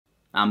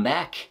I'm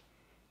back.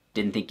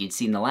 Didn't think you'd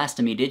seen the last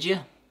of me, did you?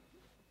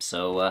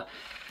 So,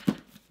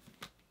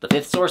 the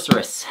Fifth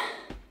Sorceress.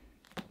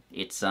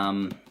 It's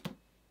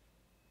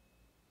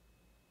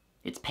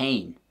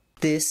pain.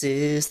 This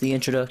is the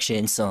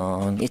introduction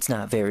song. It's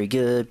not very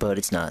good, but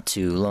it's not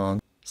too long.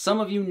 Some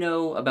of you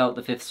know about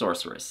the Fifth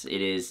Sorceress.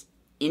 It is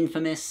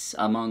infamous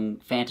among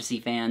fantasy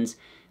fans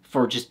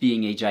for just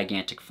being a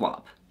gigantic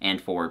flop,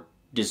 and for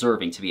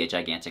deserving to be a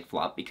gigantic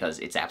flop because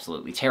it's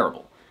absolutely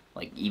terrible.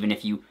 Like, even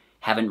if you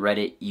haven't read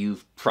it,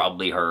 you've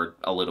probably heard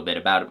a little bit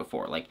about it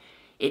before. Like,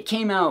 it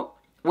came out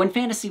when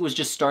fantasy was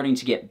just starting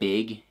to get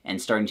big and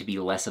starting to be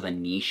less of a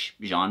niche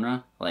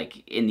genre.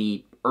 Like, in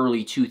the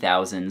early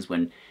 2000s,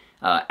 when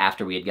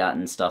after we had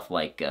gotten stuff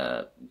like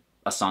A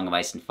Song of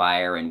Ice and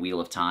Fire and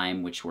Wheel of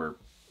Time, which were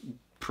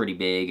pretty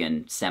big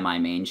and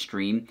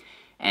semi-mainstream,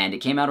 and it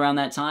came out around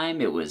that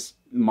time, it was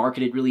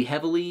marketed really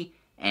heavily,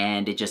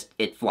 and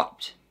it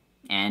flopped.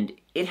 And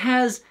it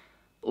has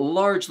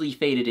largely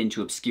faded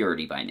into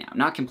obscurity by now.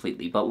 Not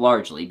completely, but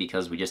largely,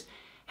 because we just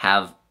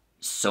have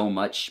so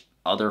much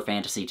other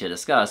fantasy to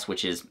discuss,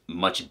 which is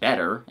much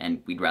better,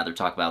 and we'd rather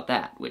talk about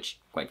that, which,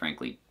 quite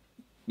frankly,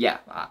 yeah,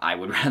 I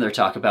would rather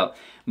talk about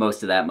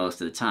most of that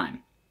most of the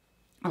time.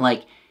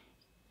 Like,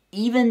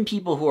 even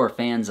people who are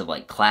fans of,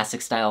 like,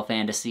 classic-style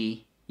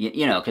fantasy,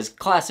 you know, because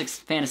classic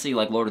fantasy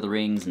like Lord of the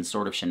Rings and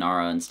Sword of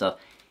Shannara and stuff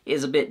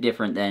is a bit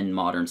different than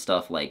modern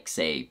stuff like,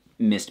 say,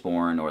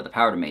 Mistborn or the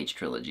Powder Mage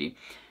trilogy.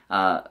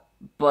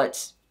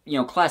 But, you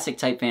know,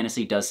 classic-type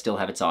fantasy does still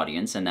have its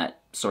audience, and that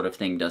sort of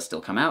thing does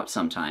still come out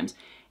sometimes,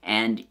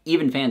 and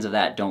even fans of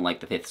that don't like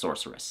the Fifth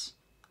Sorceress.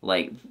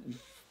 Like,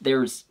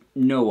 there's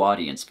no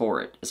audience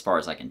for it, as far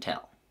as I can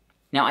tell.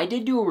 Now, I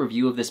did do a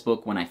review of this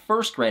book when I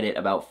first read it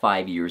about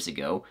 5 years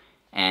ago,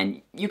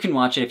 and you can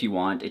watch it if you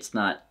want. It's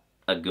not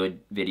a good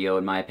video,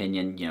 in my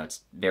opinion. You know,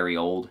 it's very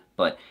old,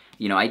 but,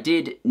 you know, I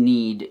did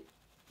need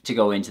to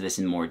go into this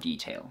in more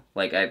detail.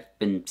 Like, I've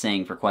been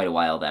saying for quite a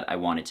while that I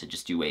wanted to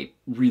just do a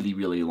really,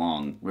 really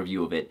long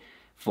review of it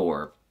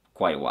for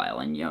quite a while,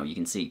 and, you know, you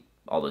can see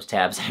all those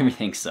tabs and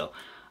everything, so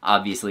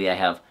obviously I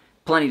have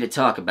plenty to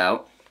talk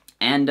about.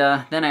 And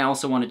then I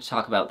also wanted to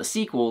talk about the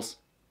sequels,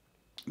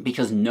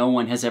 because no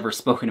one has ever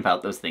spoken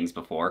about those things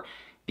before,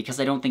 because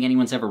I don't think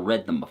anyone's ever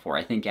read them before.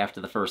 I think after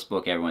the first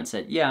book, everyone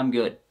said, yeah, I'm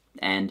good.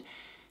 And,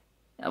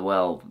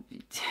 well,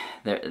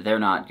 they're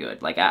not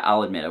good. Like,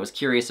 I'll admit, I was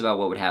curious about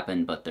what would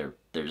happen, but they're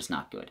just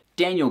not good.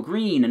 Daniel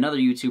Green, another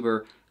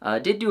YouTuber,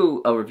 did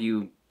do a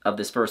review of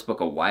this first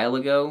book a while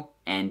ago,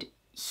 and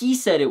he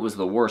said it was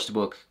the worst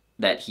book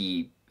that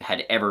he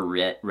had ever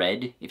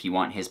read, if you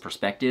want his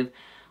perspective.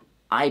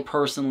 I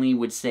personally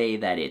would say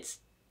that it's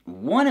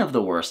one of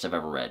the worst I've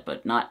ever read,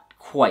 but not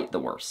quite the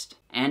worst.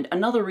 And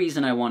another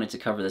reason I wanted to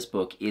cover this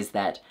book is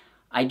that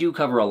I do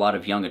cover a lot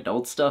of young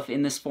adult stuff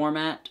in this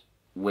format,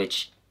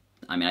 which,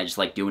 I mean, I just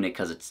like doing it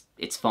because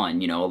it's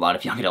fun. You know, a lot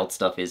of young adult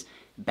stuff is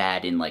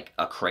bad in, like,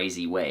 a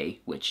crazy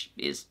way, which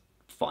is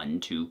fun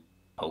to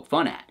poke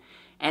fun at.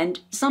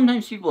 And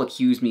sometimes people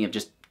accuse me of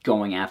just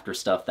going after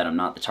stuff that I'm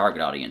not the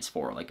target audience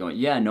for. Like, going,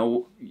 yeah,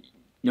 no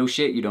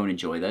shit, you don't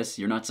enjoy this.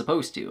 You're not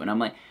supposed to. And I'm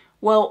like,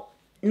 well,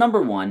 number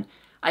one,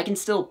 I can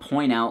still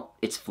point out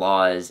its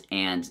flaws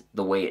and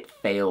the way it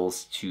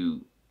fails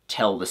to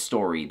tell the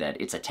story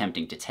that it's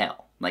attempting to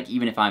tell. Like,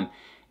 even if I'm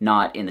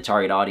not in the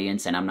target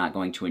audience and I'm not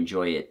going to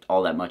enjoy it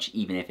all that much,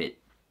 even if it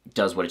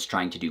does what it's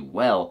trying to do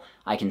well,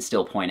 I can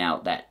still point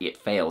out that it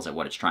fails at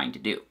what it's trying to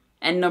do.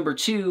 And number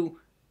two,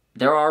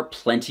 there are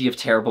plenty of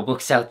terrible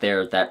books out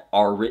there that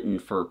are written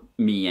for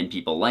me and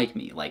people like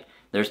me. Like,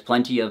 there's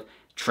plenty of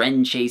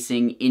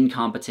trend-chasing,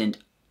 incompetent,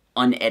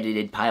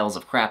 unedited piles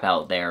of crap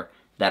out there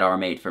that are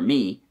made for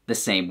me, the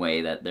same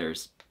way that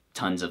there's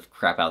tons of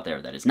crap out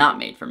there that is not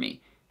made for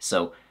me.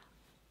 So,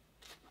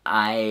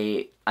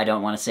 I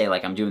don't want to say,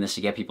 like, I'm doing this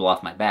to get people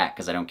off my back,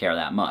 because I don't care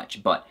that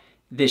much, but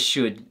this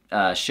should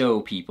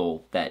show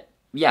people that,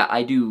 yeah,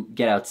 I do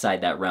get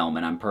outside that realm,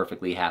 and I'm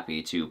perfectly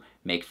happy to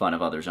make fun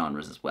of other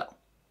genres as well.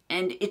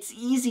 And it's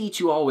easy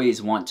to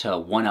always want to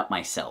one-up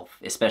myself,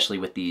 especially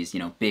with these, you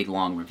know, big,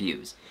 long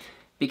reviews,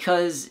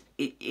 because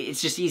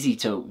it's just easy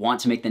to want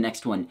to make the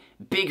next one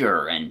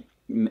bigger and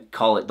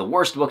call it the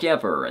worst book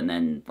ever, and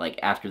then, like,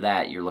 after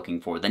that, you're looking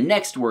for the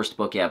next worst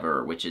book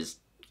ever, which is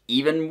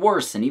even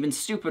worse and even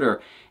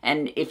stupider.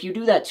 And if you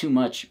do that too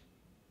much,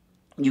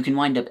 you can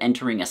wind up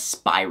entering a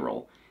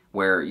spiral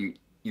where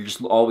you're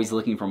just always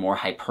looking for more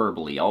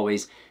hyperbole,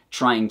 always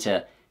trying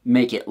to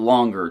make it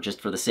longer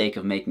just for the sake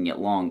of making it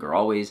longer,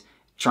 always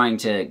trying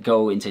to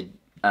go into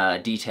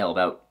detail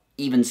about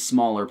even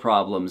smaller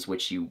problems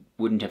which you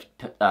wouldn't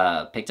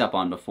have picked up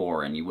on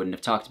before and you wouldn't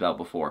have talked about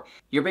before.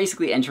 You're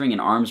basically entering an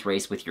arms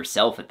race with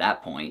yourself at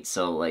that point,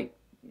 so, like,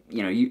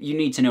 you know, you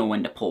need to know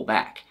when to pull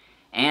back.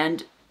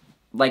 And,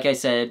 like I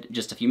said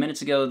just a few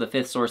minutes ago, The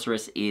Fifth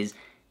Sorceress is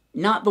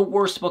not the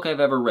worst book I've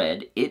ever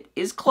read. It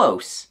is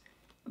close,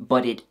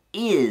 but it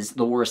is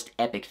the worst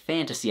epic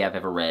fantasy I've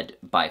ever read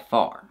by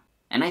far.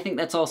 And I think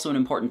that's also an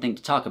important thing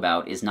to talk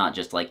about, is not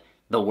just, like,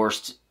 the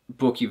worst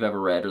book you've ever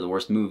read or the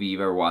worst movie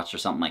you've ever watched or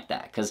something like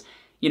that. Because,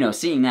 you know,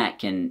 seeing that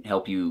can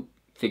help you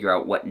figure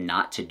out what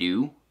not to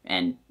do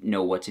and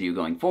know what to do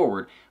going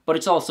forward, but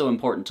it's also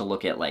important to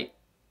look at, like,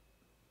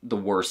 the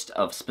worst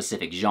of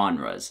specific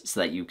genres so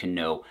that you can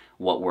know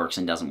what works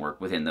and doesn't work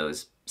within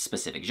those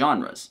specific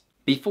genres.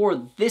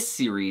 Before this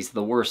series,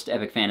 the worst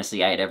epic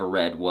fantasy I had ever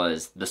read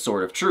was The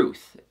Sword of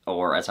Truth,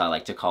 or as I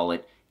like to call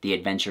it, The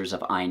Adventures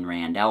of Ayn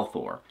Rand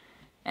Althor.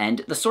 And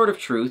The Sword of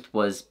Truth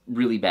was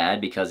really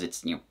bad because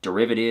it's,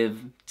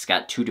 derivative, it's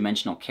got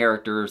two-dimensional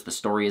characters, the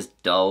story is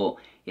dull,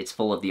 it's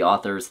full of the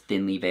author's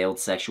thinly veiled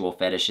sexual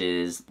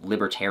fetishes,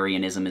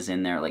 libertarianism is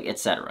in there, like,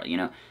 etc.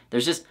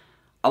 There's just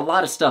a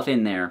lot of stuff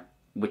in there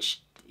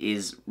which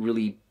is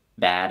really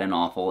bad and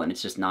awful, and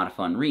it's just not a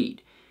fun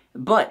read.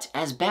 But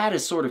as bad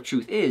as Sword of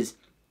Truth is,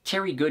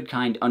 Terry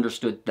Goodkind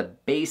understood the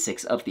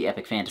basics of the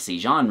epic fantasy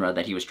genre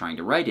that he was trying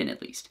to write in,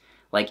 at least.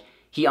 Like,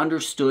 he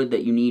understood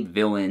that you need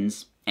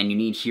villains, and you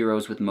need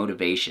heroes with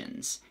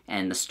motivations,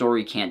 and the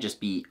story can't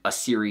just be a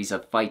series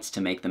of fights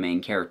to make the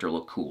main character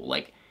look cool.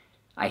 Like,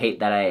 I hate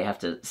that I have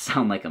to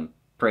sound like I'm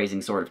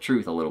praising Sword of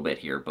Truth a little bit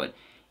here, but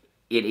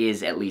it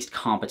is at least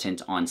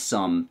competent on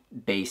some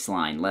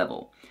baseline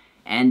level.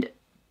 And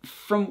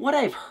from what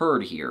I've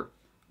heard here,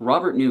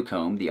 Robert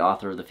Newcomb, the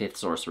author of The Fifth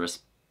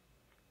Sorceress,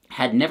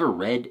 had never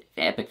read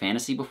epic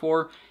fantasy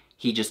before.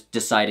 He just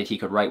decided he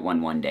could write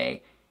one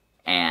day,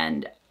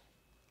 and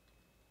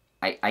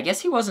I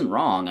guess he wasn't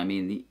wrong. I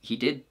mean, he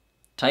did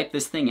type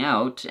this thing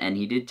out, and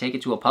he did take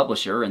it to a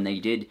publisher, and they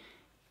did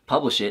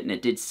publish it, and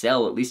it did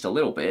sell at least a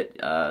little bit,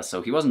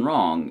 so he wasn't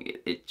wrong.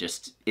 It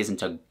just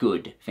isn't a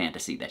good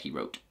fantasy that he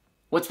wrote.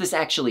 What's this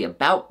actually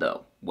about,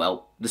 though?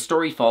 Well, the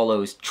story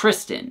follows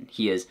Tristan.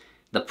 He is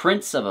the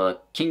prince of a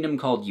kingdom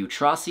called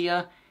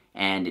Eutracia,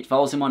 and it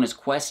follows him on his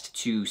quest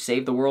to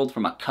save the world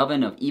from a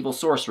coven of evil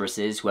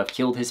sorceresses who have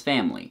killed his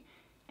family.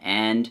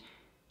 And,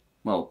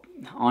 well,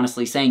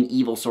 honestly, saying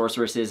evil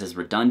sorceresses is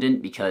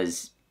redundant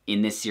because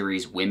in this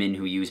series, women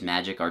who use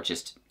magic are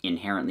just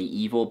inherently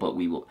evil, but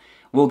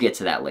we'll get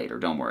to that later,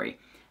 don't worry.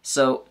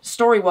 So,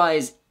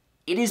 story-wise,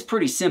 it is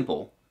pretty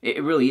simple.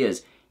 It really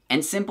is.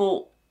 And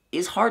simple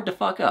is hard to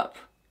fuck up.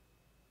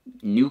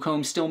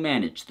 Newcomb still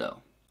managed, though.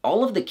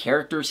 All of the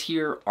characters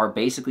here are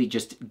basically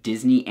just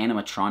Disney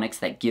animatronics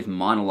that give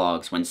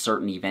monologues when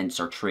certain events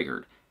are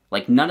triggered.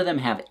 Like, none of them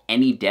have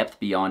any depth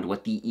beyond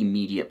what the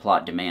immediate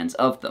plot demands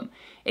of them.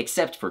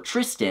 Except for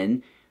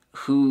Tristan,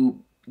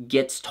 who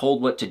gets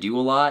told what to do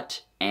a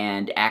lot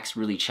and acts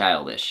really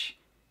childish.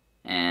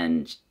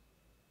 And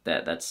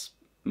that's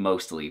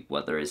mostly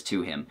what there is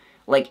to him.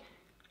 Like,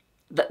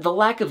 the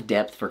lack of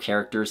depth for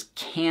characters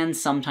can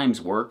sometimes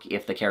work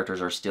if the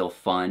characters are still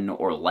fun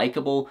or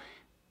likable,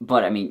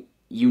 but I mean,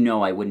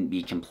 I wouldn't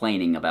be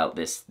complaining about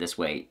this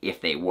way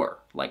if they were.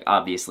 Like,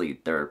 obviously,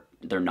 they're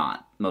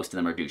not. Most of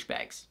them are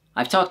douchebags.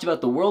 I've talked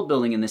about the world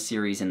building in this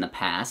series in the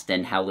past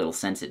and how little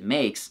sense it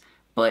makes,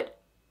 but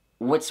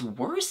what's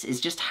worse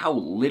is just how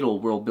little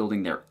world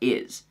building there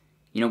is.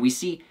 We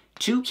see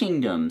two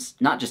kingdoms,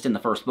 not just in the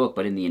first book,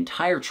 but in the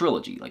entire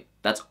trilogy. Like,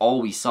 that's all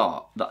we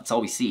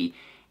see.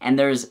 And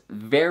there's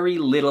very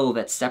little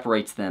that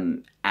separates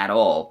them at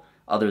all,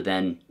 other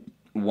than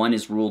one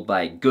is ruled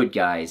by good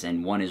guys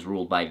and one is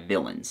ruled by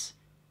villains.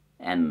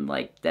 And,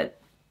 like,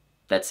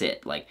 that's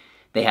it. Like,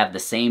 they have the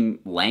same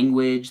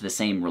language, the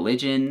same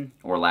religion,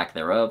 or lack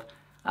thereof,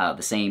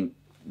 the same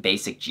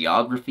basic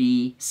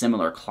geography,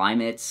 similar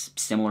climates,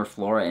 similar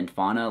flora and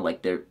fauna.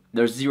 Like,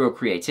 there's zero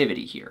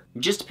creativity here.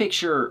 Just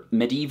picture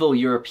medieval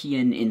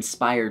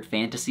European-inspired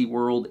fantasy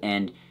world,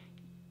 and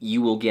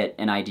you will get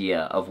an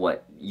idea of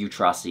what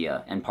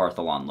Eutracia and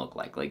Partholon look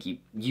like. Like,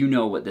 you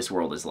know what this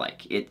world is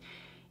like.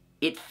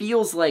 It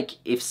feels like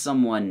if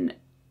someone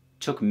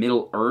took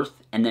Middle Earth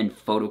and then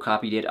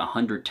photocopied it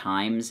 100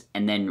 times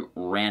and then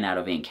ran out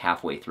of ink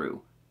halfway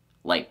through.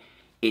 Like,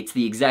 it's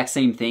the exact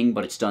same thing,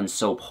 but it's done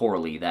so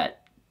poorly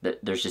that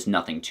there's just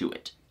nothing to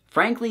it.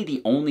 Frankly,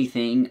 the only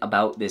thing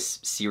about this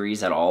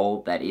series at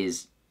all that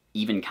is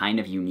even kind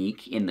of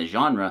unique in the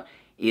genre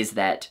is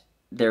that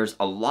there's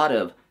a lot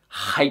of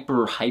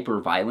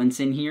hyper violence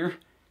in here,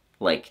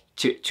 like,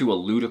 to a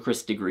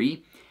ludicrous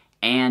degree,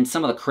 and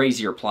some of the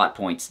crazier plot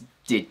points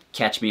did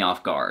catch me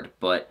off guard,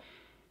 but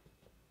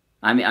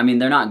I mean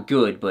they're not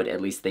good, but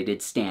at least they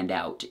did stand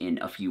out in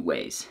a few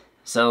ways.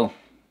 So,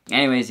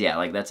 anyways, yeah,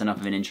 like, that's enough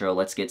of an intro.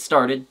 Let's get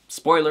started.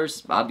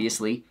 Spoilers,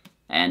 obviously,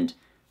 and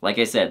like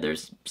I said,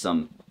 there's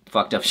some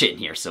fucked up shit in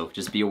here, so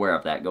just be aware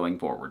of that going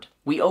forward.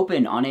 We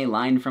open on a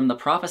line from the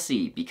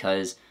prophecy,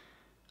 because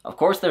of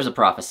course there's a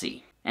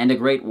prophecy. And a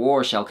great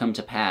war shall come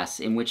to pass,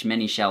 in which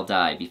many shall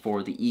die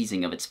before the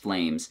easing of its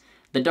flames.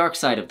 The dark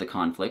side of the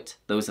conflict,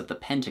 those of the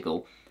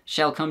pentacle,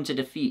 shall come to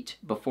defeat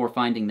before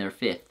finding their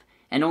fifth,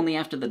 and only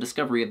after the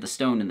discovery of the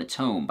stone in the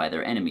tome by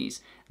their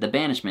enemies, the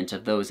banishment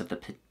of those of the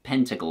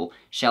pentacle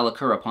shall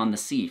occur upon the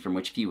sea from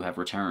which few have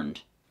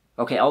returned.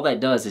 Okay, all that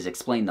does is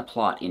explain the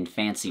plot in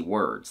fancy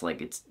words. Like,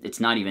 it's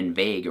not even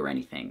vague or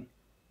anything.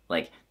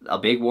 Like, a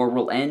big war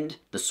will end,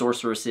 the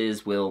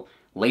sorceresses will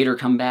later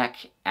come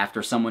back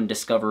after someone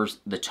discovers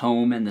the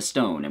tome and the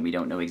stone, and we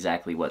don't know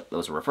exactly what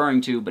those are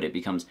referring to, but it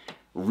becomes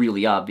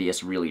really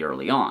obvious really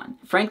early on.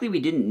 Frankly, we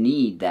didn't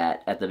need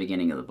that at the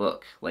beginning of the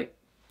book. Like,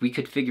 we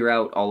could figure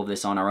out all of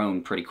this on our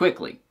own pretty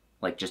quickly.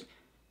 Like, just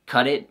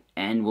cut it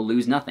and we'll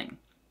lose nothing.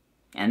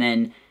 And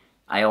then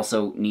I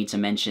also need to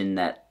mention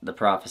that the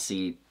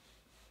prophecy,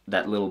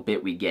 that little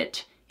bit we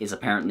get, is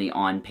apparently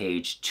on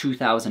page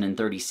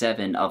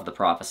 2037 of the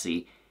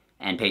prophecy,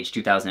 and page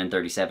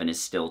 2037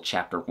 is still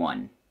chapter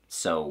 1.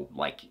 So,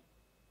 like,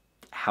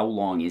 how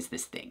long is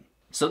this thing?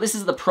 So this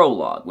is the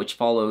prologue, which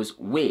follows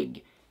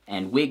Wig,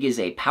 and Wig is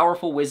a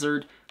powerful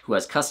wizard who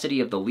has custody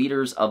of the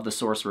leaders of the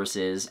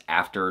sorceresses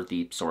after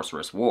the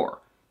Sorceress War,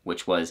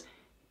 which was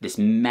this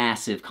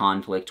massive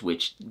conflict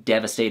which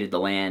devastated the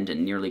land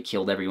and nearly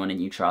killed everyone in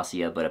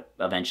Eutracia, but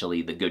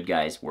eventually the good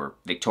guys were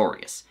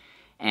victorious.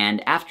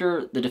 And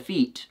after the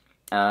defeat,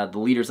 the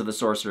leaders of the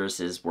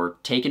sorceresses were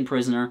taken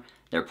prisoner,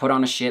 they're put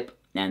on a ship,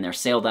 and they're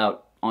sailed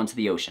out onto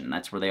the ocean.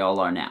 That's where they all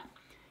are now.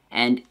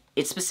 And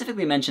it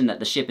specifically mentioned that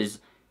the ship is,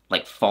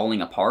 like,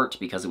 falling apart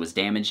because it was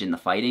damaged in the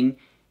fighting,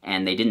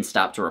 and they didn't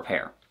stop to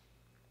repair.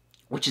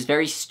 Which is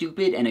very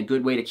stupid and a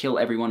good way to kill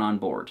everyone on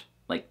board.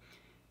 Like,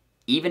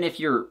 even if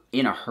you're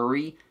in a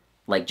hurry,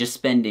 like, just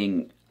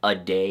spending a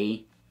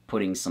day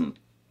putting some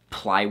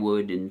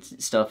plywood and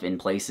stuff in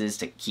places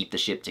to keep the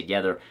ship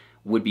together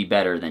would be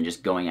better than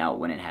just going out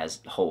when it has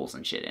holes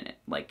and shit in it.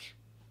 Like,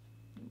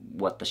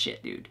 what the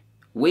shit, dude?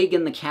 Wig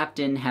and the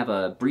captain have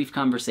a brief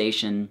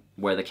conversation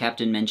where the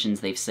captain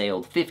mentions they've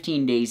sailed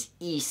 15 days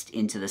east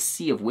into the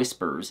Sea of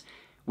Whispers,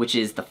 which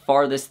is the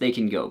farthest they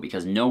can go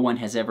because no one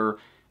has ever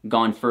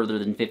gone further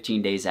than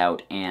 15 days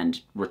out and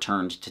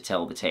returned to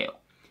tell the tale.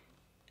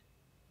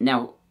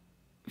 Now,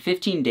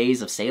 15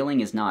 days of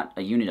sailing is not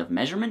a unit of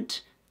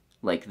measurement.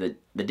 Like,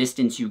 the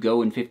distance you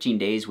go in 15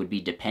 days would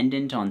be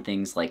dependent on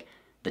things like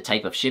the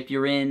type of ship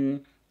you're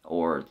in,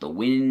 or the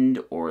wind,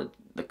 or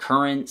the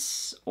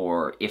currents,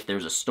 or if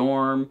there's a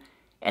storm,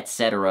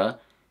 etc.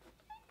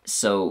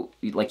 So,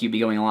 like, you'd be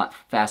going a lot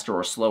faster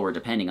or slower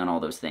depending on all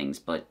those things,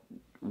 but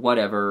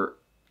whatever,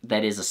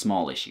 that is a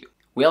small issue.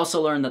 We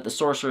also learn that the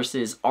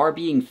sorceresses are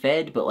being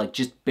fed, but, like,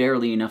 just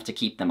barely enough to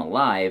keep them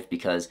alive,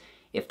 because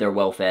if they're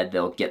well fed,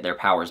 they'll get their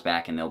powers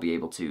back and they'll be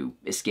able to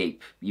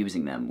escape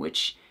using them,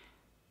 which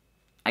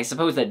I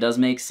suppose that does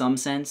make some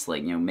sense,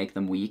 like, you know, make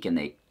them weak and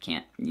they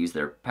can't use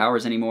their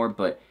powers anymore,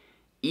 but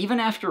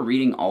even after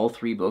reading all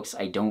 3 books,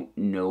 I don't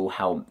know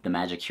how the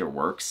magic here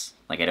works.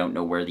 Like, I don't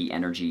know where the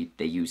energy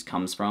they use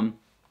comes from,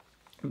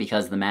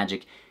 because the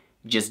magic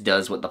just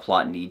does what the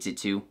plot needs it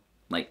to.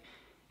 Like,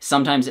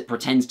 sometimes it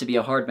pretends to be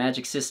a hard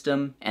magic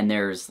system, and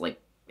there's,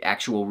 like,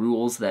 actual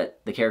rules that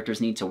the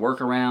characters need to work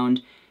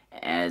around,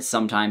 as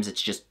sometimes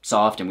it's just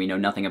soft and we know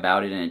nothing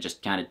about it and it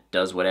just kind of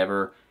does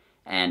whatever.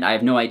 And I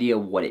have no idea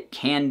what it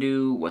can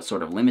do, what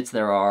sort of limits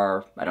there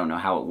are, I don't know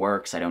how it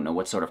works, I don't know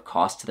what sort of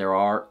costs there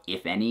are,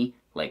 if any.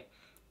 Like,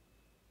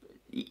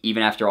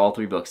 even after all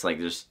 3 books, like,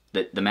 there's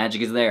the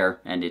magic is there,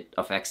 and it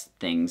affects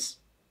things,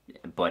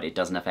 but it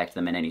doesn't affect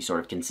them in any sort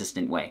of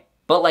consistent way.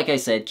 But like I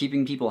said,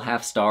 keeping people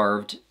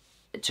half-starved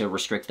to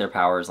restrict their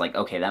powers, like,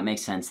 okay, that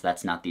makes sense,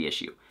 that's not the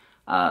issue.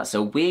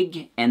 So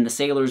Wig and the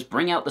sailors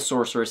bring out the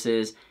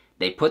sorceresses,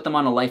 they put them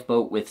on a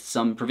lifeboat with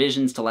some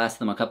provisions to last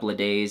them a couple of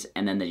days,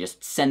 and then they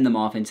just send them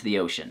off into the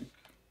ocean.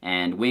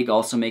 And Wig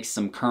also makes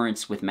some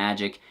currents with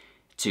magic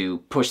to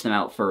push them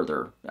out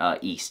further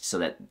east so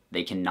that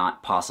they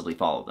cannot possibly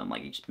follow them.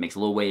 Like, he just makes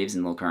little waves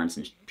and little currents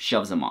and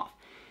shoves them off.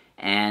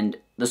 And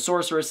the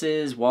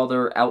sorceresses, while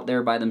they're out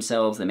there by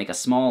themselves, they make a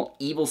small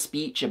evil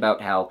speech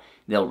about how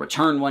they'll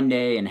return one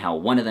day and how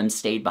one of them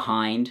stayed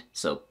behind.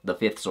 So the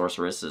 5th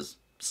sorceress is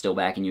still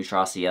back in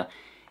Eutracia,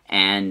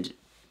 and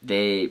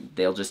they'll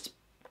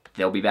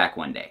be back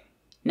one day.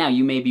 Now,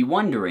 you may be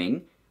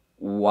wondering,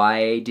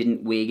 why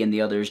didn't Wig and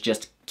the others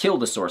just kill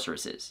the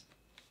sorceresses?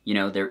 You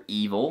know, they're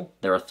evil,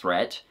 they're a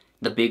threat,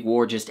 the big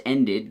war just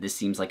ended, this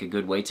seems like a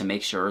good way to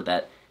make sure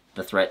that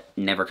the threat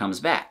never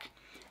comes back.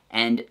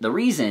 And the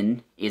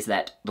reason is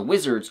that the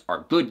wizards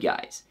are good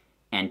guys,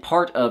 and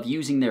part of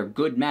using their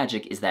good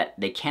magic is that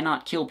they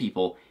cannot kill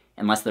people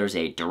unless there's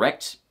a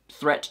direct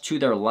threat to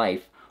their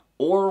life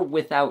or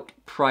without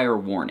prior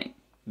warning.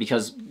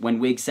 Because when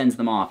Wig sends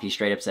them off, he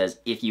straight up says,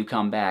 if you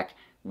come back,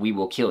 we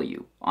will kill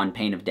you, on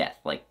pain of death.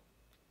 Like,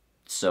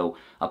 so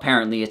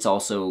apparently it's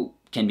also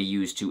can be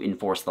used to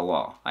enforce the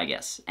law, I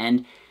guess.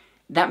 And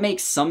that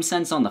makes some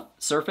sense on the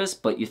surface,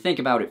 but you think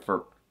about it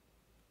for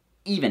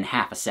even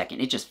half a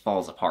second, it just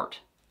falls apart.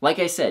 Like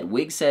I said,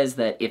 Wig says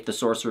that if the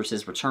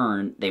sorceresses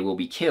return, they will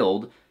be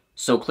killed,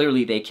 so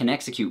clearly they can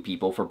execute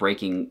people for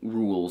breaking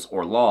rules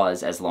or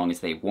laws as long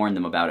as they warn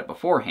them about it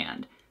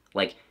beforehand.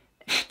 Like,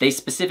 they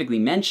specifically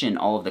mention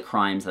all of the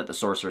crimes that the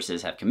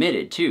sorceresses have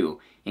committed,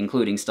 too,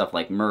 including stuff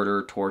like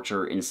murder,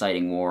 torture,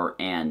 inciting war,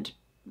 and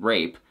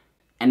rape.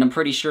 And I'm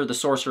pretty sure the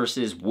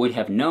sorceresses would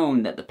have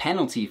known that the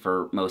penalty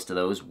for most of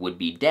those would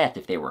be death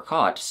if they were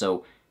caught,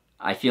 so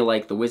I feel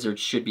like the wizards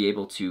should be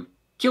able to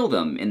kill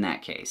them in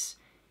that case.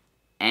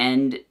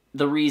 And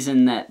the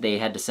reason that they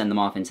had to send them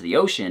off into the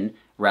ocean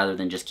rather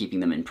than just keeping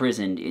them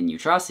imprisoned in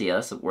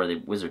Eutracia, so where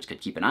the wizards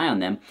could keep an eye on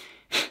them,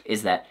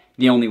 is that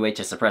the only way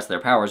to suppress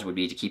their powers would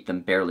be to keep them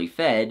barely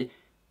fed,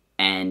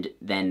 and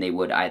then they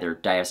would either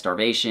die of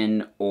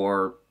starvation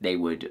or they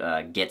would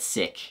get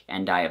sick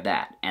and die of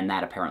that. And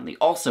that apparently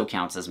also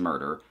counts as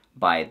murder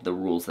by the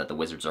rules that the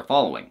wizards are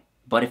following.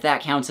 But if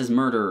that counts as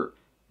murder,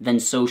 then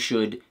so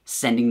should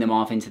sending them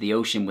off into the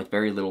ocean with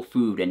very little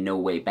food and no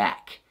way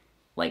back.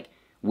 Like,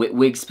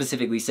 Wig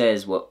specifically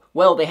says,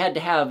 well, they had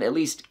to have at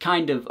least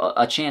kind of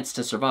a chance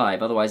to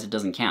survive, otherwise it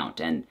doesn't count.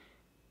 And,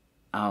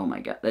 oh my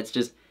god, that's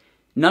just...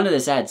 none of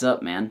this adds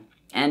up, man.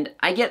 And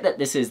I get that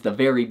this is the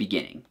very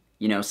beginning.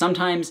 You know,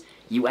 sometimes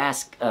you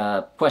ask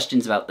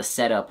questions about the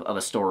setup of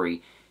a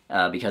story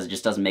because it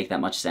just doesn't make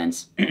that much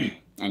sense.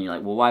 And you're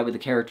like, well, why would the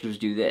characters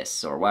do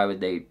this? Or why would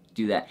they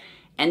do that?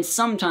 And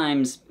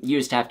sometimes you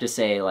just have to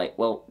say, like,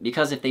 well,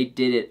 because if they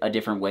did it a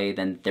different way,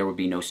 then there would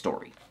be no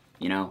story.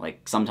 You know,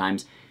 like,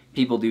 sometimes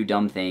people do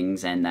dumb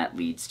things and that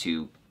leads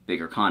to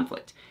bigger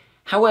conflict.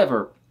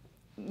 However,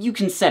 you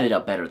can set it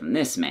up better than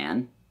this,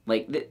 man.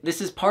 Like,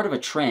 this is part of a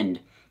trend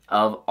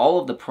of all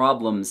of the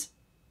problems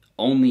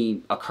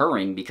only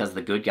occurring because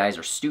the good guys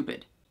are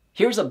stupid.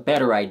 Here's a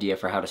better idea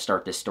for how to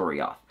start this story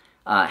off.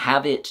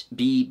 Have it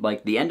be,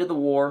 like, the end of the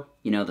war,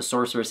 you know, the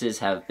sorceresses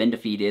have been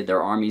defeated,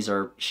 their armies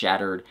are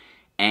shattered,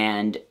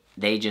 and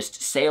they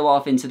just sail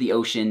off into the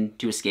ocean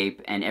to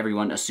escape, and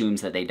everyone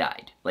assumes that they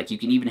died. Like, you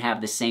can even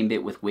have this same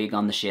bit with Wig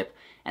on the ship,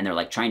 and they're,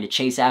 like, trying to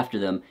chase after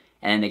them,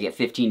 and then they get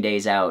 15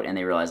 days out, and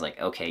they realize, like,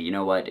 okay, you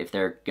know what, if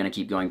they're gonna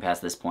keep going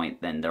past this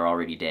point, then they're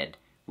already dead.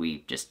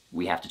 We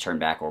have to turn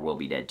back or we'll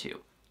be dead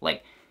too.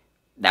 Like,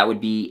 that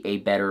would be a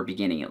better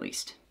beginning, at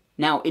least.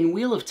 Now, in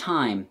Wheel of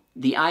Time,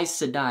 the Aes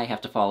Sedai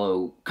have to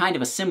follow kind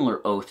of a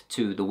similar oath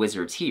to the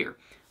wizards here.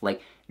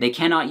 Like, they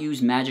cannot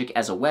use magic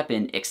as a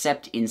weapon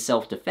except in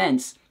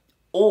self-defense,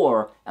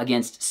 or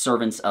against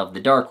servants of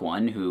the Dark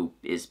One, who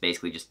is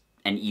basically just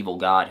an evil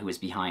god who is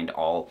behind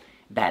all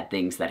bad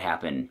things that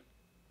happen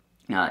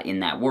in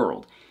that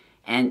world.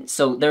 And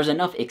so there's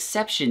enough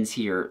exceptions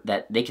here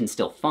that they can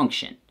still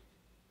function.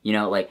 You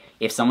know, like,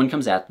 if someone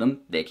comes at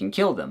them, they can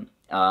kill them.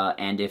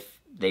 And if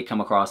they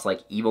come across,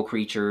 like, evil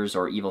creatures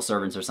or evil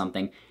servants or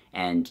something,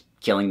 and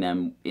killing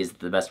them is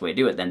the best way to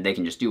do it, then they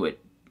can just do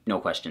it, no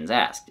questions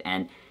asked.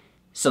 And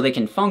so they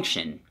can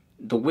function.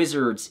 The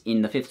wizards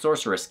in the Fifth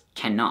Sorceress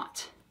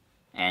cannot.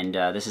 And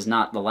this is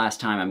not the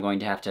last time I'm going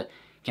to have to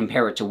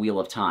compare it to Wheel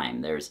of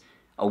Time. There's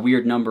a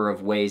weird number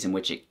of ways in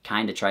which it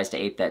kind of tries to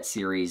ape that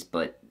series,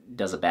 but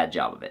does a bad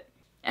job of it.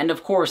 And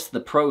of course, the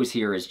prose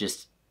here is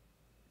just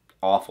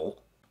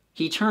awful.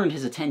 He turned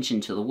his attention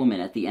to the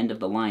woman at the end of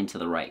the line to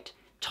the right.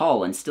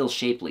 Tall and still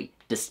shapely,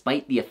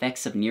 despite the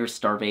effects of near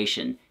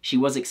starvation, she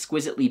was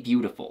exquisitely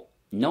beautiful.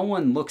 No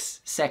one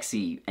looks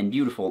sexy and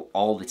beautiful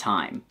all the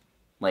time.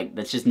 Like,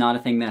 that's just not a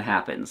thing that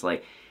happens.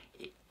 Like,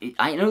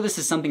 I know this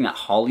is something that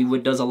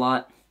Hollywood does a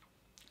lot.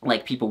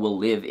 Like, people will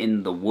live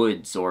in the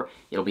woods, or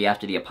it'll be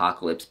after the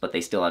apocalypse, but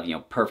they still have, you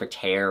know, perfect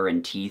hair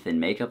and teeth and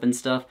makeup and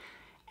stuff.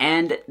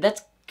 And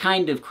that's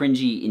kind of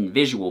cringy in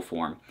visual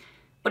form.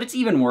 But it's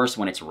even worse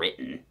when it's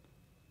written.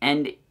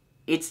 And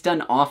it's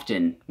done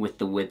often with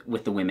the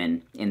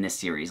women in this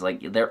series.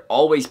 Like, they're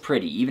always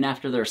pretty, even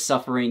after they're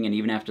suffering and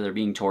even after they're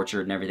being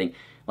tortured and everything.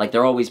 Like,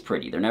 they're always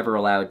pretty. They're never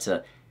allowed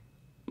to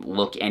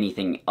look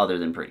anything other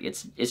than pretty.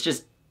 It's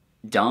just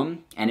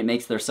dumb, and it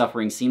makes their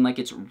suffering seem like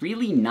it's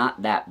really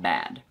not that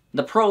bad.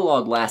 The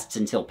prologue lasts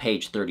until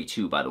page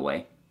 32, by the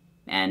way.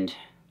 And,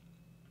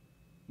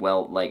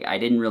 well, like, I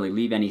didn't really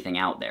leave anything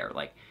out there.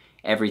 Like,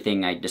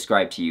 everything I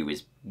described to you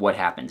is what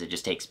happens. It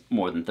just takes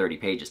more than 30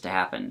 pages to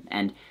happen.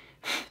 And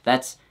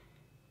that's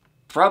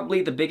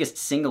probably the biggest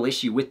single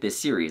issue with this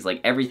series.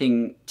 Like,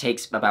 everything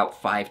takes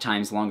about 5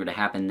 times longer to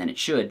happen than it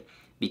should,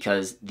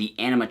 because the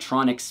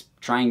animatronics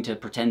trying to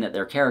pretend that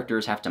they're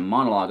characters have to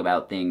monologue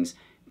about things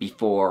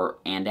before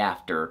and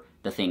after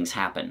the things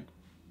happen.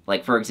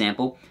 Like, for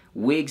example,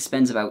 Wig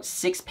spends about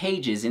 6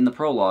 pages in the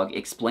prologue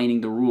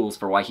explaining the rules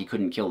for why he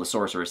couldn't kill the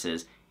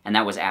sorceresses, and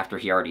that was after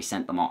he already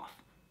sent them off.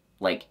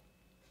 Like,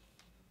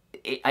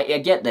 I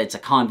get that it's a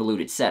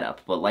convoluted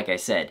setup, but like I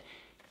said,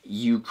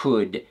 you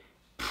could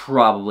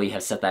probably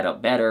have set that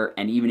up better,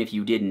 and even if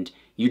you didn't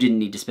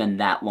need to spend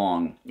that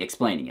long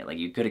explaining it. Like,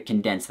 you could have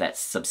condensed that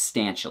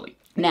substantially.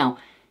 Now,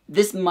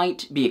 this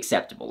might be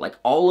acceptable. Like,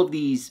 all of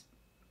these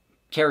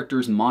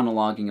characters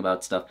monologuing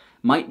about stuff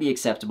might be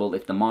acceptable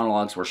if the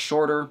monologues were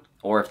shorter,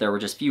 or if there were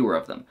just fewer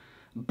of them.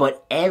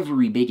 But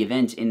every big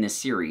event in this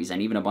series,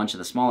 and even a bunch of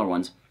the smaller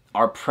ones,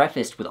 are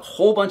prefaced with a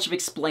whole bunch of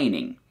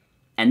explaining,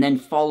 and then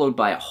followed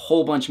by a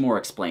whole bunch more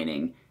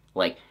explaining.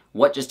 Like,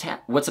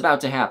 what's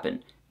about to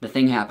happen? The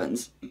thing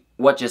happens.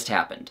 What just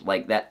happened?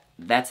 Like,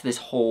 that's this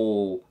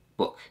whole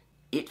book.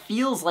 It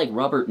feels like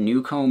Robert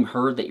Newcomb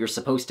heard that you're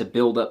supposed to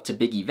build up to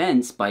big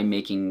events by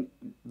making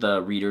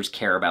the readers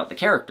care about the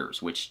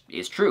characters, which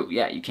is true.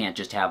 Yeah, you can't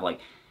just have, like,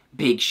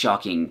 big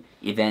shocking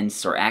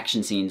events or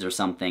action scenes or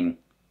something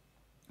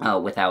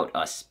without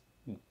us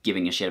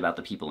giving a shit about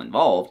the people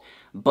involved.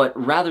 But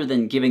rather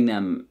than giving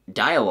them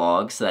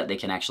dialogue so that they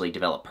can actually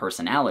develop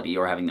personality,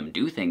 or having them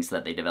do things so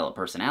that they develop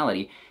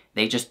personality,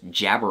 they just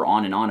jabber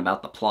on and on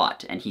about the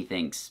plot, and he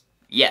thinks,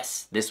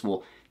 yes, this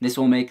will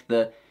make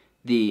the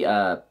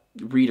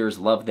readers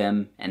love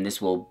them, and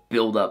this will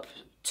build up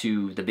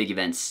to the big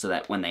events so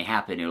that when they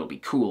happen, it'll be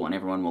cool and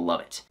everyone will love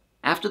it.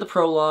 After the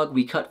prologue,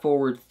 we cut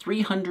forward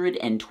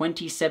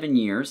 327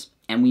 years,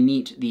 and we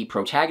meet the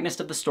protagonist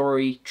of the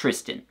story,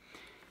 Tristan.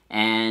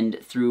 And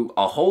through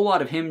a whole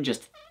lot of him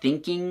just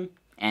thinking,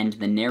 and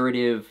the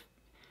narrative,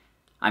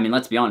 I mean,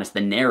 let's be honest, the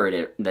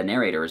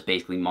narrator is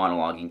basically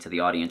monologuing to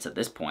the audience at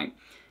this point.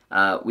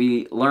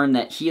 We learn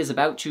that he is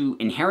about to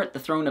inherit the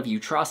throne of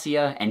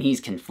Eutracia, and he's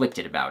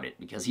conflicted about it,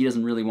 because he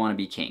doesn't really want to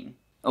be king.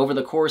 Over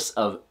the course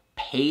of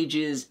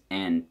pages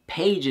and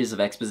pages of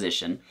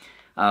exposition,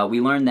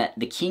 we learn that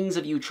the kings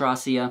of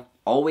Eutracia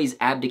always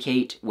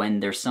abdicate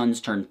when their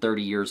sons turn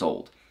 30 years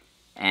old.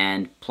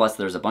 And plus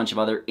there's a bunch of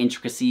other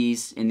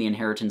intricacies in the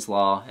inheritance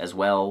law as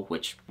well,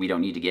 which we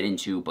don't need to get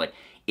into, but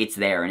it's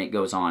there and it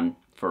goes on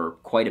for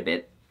quite a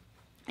bit.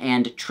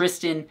 And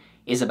Tristan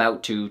is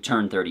about to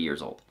turn 30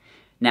 years old.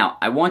 Now,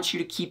 I want you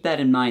to keep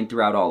that in mind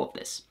throughout all of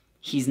this.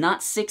 He's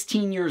not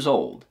 16 years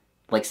old.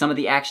 Like, some of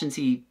the actions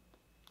he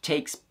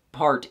takes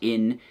part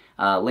in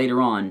later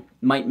on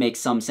might make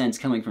some sense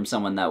coming from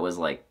someone that was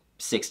like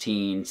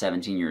 16,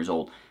 17 years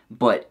old,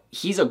 but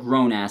he's a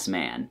grown-ass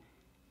man.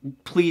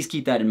 Please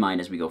keep that in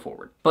mind as we go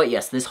forward. But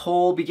yes, this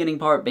whole beginning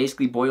part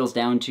basically boils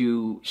down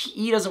to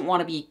he doesn't want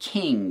to be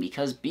king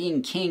because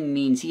being king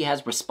means he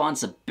has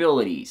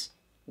responsibilities.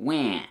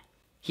 Wah.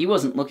 He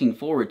wasn't looking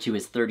forward to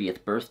his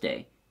 30th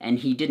birthday, and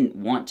he didn't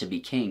want to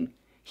be king.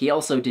 He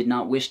also did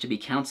not wish to be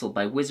counseled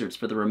by wizards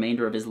for the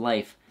remainder of his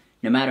life.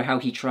 No matter how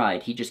he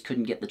tried, he just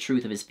couldn't get the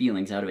truth of his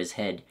feelings out of his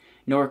head,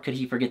 nor could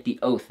he forget the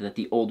oath that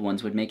the old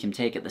ones would make him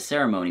take at the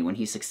ceremony when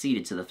he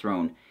succeeded to the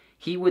throne.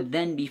 He would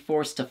then be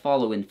forced to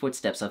follow in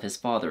footsteps of his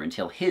father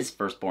until his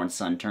firstborn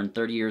son turned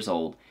 30 years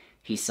old.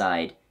 He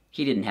sighed.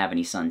 He didn't have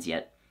any sons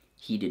yet.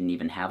 He didn't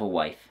even have a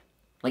wife.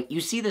 Like,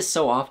 you see this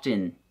so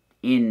often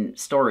in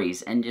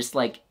stories, and just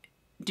like,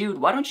 dude,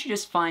 why don't you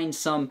just find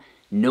some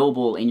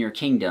noble in your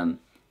kingdom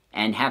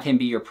and have him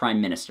be your prime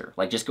minister?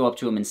 Like, just go up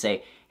to him and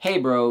say, hey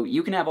bro,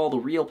 you can have all the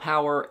real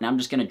power, and I'm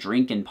just gonna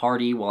drink and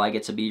party while I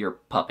get to be your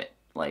puppet.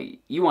 Like,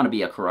 you want to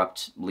be a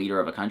corrupt leader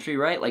of a country,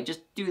 right? Like,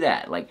 just do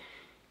that. Like,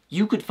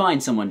 you could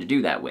find someone to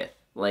do that with.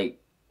 Like,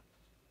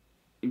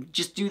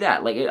 just do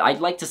that. Like, I'd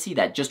like to see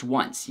that just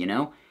once, you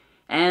know?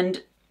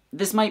 And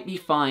this might be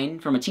fine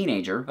from a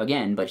teenager,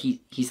 again, but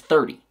he's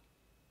 30.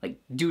 Like,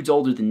 dude's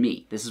older than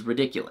me. This is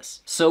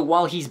ridiculous. So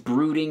while he's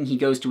brooding, he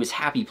goes to his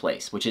happy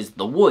place, which is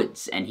the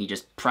woods, and he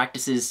just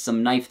practices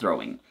some knife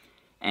throwing.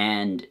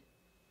 And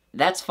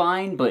that's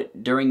fine,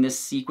 but during this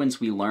sequence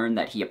we learn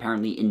that he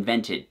apparently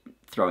invented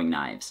throwing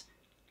knives.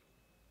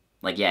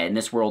 Like, yeah, in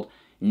this world,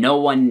 no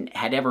one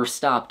had ever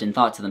stopped and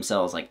thought to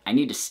themselves, like, I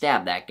need to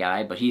stab that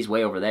guy, but he's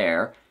way over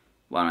there.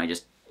 Why don't I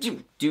just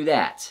do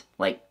that?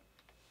 Like,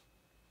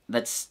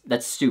 that's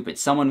stupid.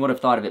 Someone would have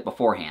thought of it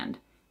beforehand.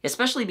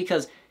 Especially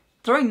because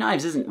throwing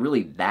knives isn't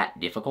really that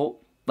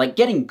difficult. Like,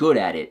 getting good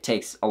at it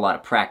takes a lot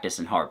of practice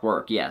and hard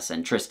work, yes,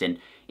 and Tristan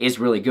is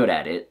really good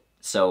at it,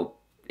 so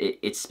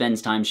it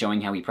spends time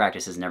showing how he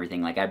practices and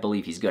everything. Like, I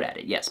believe he's good at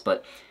it, yes,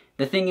 but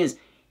the thing is,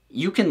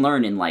 you can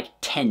learn in like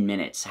 10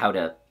 minutes how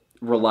to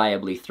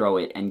reliably throw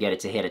it and get it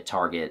to hit a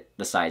target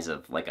the size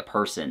of like a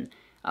person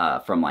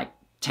from like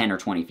 10 or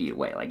 20 feet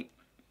away. Like,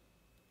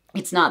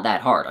 it's not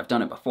that hard. I've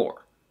done it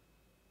before.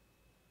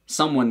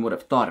 Someone would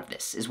have thought of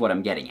this, is what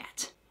I'm getting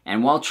at.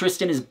 And while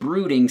Tristan is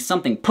brooding,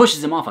 something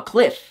pushes him off a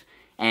cliff,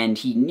 and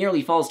he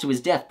nearly falls to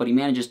his death, but he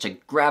manages to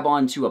grab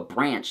onto a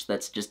branch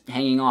that's just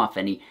hanging off,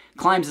 and he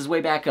climbs his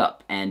way back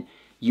up. And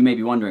you may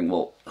be wondering,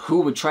 well,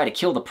 who would try to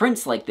kill the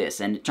prince like this?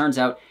 And it turns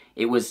out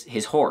it was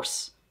his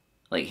horse.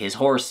 Like, his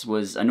horse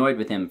was annoyed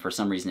with him for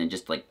some reason and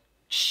just, like,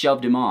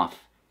 shoved him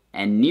off,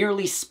 and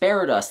nearly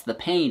spared us the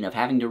pain of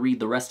having to read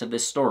the rest of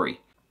this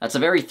story. That's a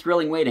very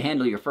thrilling way to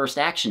handle your first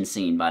action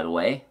scene, by the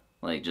way.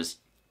 Like, just,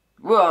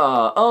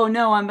 whoa, oh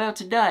no, I'm about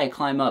to die,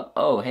 climb up.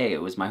 Oh, hey,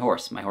 it was my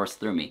horse. My horse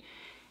threw me.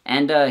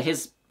 And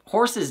his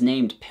horse is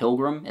named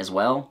Pilgrim as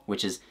well,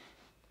 which is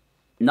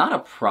not a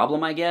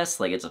problem, I guess.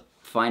 Like, it's a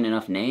fine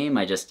enough name.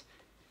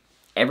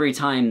 Every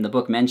time the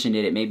book mentioned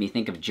it, it made me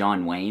think of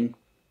John Wayne.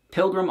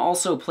 Pilgrim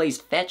also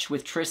plays fetch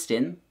with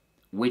Tristan,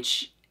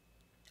 which,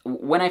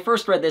 when I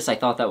first read this, I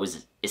thought that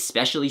was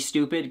especially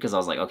stupid, because I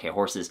was like, okay,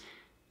 horses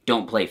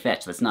don't play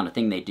fetch. That's not a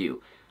thing they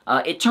do.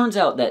 It turns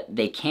out that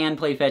they can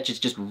play fetch. It's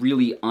just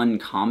really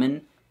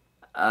uncommon.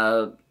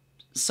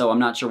 So I'm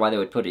not sure why they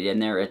would put it in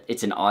there.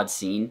 It's an odd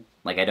scene.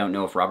 Like, I don't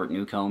know if Robert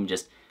Newcomb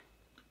just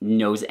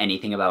knows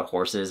anything about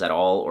horses at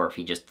all, or if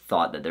he just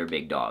thought that they're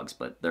big dogs,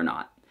 but they're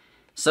not.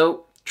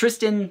 So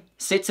Tristan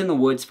sits in the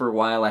woods for a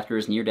while after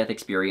his near-death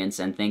experience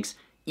and thinks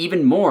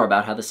even more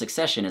about how the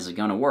succession is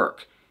going to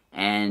work.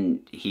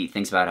 And he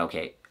thinks about,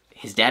 okay,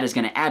 his dad is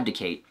going to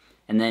abdicate,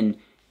 and then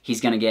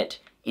he's going to get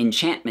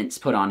enchantments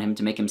put on him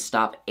to make him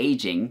stop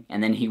aging,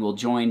 and then he will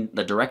join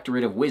the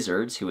Directorate of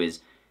Wizards, who is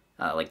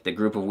like the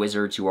group of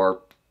wizards who are,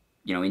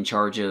 in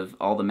charge of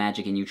all the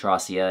magic in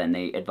Eutracia, and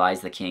they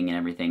advise the king and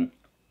everything.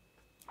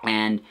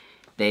 And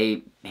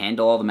they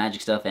handle all the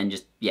magic stuff, and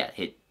just, yeah,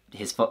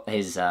 his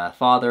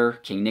father,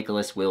 King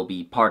Nicholas, will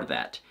be part of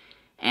that.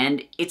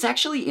 And it's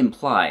actually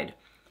implied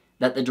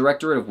that the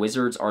Directorate of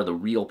Wizards are the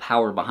real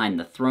power behind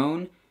the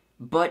throne,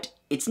 but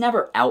it's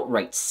never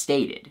outright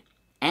stated.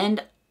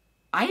 And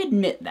I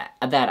admit that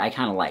I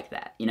kind of like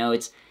that.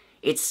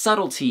 It's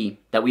subtlety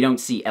that we don't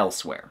see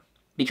elsewhere.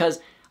 Because,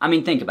 I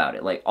mean, think about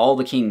it. Like, all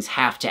the kings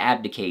have to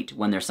abdicate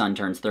when their son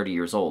turns 30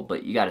 years old,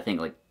 but you gotta think,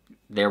 like,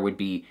 there would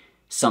be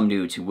some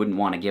dudes who wouldn't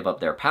want to give up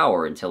their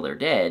power until they're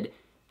dead.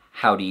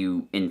 How do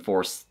you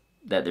enforce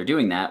that they're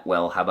doing that?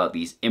 Well, how about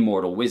these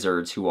immortal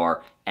wizards who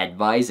are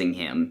advising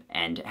him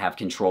and have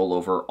control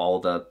over all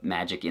the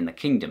magic in the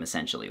kingdom,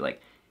 essentially?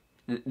 Like,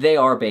 they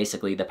are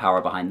basically the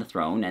power behind the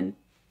throne, and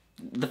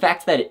the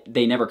fact that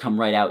they never come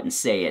right out and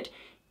say it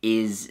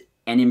is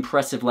an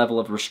impressive level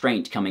of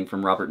restraint coming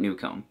from Robert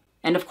Newcomb.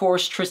 And of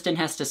course, Tristan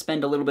has to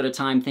spend a little bit of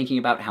time thinking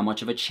about how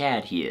much of a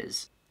Chad he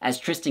is. As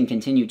Tristan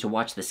continued to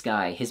watch the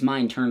sky, his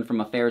mind turned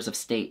from affairs of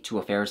state to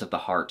affairs of the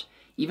heart.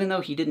 Even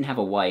though he didn't have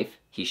a wife,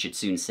 he should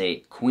soon say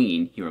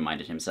queen, he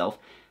reminded himself,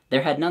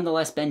 there had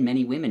nonetheless been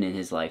many women in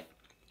his life.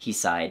 He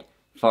sighed.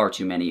 Far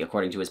too many,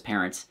 according to his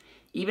parents.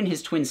 Even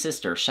his twin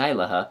sister,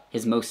 Shailaha,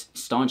 his most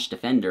staunch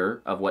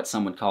defender of what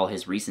some would call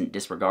his recent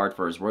disregard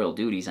for his royal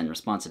duties and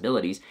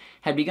responsibilities,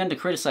 had begun to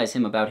criticize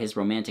him about his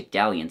romantic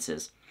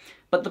dalliances.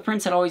 But the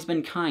prince had always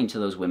been kind to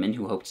those women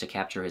who hoped to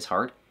capture his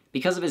heart.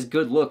 Because of his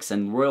good looks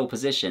and royal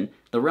position,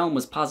 the realm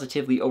was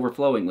positively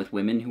overflowing with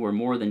women who were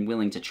more than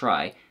willing to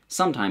try.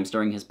 Sometimes,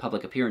 during his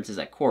public appearances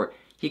at court,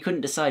 he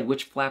couldn't decide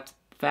which flapped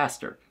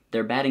faster,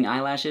 their batting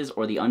eyelashes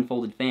or the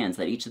unfolded fans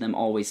that each of them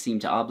always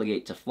seemed to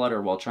obligate to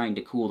flutter while trying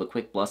to cool the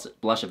quick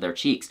blush of their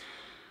cheeks.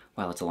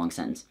 Wow, that's a long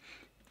sentence.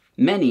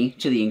 Many,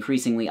 to the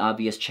increasingly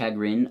obvious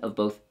chagrin of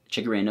both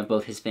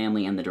his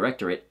family and the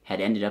Directorate, had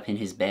ended up in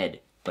his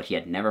bed, but he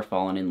had never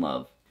fallen in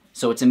love.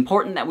 So it's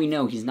important that we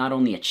know he's not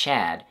only a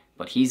Chad,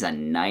 but he's a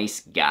nice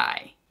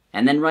guy.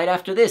 And then right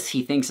after this,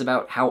 he thinks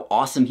about how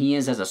awesome he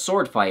is as a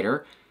sword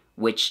fighter,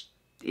 which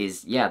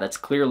is, yeah, that's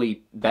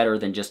clearly better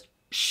than just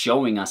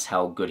showing us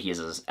how good he is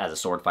as a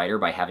sword fighter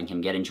by having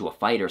him get into a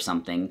fight or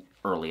something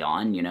early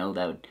on,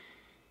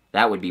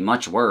 that would be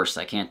much worse.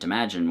 I can't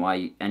imagine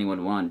why anyone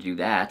would want to do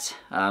that.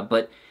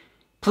 But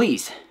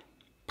please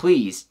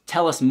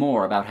tell us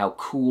more about how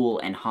cool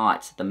and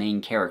hot the main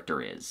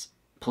character is.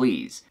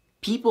 Please.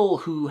 People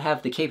who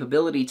have the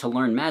capability to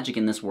learn magic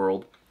in this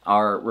world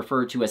are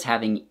referred to as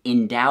having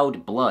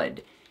endowed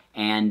blood,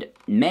 and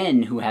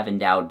men who have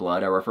endowed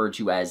blood are referred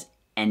to as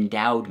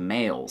endowed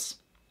males.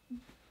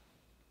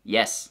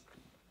 Yes,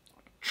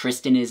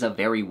 Tristan is a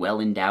very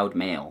well-endowed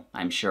male,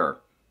 I'm sure.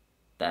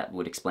 That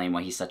would explain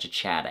why he's such a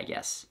Chad, I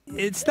guess.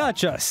 It's not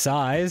just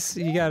size.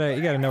 You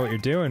gotta know what you're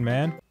doing,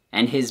 man.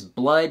 And his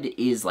blood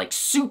is, like,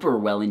 super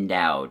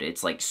well-endowed.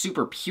 It's, like,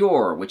 super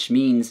pure, which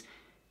means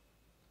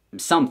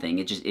something.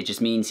 It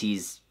just means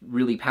he's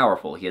really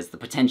powerful. He has the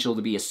potential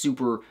to be a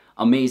super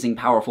amazing,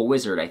 powerful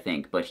wizard, I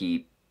think, but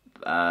he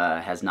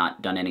has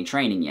not done any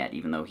training yet,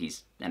 even though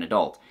he's an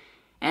adult.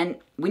 And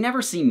we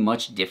never see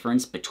much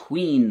difference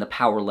between the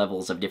power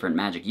levels of different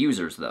magic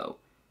users, though.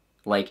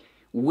 Like,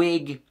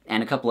 Wig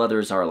and a couple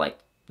others are, like,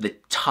 the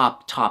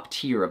top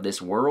tier of this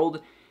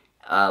world,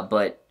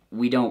 but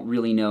we don't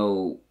really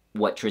know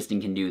what Tristan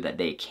can do that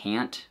they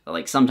can't.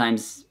 Like,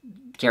 sometimes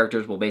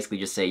characters will basically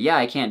just say, yeah,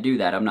 I can't do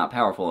that, I'm not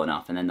powerful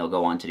enough, and then they'll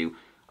go on to do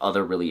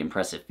other really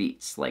impressive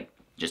feats. Like,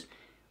 just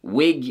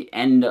Wig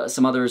and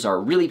some others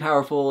are really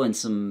powerful, and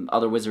some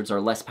other wizards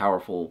are less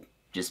powerful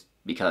just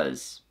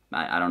because.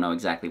 I don't know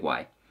exactly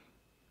why.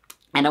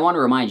 And I want to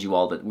remind you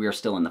all that we are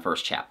still in the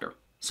first chapter.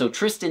 So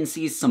Tristan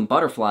sees some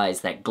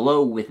butterflies that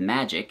glow with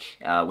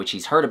magic, which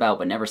he's heard about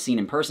but never seen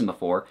in person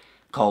before,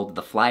 called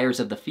the Flyers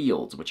of the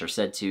Fields, which are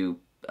said to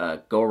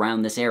go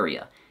around this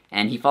area.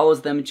 And he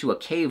follows them to a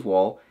cave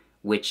wall,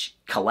 which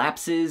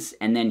collapses,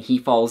 and then he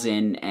falls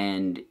in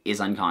and is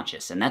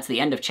unconscious. And that's the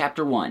end of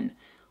chapter 1,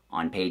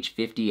 on page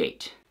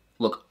 58.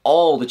 Look,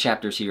 all the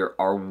chapters here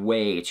are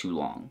way too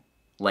long.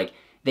 Like,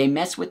 they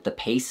mess with the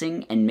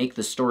pacing and make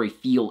the story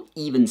feel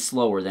even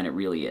slower than it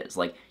really is.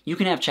 Like, you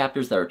can have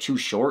chapters that are too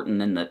short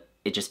and then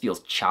it just feels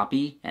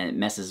choppy and it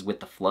messes with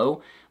the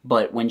flow.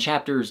 But when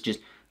chapters just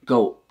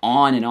go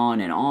on and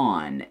on and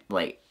on,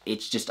 like,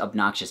 it's just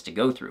obnoxious to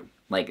go through.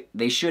 Like,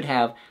 they should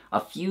have a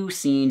few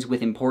scenes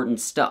with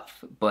important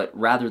stuff, but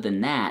rather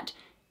than that,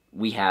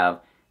 we have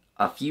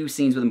a few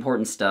scenes with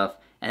important stuff,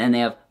 and then they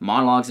have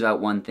monologues about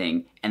one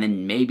thing, and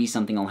then maybe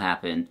something will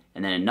happen,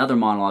 and then another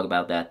monologue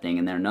about that thing,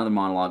 and then another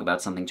monologue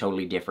about something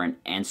totally different,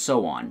 and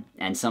so on.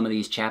 And some of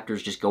these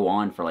chapters just go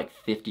on for like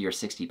 50 or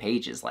 60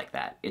 pages like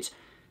that. It's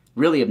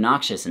really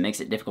obnoxious and makes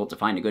it difficult to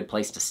find a good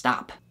place to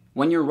stop.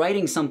 When you're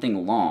writing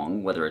something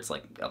long, whether it's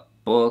like a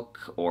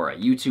book, or a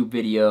YouTube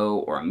video,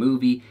 or a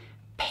movie,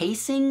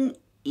 pacing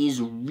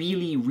is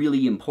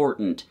really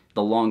important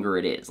the longer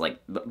it is. Like,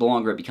 the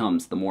longer it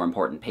becomes, the more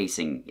important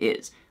pacing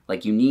is.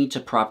 Like, you need to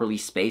properly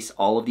space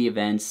all of the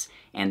events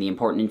and the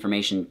important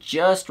information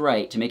just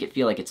right to make it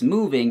feel like it's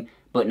moving,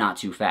 but not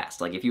too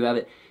fast. Like, if you have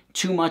it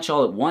too much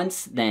all at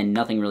once, then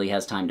nothing really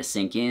has time to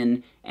sink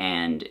in,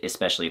 and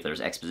especially if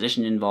there's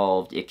exposition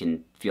involved, it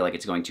can feel like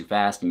it's going too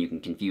fast and you can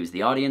confuse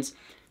the audience.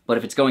 But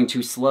if it's going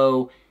too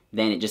slow,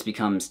 then it just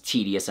becomes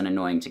tedious and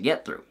annoying to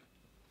get through.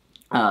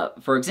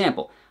 For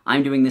example,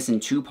 I'm doing this in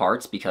 2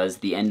 parts because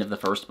the end of the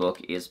first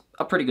book is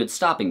a pretty good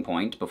stopping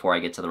point before I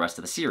get to the rest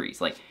of the series.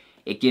 Like,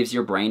 it gives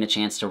your brain a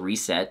chance to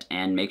reset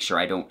and make sure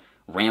I don't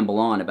ramble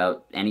on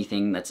about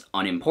anything that's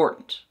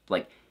unimportant.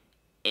 Like,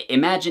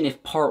 imagine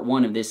if part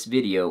 1 of this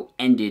video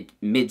ended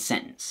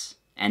mid-sentence,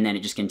 and then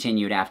it just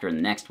continued after in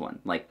the next one.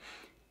 Like,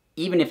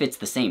 even if it's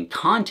the same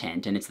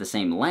content and it's the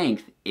same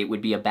length, it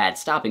would be a bad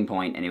stopping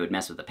point and it would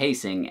mess with the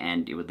pacing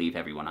and it would leave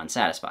everyone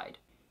unsatisfied.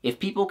 If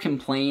people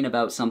complain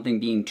about something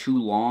being too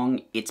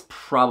long, it's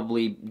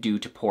probably due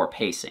to poor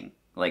pacing.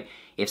 Like,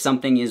 if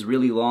something is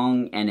really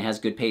long and has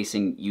good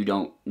pacing, you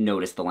don't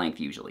notice the length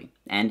usually.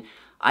 And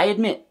I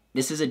admit,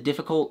 this is a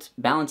difficult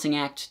balancing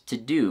act to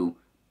do,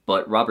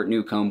 but Robert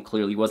Newcomb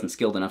clearly wasn't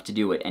skilled enough to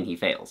do it, and he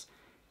fails.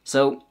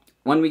 So,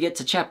 when we get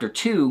to chapter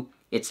 2,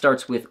 it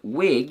starts with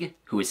Wig,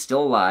 who is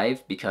still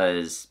alive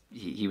because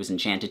he was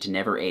enchanted to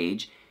never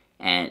age,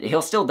 and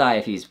he'll still die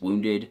if he's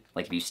wounded,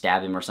 like if you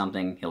stab him or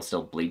something, he'll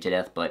still bleed to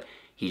death, but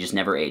he just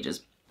never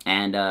ages.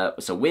 And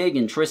so Wig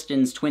and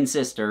Tristan's twin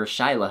sister,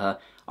 Shylaha,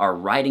 are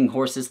riding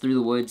horses through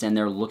the woods and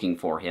they're looking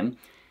for him.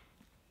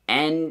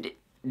 And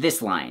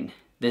this line,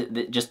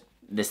 just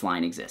this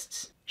line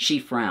exists. She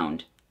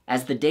frowned.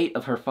 As the date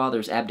of her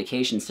father's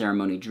abdication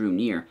ceremony drew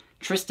near,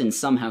 Tristan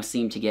somehow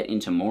seemed to get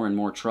into more and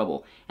more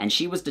trouble, and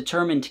she was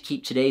determined to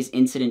keep today's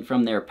incident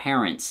from their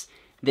parents.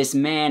 This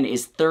man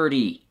is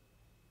 30.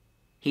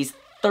 He's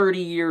 30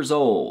 years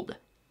old.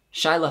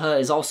 Shylaha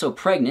is also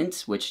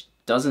pregnant, which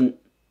doesn't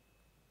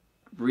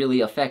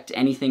really affect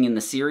anything in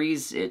the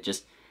series. It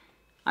just,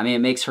 I mean, it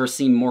makes her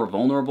seem more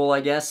vulnerable,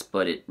 I guess,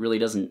 but it really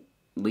doesn't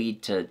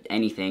lead to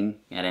anything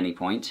at any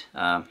point.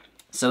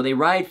 So they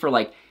ride for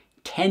like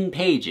 10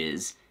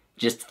 pages,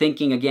 just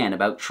thinking again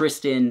about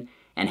Tristan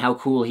and how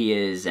cool he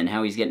is and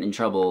how he's getting in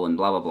trouble and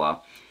blah blah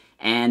blah.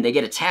 And they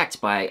get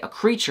attacked by a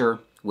creature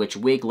which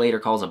Wig later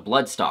calls a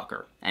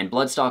Bloodstalker. And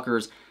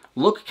Bloodstalkers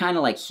look kind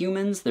of like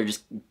humans, they're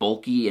just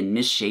bulky and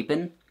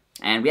misshapen.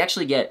 And we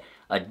actually get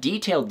a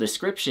detailed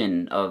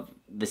description of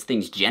this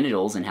thing's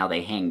genitals and how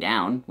they hang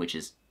down, which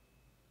is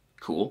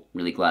cool,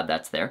 really glad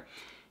that's there.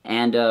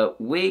 And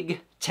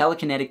Wig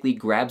telekinetically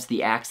grabs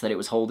the axe that it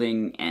was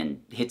holding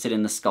and hits it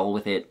in the skull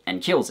with it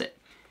and kills it.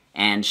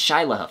 And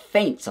Shylaha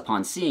faints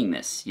upon seeing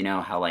this. You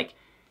know,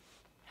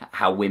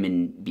 how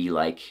women be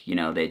like, you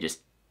know,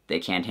 they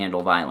can't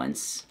handle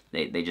violence.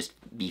 They just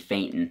be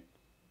fainting.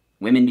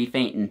 Women be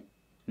fainting.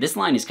 This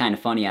line is kind of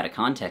funny out of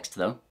context,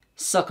 though.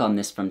 Suck on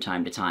this from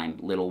time to time,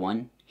 little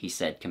one, he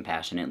said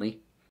compassionately.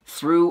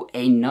 Through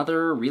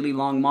another really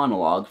long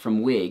monologue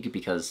from Wig,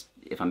 because,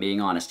 if I'm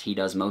being honest, he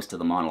does most of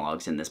the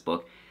monologues in this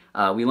book,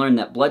 we learn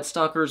that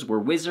Bloodstalkers were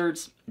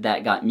wizards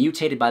that got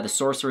mutated by the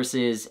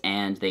sorceresses,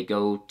 and they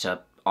go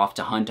off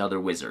to hunt other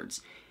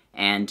wizards.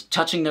 And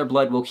touching their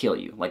blood will kill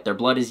you. Like, their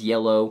blood is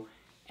yellow,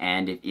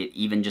 and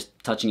even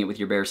just touching it with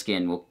your bare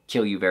skin will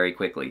kill you very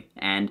quickly.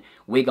 And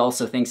Wig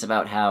also thinks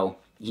about how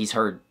he's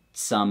heard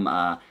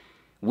some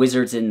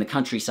wizards in the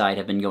countryside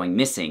have been going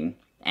missing,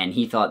 and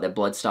he thought that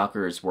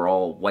Bloodstalkers were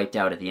all wiped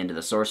out at the end of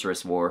the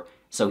Sorceress War,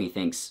 so he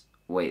thinks,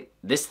 wait,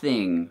 this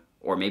thing,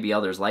 or maybe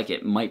others like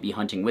it, might be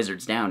hunting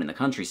wizards down in the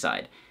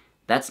countryside.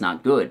 That's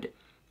not good.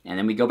 And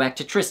then we go back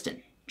to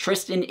Tristan.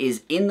 Tristan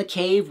is in the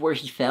cave where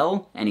he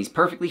fell, and he's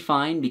perfectly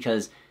fine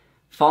because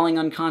falling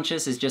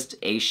unconscious is just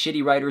a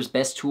shitty writer's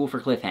best tool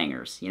for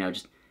cliffhangers. You know,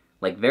 just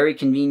like very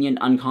convenient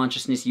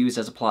unconsciousness used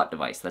as a plot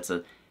device. That's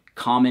a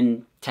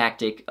common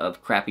tactic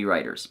of crappy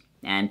writers.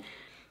 And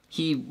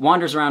he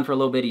wanders around for a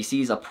little bit, he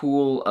sees a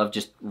pool of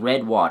just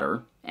red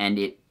water, and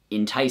it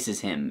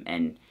entices him,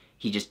 and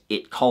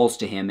it calls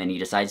to him, and he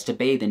decides to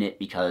bathe in it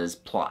because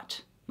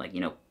plot. Like, you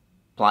know,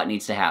 plot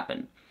needs to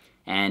happen.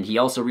 And he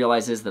also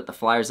realizes that the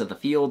flyers of the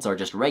fields are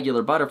just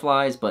regular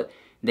butterflies, but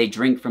they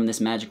drink from this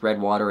magic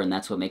red water, and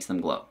that's what makes them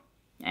glow.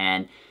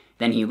 And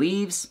then he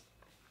leaves,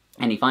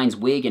 and he finds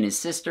Wig and his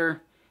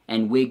sister,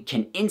 and Wig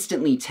can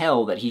instantly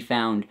tell that he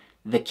found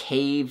the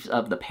caves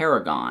of the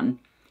Paragon,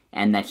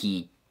 and that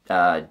he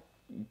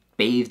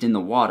bathed in the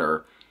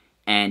water,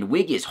 and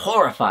Wig is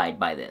horrified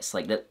by this.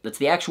 Like, that's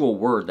the actual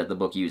word that the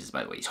book uses,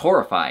 by the way. He's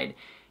horrified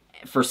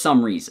for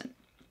some reason.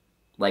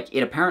 Like,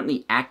 it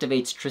apparently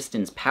activates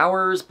Tristan's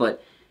powers,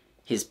 but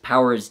his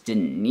powers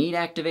didn't need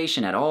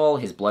activation at all.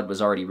 His blood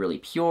was already really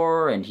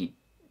pure, and he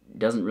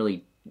doesn't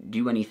really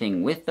do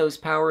anything with those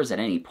powers at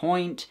any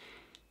point.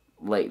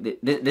 Like,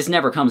 this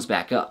never comes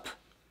back up.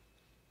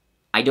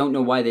 I don't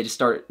know why they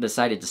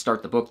decided to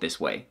start the book this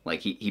way.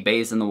 Like, he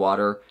bathes in the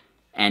water,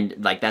 and,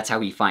 like, that's how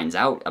he finds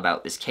out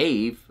about this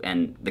cave,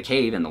 and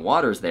the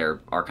waters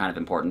there are kind of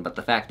important, but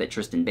the fact that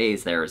Tristan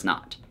bathes there is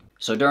not.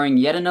 So during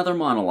yet another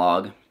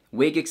monologue,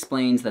 Wig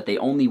explains that they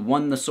only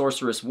won the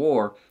Sorceress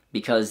War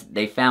because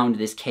they found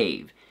this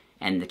cave.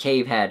 And the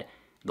cave had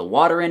the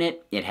water in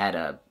it, it had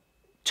a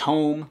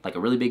tome, like a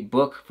really big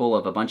book full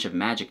of a bunch of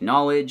magic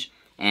knowledge,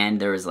 and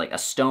there was like a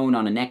stone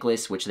on a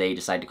necklace which they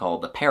decided to call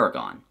the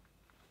Paragon.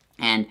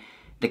 And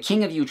the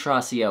king of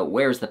Eutracia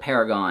wears the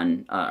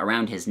Paragon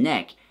around his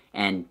neck,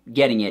 and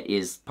getting it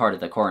is part of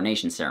the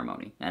coronation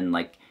ceremony. And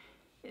like,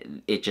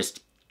 it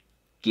just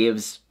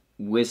gives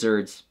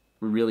wizards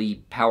really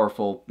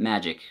powerful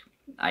magic,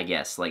 I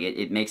guess. Like,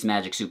 it makes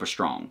magic super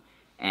strong.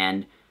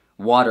 And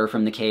water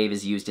from the cave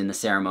is used in the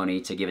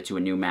ceremony to give it to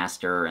a new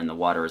master, and the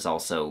water is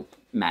also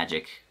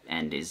magic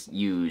and is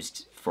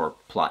used for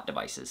plot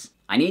devices.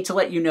 I need to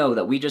let you know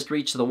that we just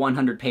reached the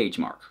 100-page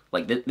mark.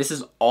 Like, this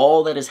is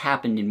all that has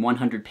happened in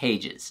 100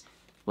 pages.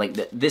 Like,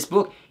 this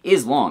book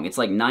is long. It's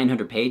like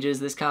 900 pages,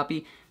 this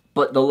copy,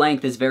 but the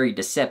length is very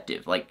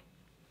deceptive. Like,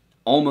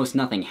 almost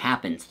nothing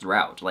happens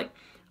throughout. Like,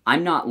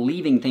 I'm not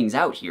leaving things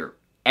out here.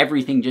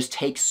 Everything just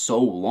takes so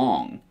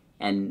long,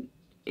 and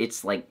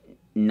it's like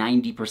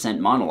 90%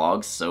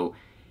 monologues, so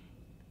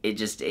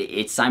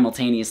it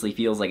simultaneously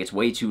feels like it's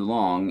way too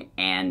long,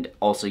 and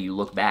also you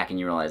look back and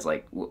you realize,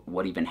 like,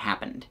 what even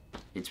happened?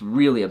 It's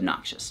really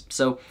obnoxious.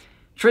 So,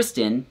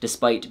 Tristan,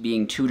 despite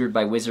being tutored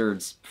by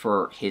wizards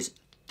for his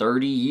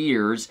 30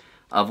 years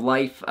of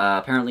life,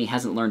 apparently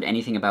hasn't learned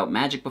anything about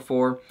magic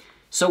before,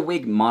 so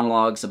Wig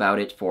monologues about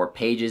it for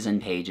pages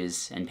and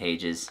pages and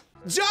pages.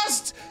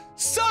 Just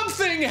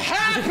something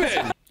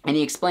happened! And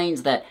he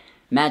explains that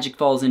magic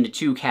falls into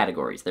two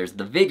categories. There's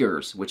the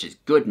vigors, which is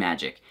good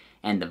magic,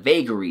 and the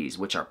vagaries,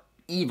 which are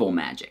evil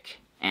magic.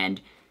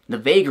 And the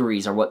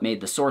vagaries are what made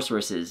the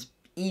sorceresses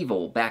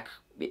evil back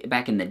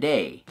in the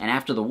day. And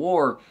after the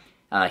war,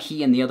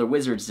 he and the other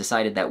wizards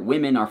decided that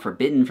women are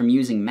forbidden from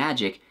using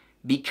magic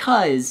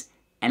because,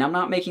 and I'm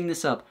not making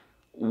this up,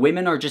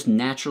 women are just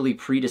naturally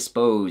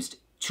predisposed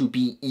to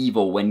be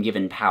evil when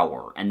given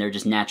power, and they're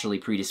just naturally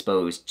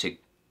predisposed to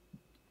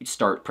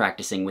start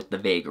practicing with the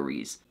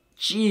vagaries.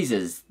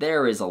 Jesus,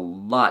 there is a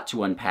lot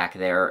to unpack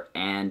there,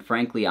 and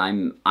frankly,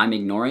 I'm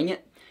ignoring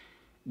it,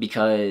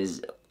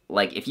 because,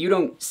 like, if you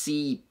don't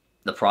see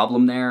the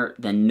problem there,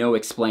 then no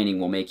explaining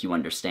will make you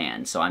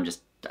understand, so I'm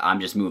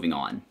just moving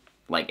on.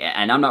 Like,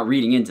 and I'm not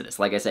reading into this.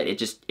 Like I said, it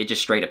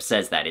just straight up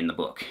says that in the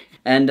book.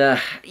 And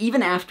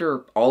even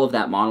after all of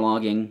that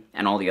monologuing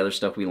and all the other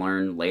stuff we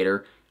learn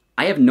later,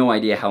 I have no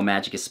idea how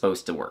magic is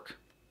supposed to work.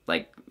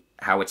 Like,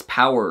 how it's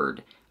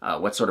powered,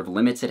 what sort of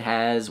limits it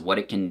has, what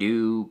it can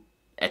do,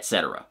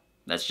 etc.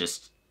 That's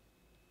just,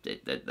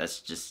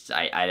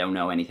 I don't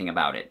know anything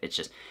about it. It's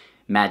just,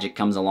 magic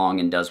comes along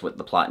and does what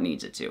the plot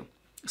needs it to.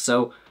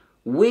 So,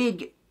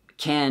 Wig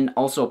can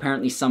also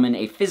apparently summon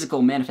a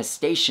physical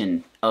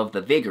manifestation of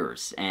the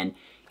vigors, and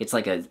it's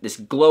like this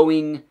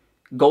glowing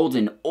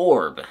golden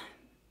orb,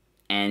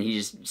 and he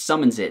just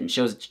summons it and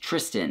shows it to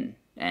Tristan,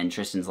 and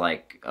Tristan's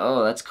like,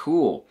 oh, that's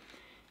cool.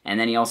 And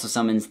then he also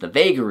summons the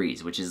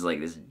vagaries, which is like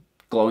this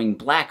glowing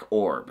black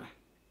orb.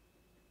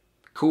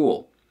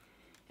 Cool.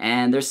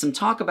 And there's some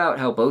talk about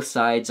how both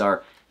sides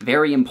are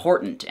very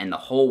important and the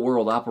whole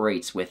world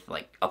operates with,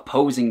 like,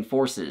 opposing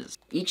forces.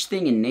 Each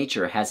thing in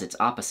nature has its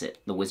opposite,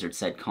 the wizard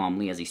said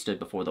calmly as he stood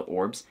before the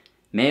orbs.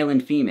 Male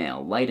and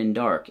female, light and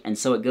dark, and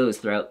so it goes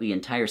throughout the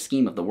entire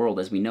scheme of the world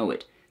as we know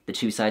it. The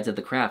two sides of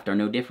the craft are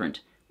no different,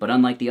 but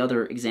unlike the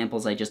other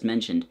examples I just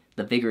mentioned,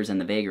 the vigors and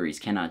the vagaries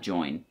cannot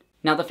join.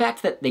 Now, the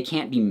fact that they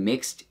can't be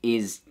mixed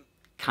is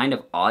kind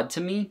of odd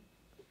to me.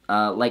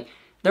 Like,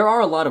 there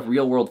are a lot of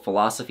real-world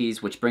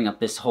philosophies which bring up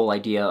this whole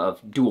idea of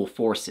dual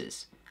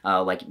forces.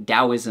 Like,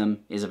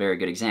 Taoism is a very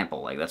good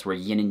example. Like, that's where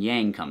yin and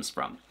yang comes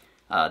from.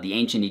 The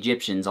ancient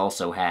Egyptians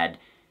also had,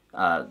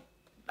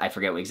 I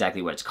forget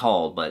exactly what it's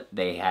called, but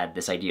they had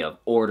this idea of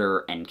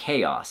order and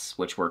chaos,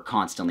 which were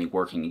constantly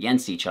working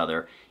against each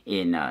other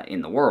in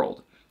the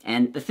world.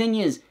 And the thing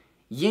is,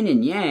 yin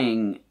and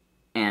yang,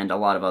 and a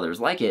lot of others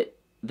like it,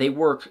 they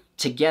work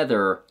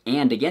together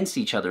and against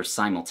each other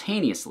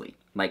simultaneously.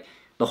 Like,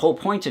 the whole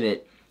point of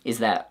it is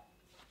that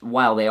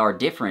while they are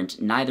different,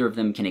 neither of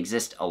them can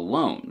exist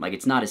alone. Like,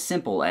 it's not as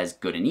simple as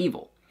good and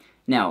evil.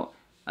 Now,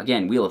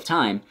 again, Wheel of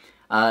Time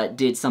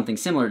did something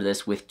similar to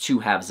this with two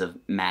halves of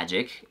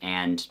magic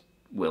and,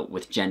 well,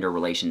 with gender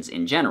relations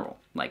in general.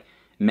 Like,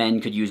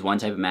 men could use one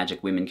type of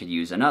magic, women could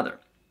use another.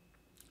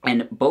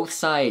 And both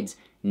sides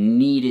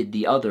needed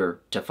the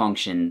other to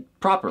function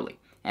properly.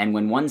 And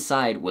when one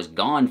side was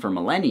gone for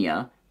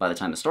millennia, by the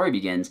time the story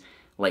begins,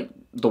 like,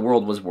 the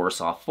world was worse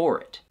off for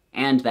it.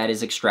 And that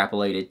is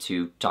extrapolated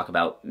to talk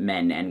about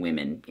men and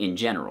women in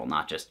general,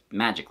 not just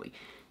magically.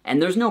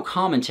 And there's no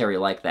commentary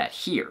like that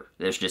here.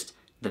 There's just,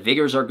 the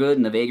vigors are good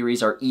and the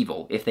vagaries are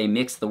evil. If they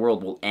mix, the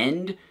world will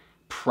end.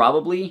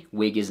 Probably.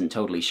 Wig isn't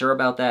totally sure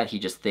about that. He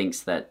just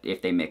thinks that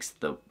if they mix,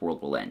 the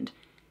world will end.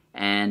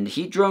 And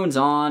he drones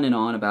on and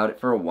on about it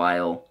for a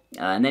while,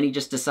 and then he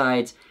just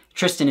decides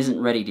Tristan isn't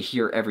ready to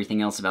hear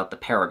everything else about the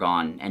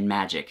Paragon and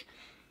magic,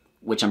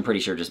 which I'm pretty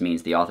sure just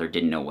means the author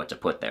didn't know what to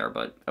put there,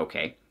 but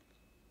okay.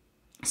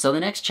 So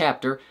the next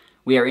chapter,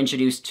 we are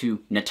introduced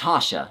to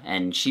Natasha,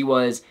 and she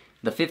was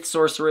the fifth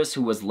sorceress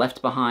who was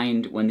left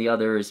behind when the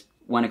others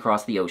went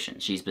across the ocean.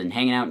 She's been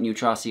hanging out in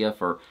Eutracia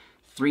for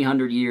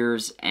 300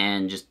 years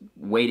and just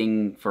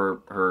waiting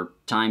for her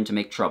time to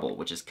make trouble,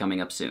 which is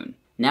coming up soon.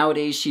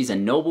 Nowadays, she's a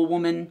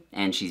noblewoman,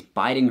 and she's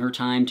biding her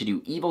time to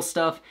do evil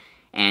stuff,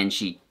 and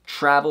she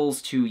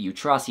travels to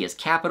Eutrasia's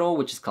capital,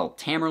 which is called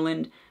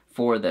Tamerland,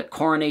 for the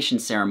coronation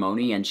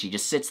ceremony, and she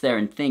just sits there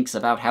and thinks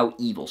about how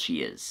evil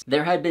she is.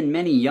 There had been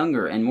many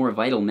younger and more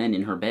vital men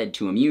in her bed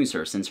to amuse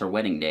her since her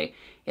wedding day.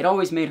 It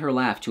always made her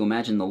laugh to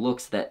imagine the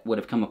looks that would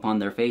have come upon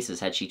their faces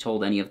had she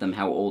told any of them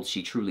how old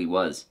she truly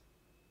was.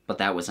 But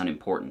that was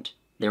unimportant.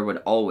 There would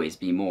always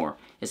be more,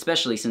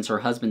 especially since her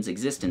husband's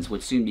existence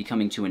would soon be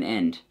coming to an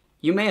end.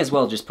 You may as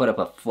well just put up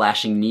a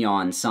flashing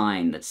neon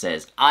sign that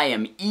says, "I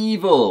am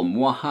evil,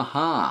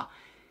 mwahaha."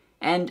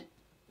 And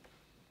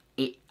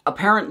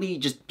apparently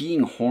just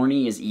being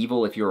horny is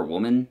evil if you're a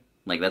woman.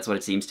 Like, that's what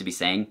it seems to be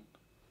saying.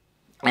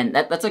 And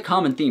that's a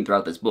common theme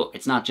throughout this book.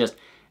 It's not just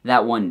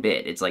that one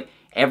bit. It's like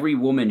every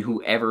woman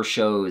who ever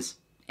shows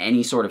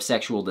any sort of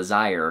sexual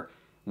desire,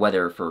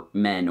 whether for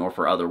men or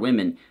for other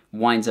women,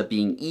 winds up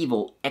being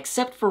evil,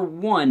 except for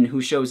one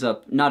who shows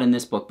up not in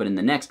this book but in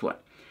the next one.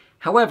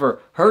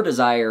 However, her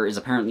desire is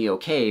apparently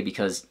okay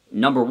because,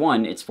 number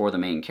one, it's for the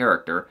main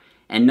character,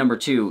 and number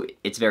two,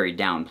 it's very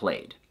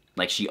downplayed.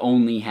 Like, she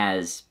only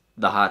has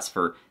the hots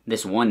for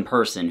this one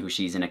person who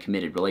she's in a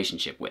committed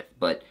relationship with.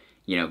 But,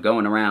 you know,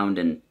 going around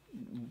and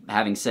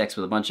having sex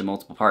with a bunch of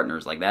multiple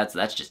partners, like,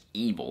 that's just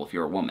evil if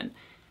you're a woman.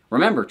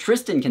 Remember,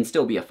 Tristan can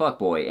still be a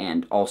fuckboy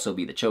and also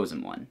be the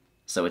chosen one.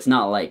 So it's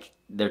not like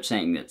they're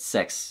saying that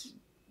sex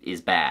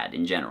is bad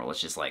in general.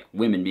 It's just like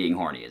women being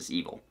horny is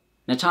evil.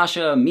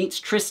 Natasha meets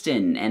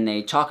Tristan, and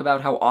they talk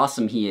about how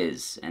awesome he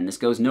is, and this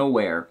goes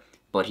nowhere,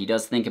 but he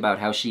does think about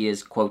how she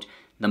is, quote,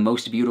 the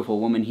most beautiful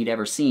woman he'd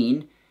ever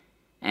seen,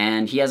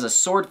 and he has a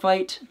sword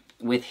fight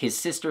with his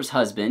sister's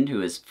husband,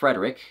 who is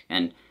Frederick,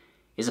 and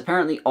is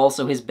apparently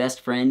also his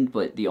best friend,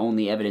 but the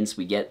only evidence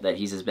we get that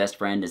he's his best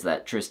friend is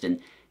that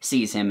Tristan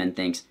sees him and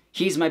thinks,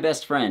 he's my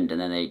best friend,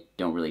 and then they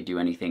don't really do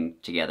anything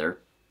together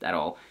at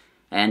all.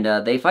 And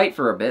they fight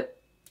for a bit,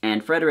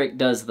 and Frederick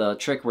does the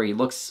trick where he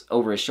looks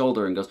over his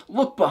shoulder and goes,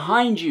 "Look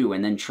behind you!"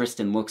 And then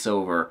Tristan looks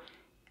over,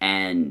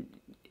 and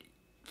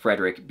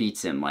Frederick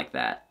beats him like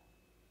that.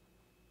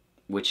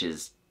 Which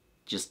is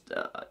just,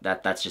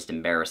 that's just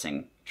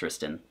embarrassing,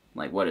 Tristan.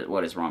 Like,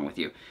 what is wrong with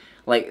you?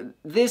 Like,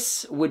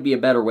 this would be a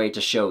better way to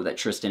show that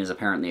Tristan is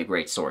apparently a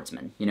great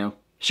swordsman, you know?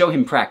 Show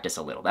him practice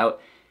a little.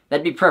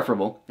 That'd be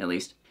preferable, at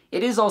least.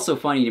 It is also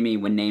funny to me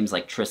when names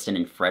like Tristan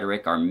and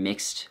Frederick are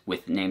mixed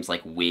with names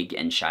like Wig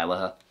and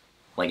Shylaha.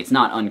 Like, it's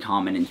not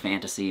uncommon in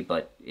fantasy,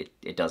 but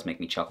it does make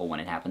me chuckle when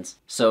it happens.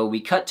 So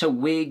we cut to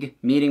Wig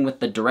meeting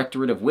with the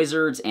Directorate of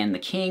Wizards and the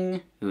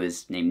King, who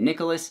is named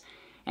Nicholas,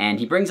 and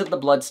he brings up the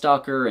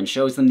Bloodstalker and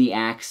shows them the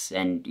axe,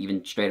 and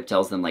even straight up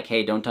tells them, like,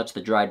 hey, don't touch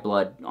the dried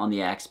blood on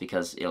the axe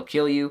because it'll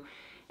kill you.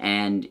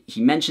 And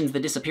he mentions the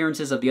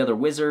disappearances of the other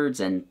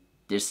wizards, and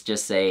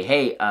just say,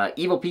 hey,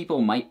 evil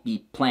people might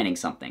be planning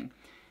something.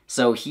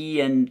 So he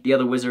and the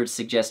other wizards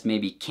suggest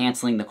maybe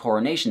canceling the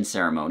coronation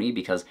ceremony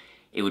because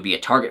it would be a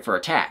target for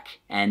attack,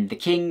 and the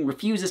king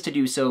refuses to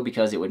do so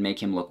because it would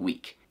make him look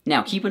weak.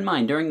 Now, keep in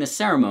mind, during this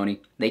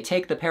ceremony, they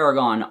take the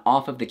paragon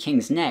off of the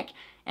king's neck,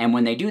 and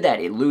when they do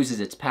that, it loses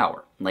its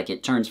power. Like,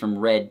 it turns from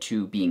red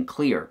to being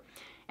clear.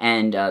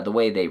 And the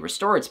way they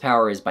restore its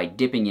power is by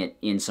dipping it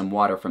in some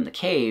water from the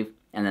cave,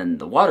 and then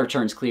the water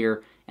turns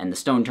clear, and the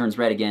stone turns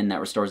red again, that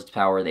restores its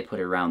power. They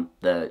put it around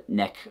the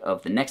neck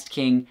of the next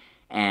king,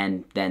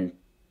 and then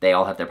they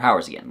all have their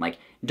powers again. Like,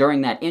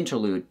 during that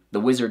interlude, the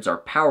wizards are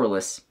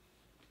powerless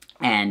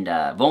and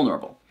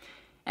vulnerable.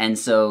 And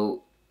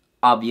so,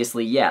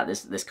 obviously, yeah,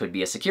 this could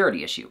be a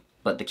security issue,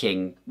 but the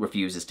king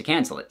refuses to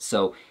cancel it.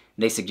 So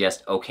they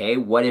suggest, okay,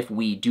 what if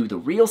we do the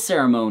real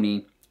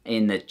ceremony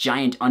in the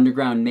giant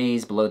underground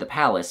maze below the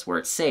palace where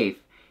it's safe,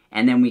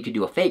 and then we could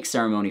do a fake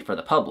ceremony for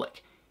the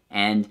public?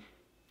 And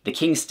the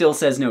king still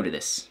says no to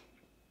this.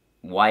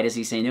 Why does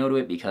he say no to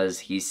it? Because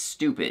he's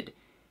stupid.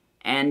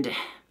 And,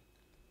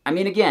 I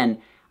mean,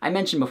 again, I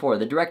mentioned before,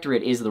 the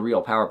Directorate is the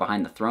real power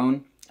behind the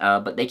throne,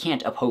 but they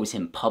can't oppose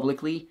him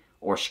publicly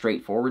or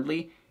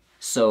straightforwardly,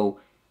 so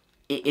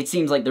it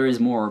seems like there is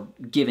more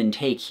give and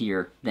take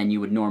here than you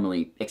would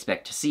normally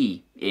expect to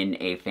see in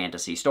a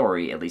fantasy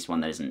story, at least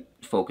one that isn't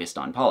focused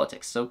on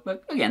politics. So,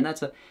 again,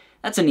 that's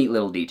a neat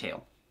little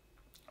detail.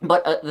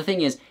 But the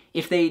thing is,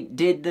 if they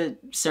did the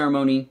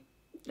ceremony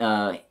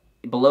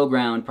below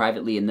ground,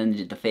 privately, and then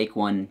did the fake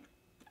one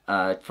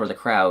for the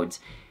crowds,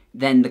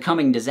 then the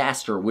coming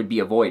disaster would be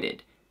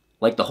avoided.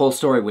 Like, the whole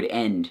story would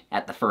end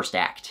at the first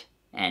act,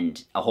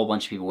 and a whole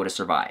bunch of people would have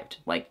survived.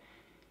 Like,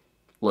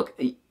 look,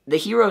 the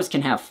heroes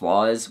can have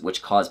flaws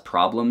which cause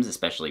problems,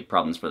 especially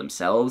problems for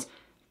themselves,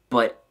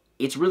 but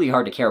it's really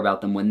hard to care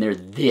about them when they're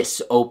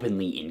this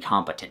openly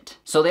incompetent.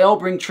 So they all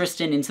bring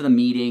Tristan into the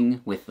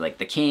meeting with, like,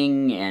 the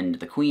king and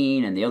the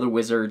queen and the other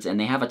wizards, and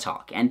they have a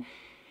talk. And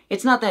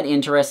it's not that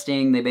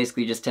interesting. They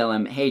basically just tell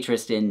him, hey,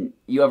 Tristan,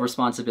 you have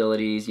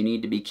responsibilities, you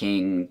need to be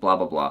king, blah,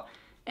 blah, blah.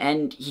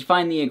 And he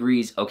finally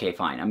agrees, okay,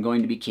 fine, I'm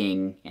going to be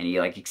king, and he,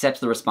 like, accepts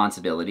the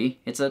responsibility.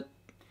 It's a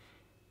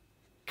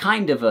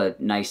kind of a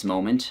nice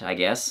moment, I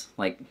guess.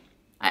 Like,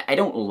 I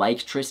don't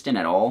like Tristan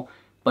at all,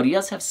 but he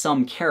does have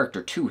some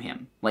character to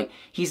him. Like,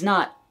 he's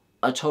not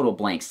a total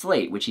blank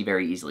slate, which he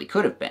very easily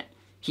could have been.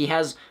 He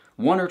has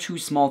one or two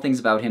small things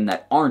about him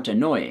that aren't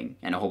annoying,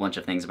 and a whole bunch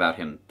of things about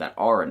him that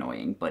are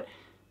annoying, but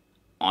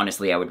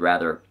honestly, I would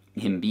rather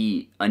him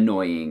be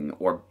annoying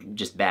or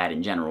just bad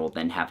in general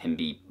than have him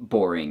be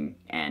boring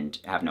and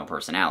have no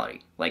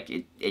personality. Like,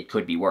 it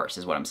could be worse,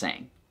 is what I'm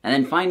saying. And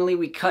then finally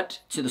we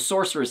cut to the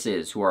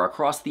sorceresses, who are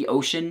across the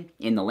ocean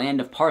in the land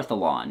of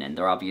Partholon, and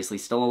they're obviously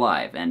still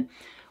alive. And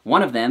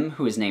one of them,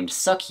 who is named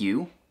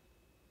Suckyu,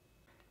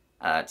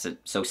 so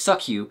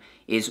Suckyu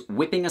is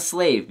whipping a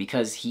slave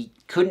because he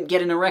couldn't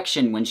get an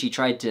erection when she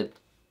tried to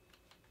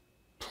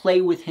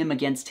play with him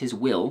against his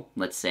will,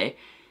 let's say.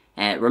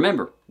 And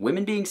remember,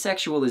 women being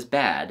sexual is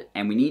bad,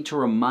 and we need to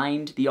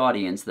remind the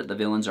audience that the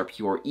villains are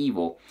pure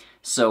evil.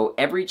 So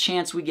every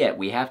chance we get,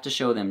 we have to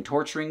show them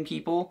torturing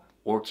people,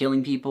 or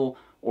killing people,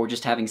 or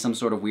just having some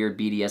sort of weird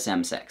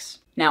BDSM sex.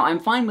 Now, I'm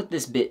fine with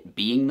this bit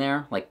being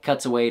there, like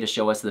cuts away to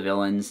show us the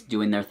villains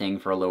doing their thing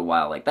for a little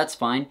while, like that's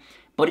fine,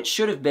 but it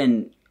should have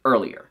been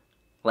earlier.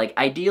 Like,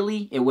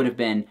 ideally, it would have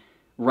been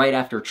right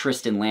after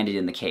Tristan landed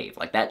in the cave.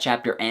 Like, that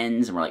chapter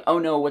ends, and we're like, oh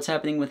no, what's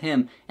happening with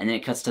him? And then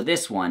it cuts to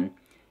this one,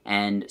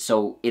 and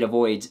so it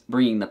avoids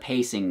bringing the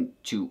pacing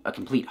to a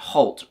complete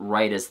halt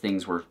right as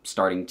things were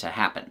starting to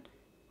happen.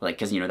 Like,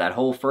 because, you know, that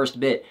whole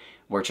first bit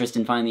where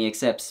Tristan finally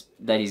accepts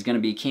that he's gonna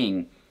be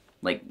king,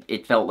 like,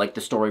 it felt like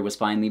the story was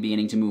finally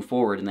beginning to move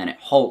forward, and then it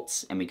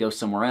halts, and we go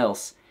somewhere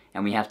else,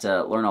 and we have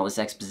to learn all this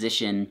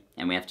exposition,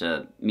 and we have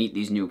to meet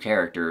these new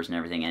characters and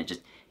everything, and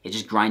it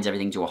just grinds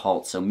everything to a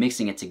halt. So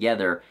mixing it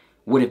together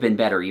would have been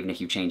better even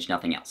if you changed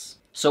nothing else.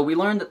 So we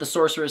learned that the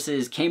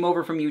sorceresses came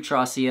over from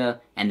Eutracia,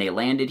 and they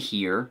landed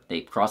here.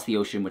 They crossed the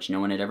ocean, which no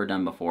one had ever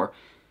done before.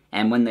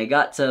 And when they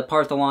got to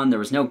Partholon, there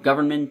was no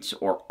government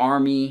or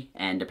army,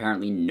 and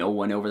apparently no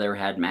one over there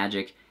had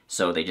magic,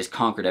 so they just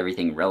conquered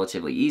everything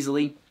relatively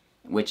easily,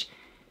 which,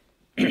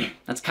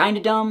 that's kind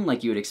of dumb.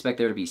 Like, you would expect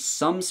there to be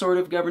some sort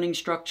of governing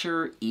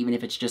structure, even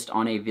if it's just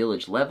on a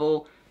village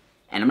level.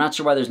 And I'm not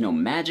sure why there's no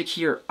magic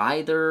here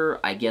either.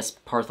 I guess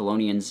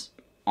Partholonians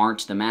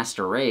aren't the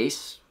master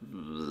race.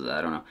 I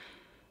don't know.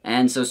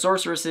 And so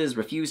sorceresses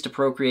refuse to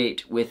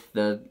procreate with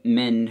the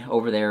men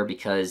over there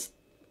because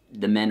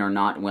the men are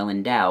not well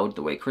endowed,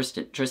 the way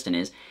Tristan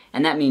is,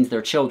 and that means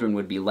their children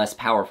would be less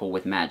powerful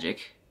with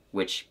magic,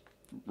 which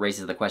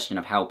raises the question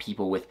of how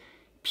people with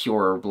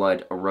purer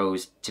blood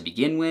arose to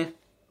begin with,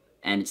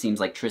 and it seems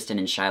like Tristan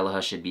and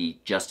Shylaha should be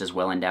just as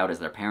well endowed as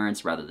their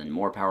parents, rather than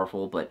more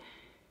powerful, but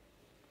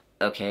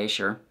okay,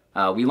 sure.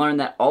 We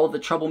learned that all of the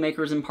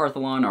troublemakers in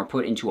Partholon are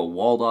put into a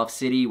walled-off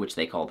city, which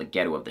they call the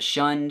Ghetto of the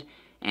Shunned,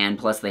 and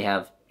plus they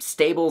have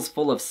stables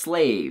full of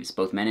slaves,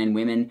 both men and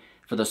women,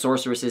 for the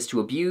sorceresses to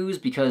abuse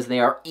because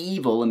they are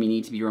evil, and we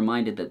need to be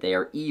reminded that they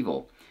are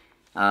evil.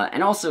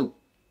 And also,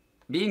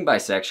 being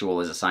bisexual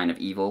is a sign of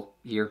evil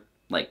here.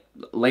 Like,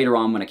 later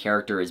on when a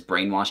character is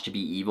brainwashed to be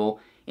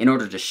evil, in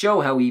order to show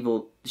how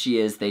evil she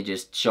is, they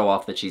just show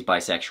off that she's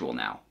bisexual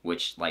now,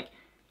 which, like,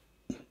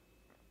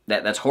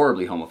 that's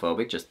horribly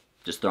homophobic, just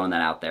throwing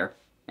that out there.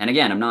 And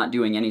again, I'm not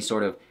doing any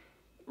sort of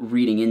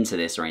reading into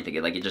this or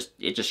anything, like,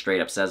 it just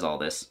straight up says all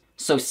this.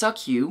 So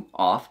Suckyu,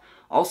 off,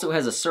 also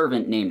has a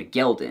servant named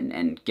Geldin,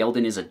 and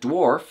Geldin is a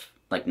dwarf,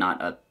 like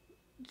not a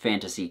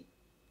fantasy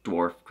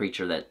dwarf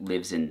creature that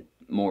lives in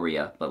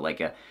Moria, but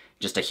like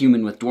just a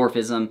human with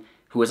dwarfism,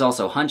 who is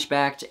also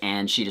hunchbacked,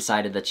 and she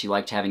decided that she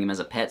liked having him as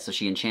a pet, so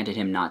she enchanted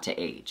him not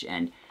to age.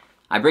 And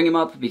I bring him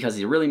up because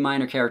he's a really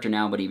minor character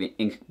now, but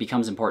he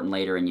becomes important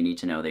later, and you need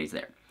to know that he's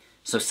there.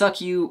 So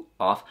Suckyu,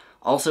 off,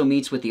 also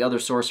meets with the other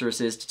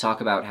sorceresses to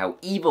talk about how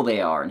evil they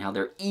are and how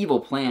their evil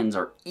plans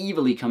are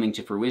evilly coming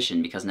to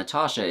fruition because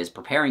Natasha is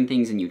preparing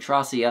things in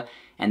Eutracia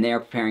and they are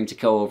preparing to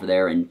go over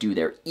there and do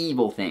their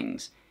evil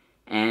things.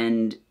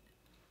 And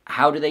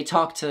how do they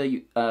talk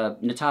to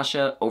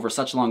Natasha over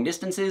such long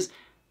distances?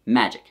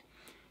 Magic.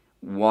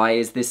 Why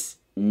is this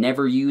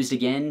never used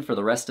again for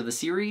the rest of the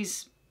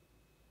series?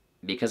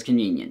 Because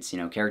convenience. You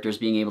know, characters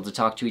being able to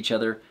talk to each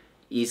other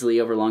easily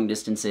over long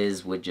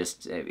distances would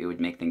just, it would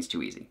make things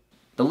too easy.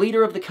 The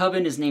leader of the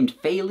coven is named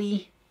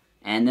Phaley,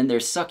 and then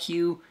there's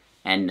Suckyu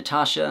and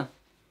Natasha,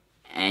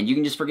 and you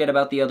can just forget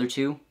about the other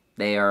two.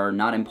 They are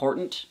not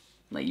important.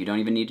 Like, you don't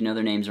even need to know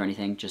their names or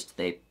anything, just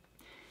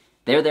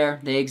they're there,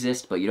 they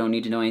exist, but you don't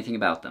need to know anything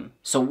about them.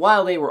 So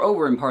while they were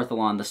over in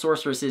Partholon, the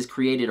sorceresses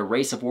created a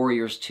race of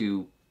warriors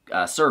to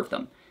serve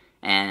them.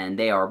 And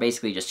they are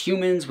basically just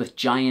humans with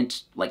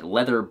giant, like,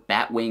 leather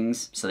bat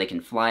wings, so they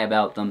can fly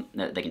about them,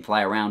 they can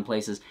fly around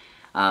places.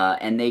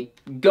 And they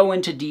go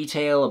into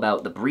detail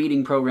about the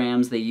breeding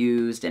programs they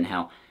used, and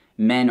how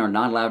men are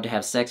not allowed to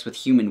have sex with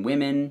human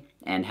women,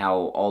 and how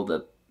all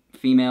the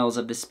females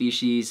of this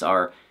species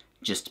are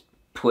just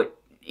put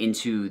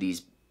into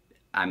these,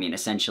 I mean,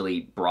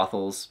 essentially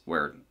brothels,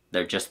 where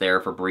they're just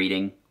there for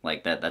breeding,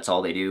 like that's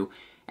all they do.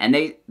 And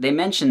they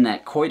mention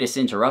that coitus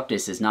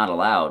interruptus is not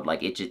allowed,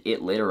 like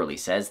it literally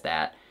says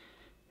that.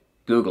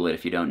 Google it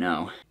if you don't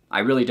know. I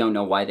really don't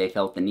know why they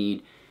felt the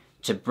need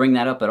to bring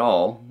that up at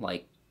all,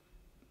 like,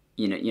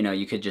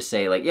 you could just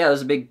say, like, yeah,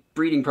 there's a big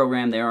breeding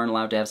program. They aren't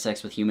allowed to have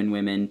sex with human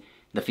women.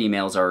 The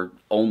females are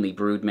only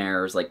brood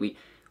mares. Like, we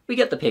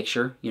get the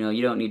picture.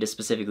 You don't need to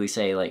specifically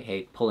say, like,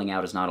 hey, pulling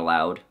out is not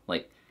allowed.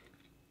 Like,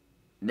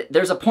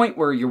 there's a point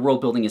where your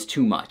world building is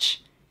too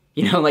much.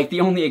 Like,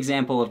 the only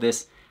example of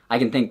this I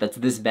can think that's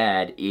this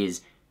bad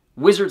is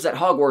wizards at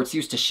Hogwarts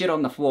used to shit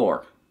on the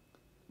floor.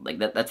 Like,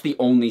 that's the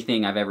only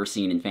thing I've ever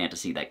seen in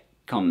fantasy that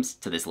comes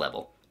to this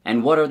level.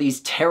 And what are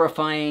these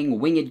terrifying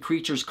winged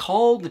creatures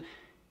called?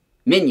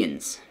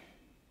 Minions.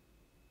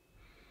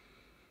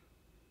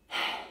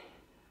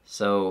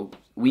 So,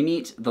 we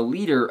meet the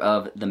leader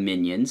of the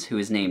minions, who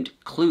is named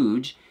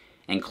Kluge,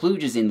 and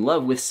Kluge is in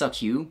love with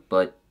Suckyu,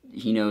 but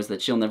he knows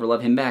that she'll never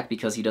love him back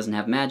because he doesn't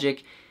have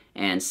magic,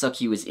 and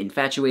Suckyu is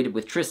infatuated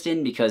with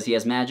Tristan because he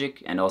has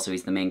magic, and also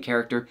he's the main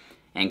character,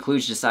 and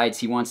Kluge decides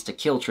he wants to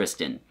kill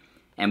Tristan.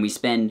 And we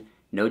spend,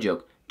 no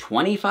joke,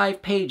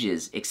 25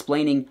 pages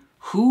explaining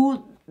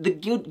who the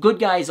good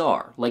guys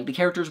are. Like, the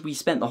characters we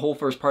spent the whole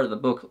first part of the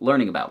book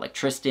learning about, like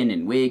Tristan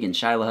and Wig and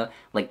Shyla.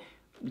 Like,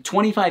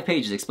 25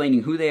 pages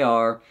explaining who they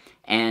are,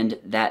 and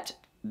that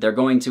they're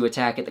going to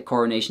attack at the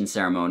coronation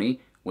ceremony,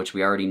 which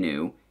we already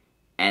knew,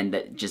 and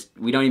that just,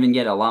 we don't even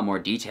get a lot more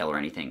detail or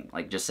anything,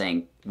 like just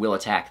saying, we'll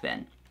attack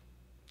then.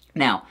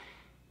 Now,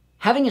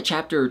 having a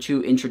chapter or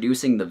two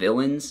introducing the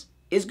villains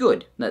is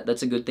good.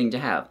 That's a good thing to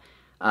have.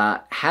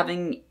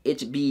 Having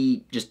it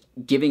be just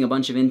giving a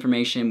bunch of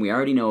information we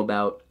already know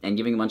about, and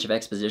giving a bunch of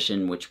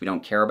exposition which we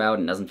don't care about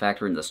and doesn't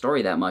factor into the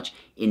story that much,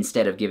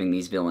 instead of giving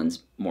these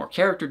villains more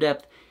character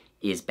depth,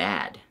 is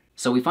bad.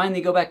 So we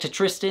finally go back to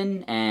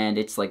Tristan, and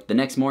it's like the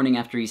next morning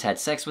after he's had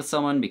sex with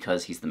someone,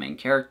 because he's the main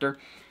character,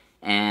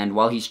 and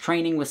while he's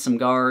training with some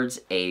guards,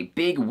 a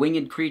big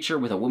winged creature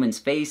with a woman's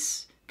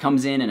face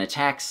comes in and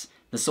attacks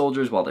the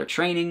soldiers while they're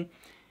training,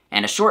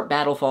 and a short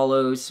battle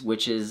follows,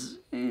 which is,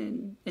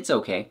 it's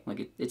okay.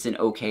 Like, it's an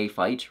okay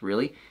fight,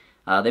 really.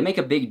 They make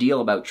a big deal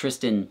about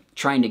Tristan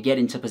trying to get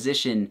into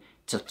position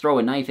to throw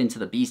a knife into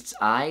the beast's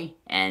eye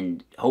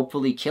and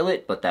hopefully kill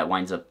it, but that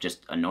winds up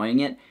just annoying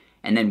it.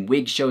 And then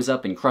Wig shows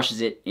up and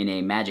crushes it in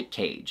a magic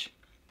cage.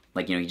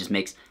 Like, he just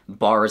makes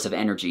bars of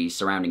energy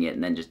surrounding it,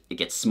 and then it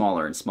gets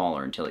smaller and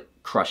smaller until it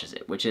crushes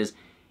it, which is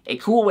a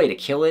cool way to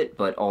kill it,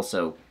 but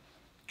also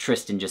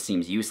Tristan just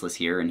seems useless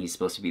here, and he's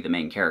supposed to be the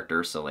main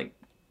character, so, like,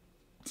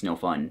 it's no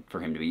fun for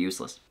him to be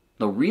useless.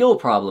 The real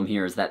problem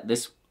here is that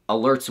this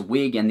alerts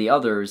Wig and the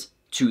others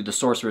to the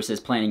sorceresses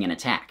planning an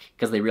attack,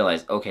 because they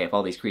realize, okay, if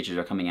all these creatures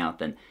are coming out,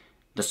 then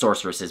the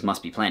sorceresses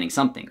must be planning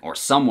something, or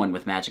someone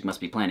with magic must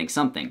be planning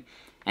something.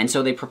 And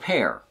so they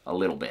prepare a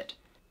little bit.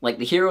 Like,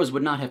 the heroes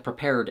would not have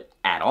prepared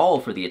at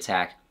all for the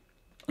attack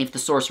if the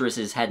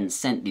sorceresses hadn't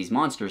sent these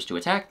monsters to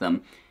attack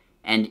them,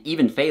 and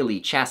even Phaley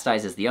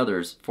chastises the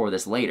others for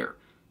this later.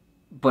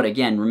 But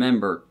again,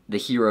 remember, the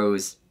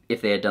heroes,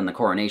 if they had done the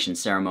coronation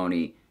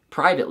ceremony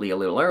privately a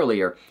little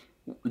earlier,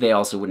 they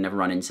also wouldn't have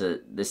run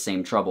into this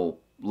same trouble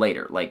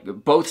later. Like,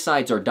 both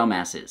sides are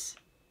dumbasses.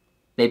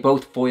 They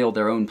both foil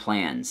their own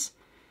plans.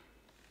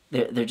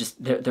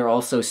 They're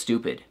all so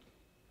stupid.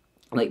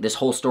 Like, this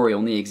whole story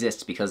only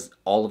exists because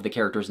all of the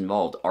characters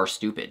involved are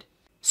stupid.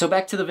 So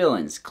back to the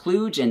villains.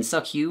 Kluge and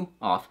Suckyu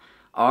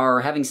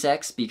are having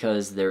sex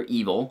because they're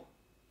evil.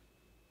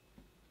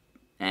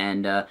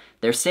 And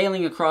they're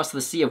sailing across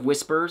the Sea of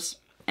Whispers,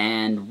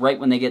 and right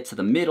when they get to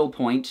the middle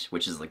point,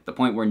 which is like the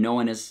point where no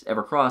one has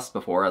ever crossed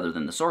before other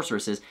than the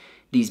sorceresses,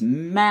 these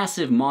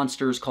massive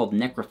monsters called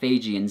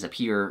necrophagians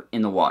appear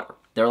in the water.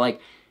 They're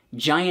like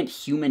giant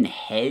human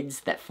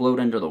heads that float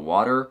under the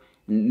water,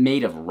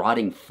 made of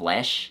rotting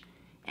flesh,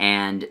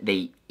 and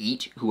they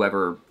eat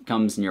whoever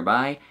comes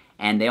nearby,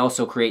 and they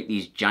also create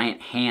these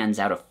giant hands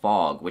out of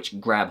fog, which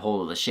grab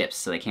hold of the ships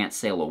so they can't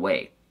sail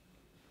away.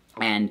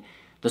 And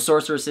the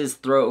sorceresses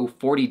throw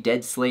 40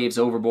 dead slaves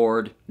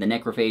overboard, the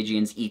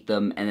necrophagians eat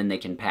them, and then they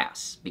can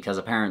pass. Because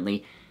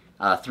apparently,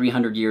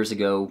 300 years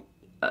ago,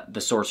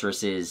 the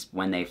sorceresses,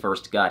 when they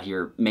first got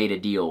here, made a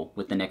deal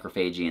with the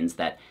necrophagians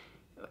that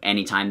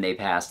anytime they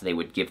passed, they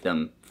would give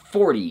them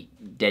 40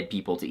 dead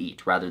people to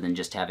eat, rather than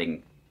just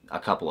having a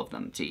couple of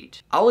them to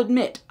eat. I'll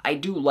admit, I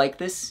do like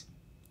this.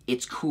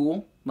 It's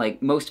cool.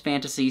 Like, most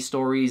fantasy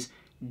stories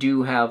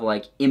do have,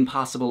 like,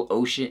 impassable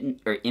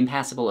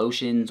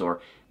oceans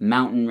or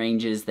mountain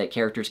ranges that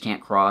characters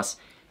can't cross.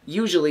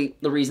 Usually,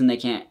 the reason they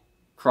can't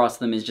cross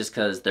them is just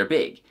because they're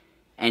big.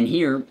 And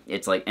here,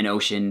 it's like an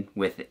ocean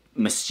with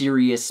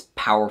mysterious,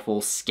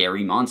 powerful,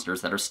 scary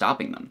monsters that are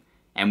stopping them.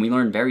 And we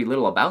learn very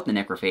little about the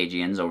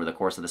necrophagians over the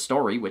course of the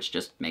story, which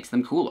just makes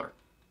them cooler.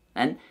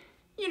 And,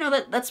 you know,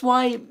 that's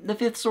why the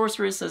Fifth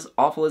Sorceress, as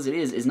awful as it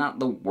is not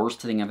the worst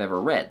thing I've ever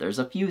read. There's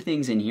a few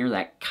things in here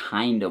that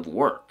kind of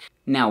work.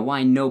 Now,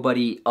 why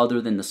nobody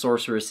other than the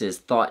sorceresses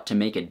thought to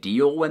make a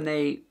deal when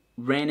they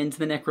ran into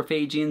the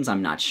necrophagians,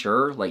 I'm not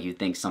sure. Like, you'd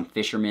think some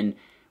fisherman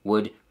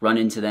would run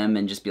into them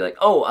and just be like,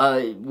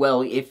 oh,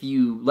 well, if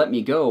you let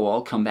me go,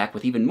 I'll come back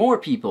with even more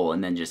people,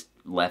 and then just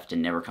left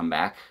and never come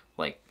back.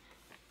 Like,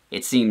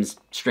 it seems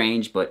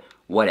strange, but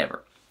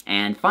whatever.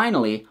 And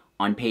finally,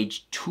 on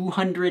page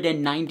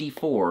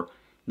 294,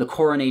 the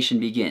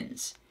coronation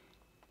begins.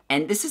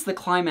 And this is the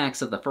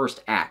climax of the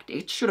first act.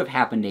 It should have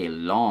happened a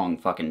long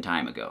fucking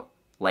time ago.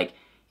 Like,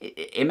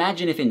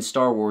 imagine if in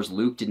Star Wars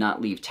Luke did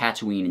not leave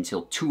Tatooine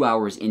until 2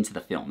 hours into the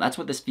film. That's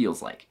what this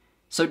feels like.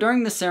 So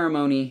during the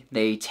ceremony,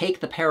 they take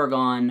the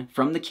Paragon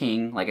from the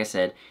king, like I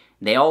said.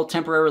 They all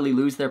temporarily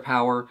lose their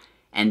power,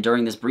 and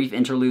during this brief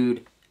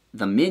interlude,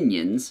 the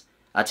minions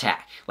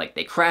attack. Like,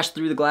 they crash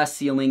through the glass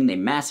ceiling, they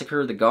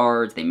massacre the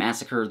guards, they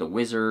massacre the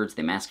wizards,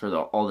 they massacre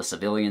all the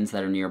civilians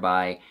that are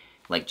nearby.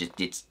 Like, just,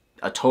 it's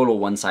a total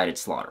one-sided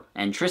slaughter.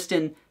 And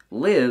Tristan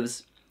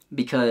lives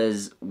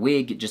because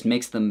Wig just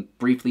makes them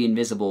briefly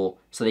invisible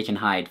so they can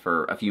hide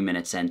for a few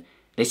minutes, and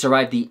they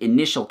survive the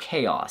initial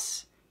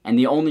chaos. And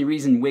the only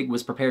reason Wig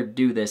was prepared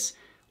to do this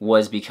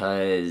was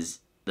because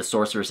the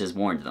sorceresses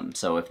warned them.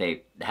 So if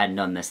they hadn't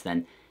done this,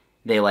 then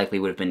they likely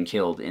would have been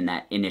killed in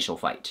that initial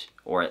fight,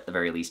 or at the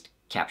very least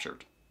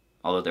captured.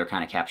 Although they're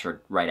kind of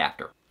captured right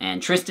after.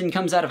 And Tristan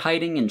comes out of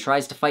hiding and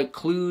tries to fight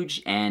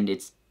Kluge, and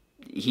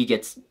he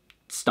gets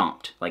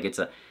stomped. Like, it's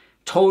a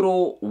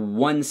total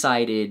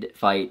one-sided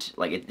fight.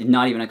 Like, it's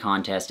not even a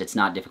contest. It's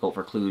not difficult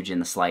for Kluge in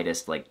the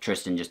slightest. Like,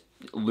 Tristan just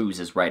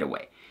loses right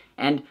away.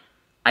 And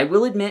I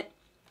will admit,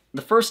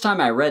 the first time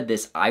I read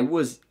this, I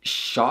was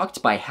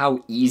shocked by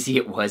how easy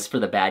it was for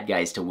the bad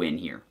guys to win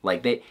here.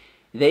 Like,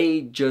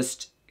 they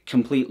just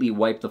completely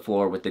wiped the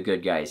floor with the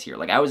good guys here.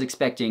 Like, I was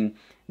expecting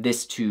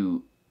this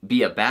to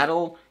be a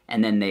battle,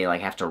 and then they,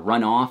 like, have to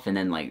run off, and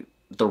then, like,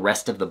 the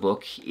rest of the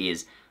book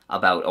is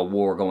about a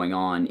war going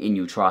on in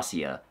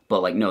Eutracia.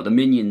 But, like, no, the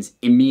minions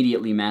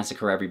immediately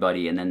massacre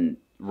everybody, and then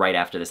right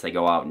after this they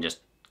go out and just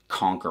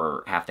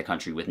conquer half the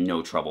country with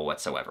no trouble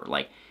whatsoever.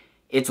 Like,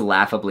 it's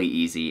laughably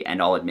easy,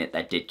 and I'll admit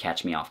that did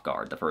catch me off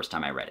guard the first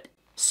time I read it.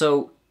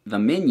 So, the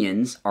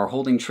minions are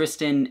holding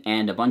Tristan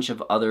and a bunch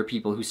of other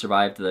people who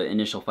survived the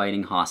initial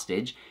fighting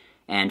hostage,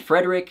 and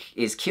Frederick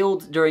is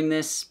killed during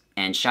this,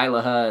 and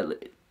Shilaha,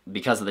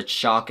 because of the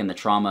shock and the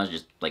trauma,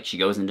 just, like, she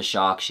goes into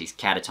shock, she's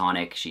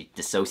catatonic, she's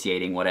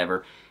dissociating,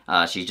 whatever.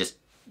 She's just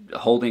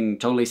holding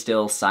totally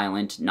still,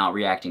 silent, not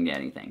reacting to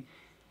anything.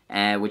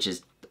 Which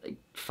is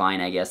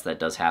fine, I guess. That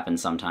does happen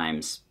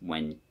sometimes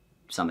when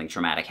something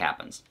traumatic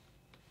happens.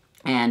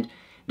 And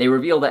they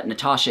reveal that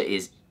Natasha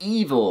is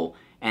evil,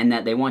 and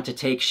that they want to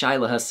take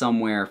Shilaha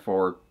somewhere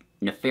for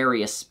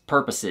nefarious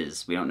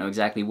purposes. We don't know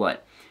exactly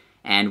what.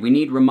 And we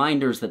need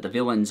reminders that the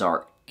villains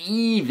are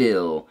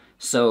evil,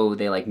 so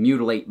they, like,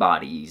 mutilate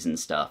bodies and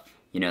stuff.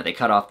 You know, they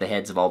cut off the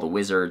heads of all the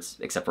wizards,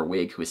 except for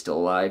Wig, who is still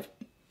alive,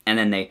 and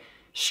then they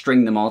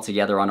string them all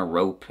together on a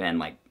rope and,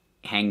 like,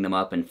 hang them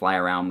up and fly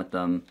around with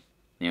them.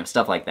 You know,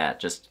 stuff like that.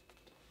 Just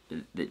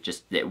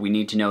that we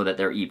need to know that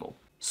they're evil.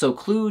 So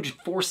Kluge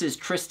forces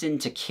Tristan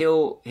to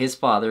kill his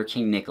father,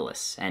 King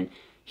Nicholas, and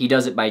he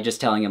does it by just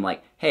telling him,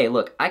 like, hey,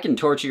 look, I can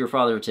torture your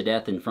father to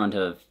death in front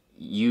of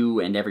you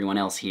and everyone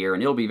else here,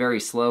 and it'll be very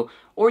slow,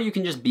 or you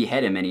can just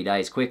behead him and he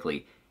dies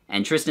quickly.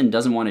 And Tristan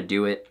doesn't want to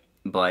do it,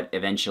 but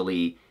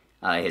eventually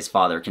his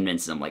father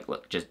convinces him, like,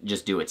 look,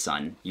 just do it,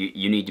 son.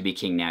 You need to be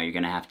king now. You're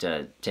going to have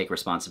to take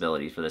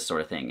responsibility for this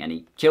sort of thing. And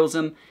he kills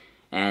him,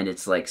 and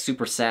it's, like,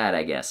 super sad,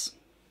 I guess.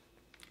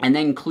 And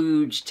then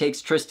Kluge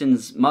takes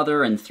Tristan's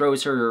mother and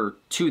throws her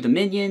to the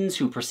minions,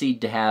 who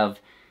proceed to have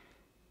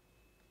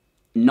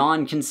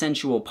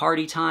non-consensual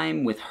party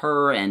time with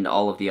her and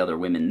all of the other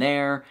women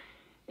there.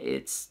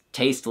 It's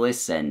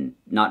tasteless and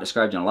not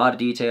described in a lot of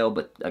detail,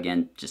 but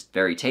again, just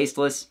very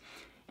tasteless.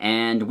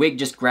 And Wig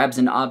just grabs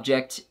an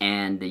object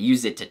and they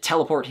use it to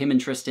teleport him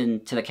and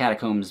Tristan to the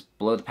catacombs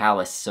below the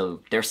palace,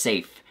 so they're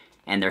safe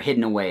and they're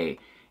hidden away.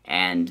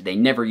 And they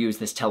never use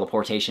this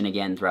teleportation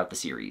again throughout the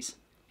series.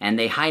 And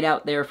they hide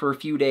out there for a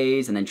few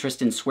days, and then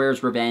Tristan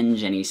swears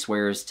revenge, and he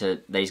swears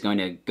that he's going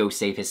to go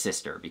save his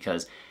sister,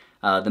 because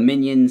the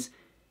minions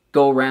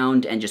go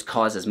around and just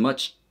cause as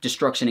much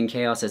destruction and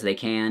chaos as they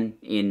can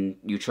in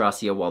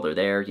Eutracia while they're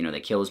there. You know, they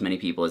kill as many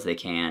people as they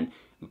can,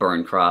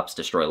 burn crops,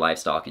 destroy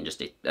livestock in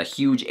just a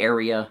huge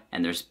area,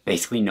 and there's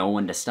basically no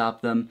one to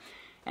stop them.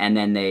 And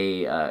then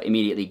they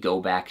immediately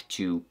go back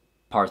to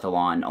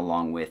Partholon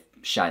along with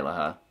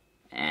Shilaha,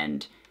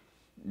 and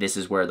this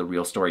is where the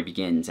real story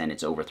begins, and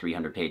it's over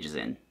 300 pages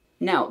in.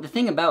 Now, the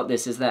thing about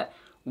this is that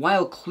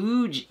while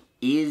Kluge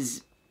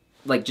is,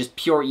 like, just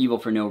pure evil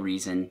for no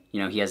reason,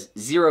 you know, he has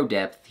zero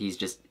depth, he's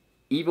just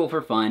evil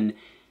for fun,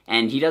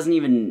 and he doesn't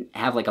even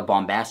have, like, a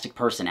bombastic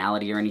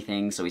personality or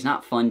anything, so he's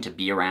not fun to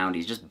be around,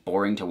 he's just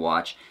boring to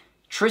watch.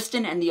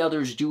 Tristan and the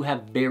others do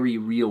have very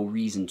real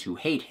reason to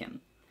hate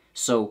him,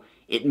 so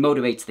it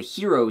motivates the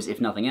heroes,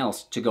 if nothing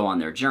else, to go on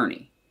their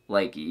journey.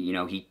 Like, you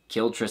know, he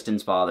killed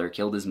Tristan's father,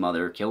 killed his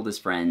mother, killed his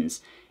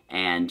friends,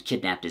 and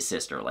kidnapped his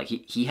sister. Like,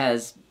 he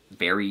has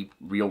very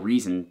real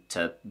reason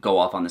to go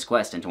off on this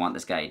quest and to want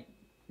this guy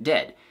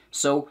dead.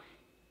 So,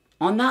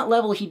 on that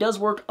level, he does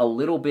work a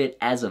little bit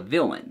as a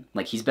villain.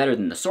 Like, he's better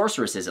than the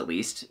sorceresses, at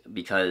least,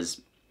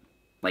 because,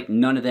 like,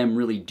 none of them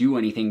really do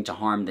anything to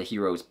harm the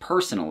heroes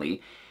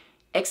personally,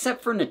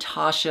 except for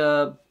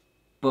Natasha,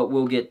 but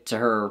we'll get to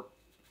her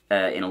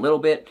in a little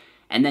bit.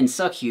 And then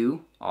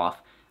Sukhu,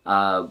 off.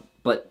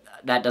 But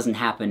that doesn't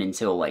happen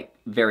until, like,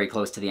 very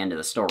close to the end of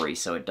the story,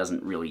 so it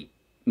doesn't really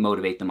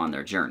motivate them on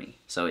their journey.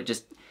 So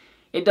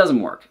it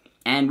doesn't work.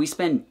 And we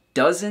spend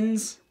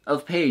dozens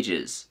of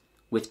pages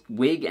with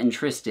Wig and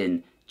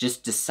Tristan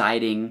just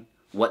deciding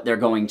what they're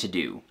going to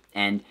do.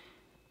 And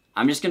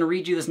I'm just going to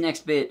read you this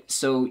next bit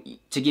to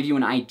give you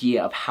an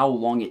idea of how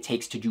long it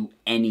takes to do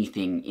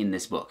anything in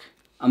this book.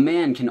 "A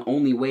man can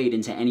only wade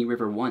into any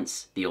river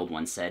once," the old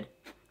one said,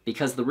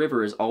 "because the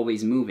river is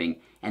always moving,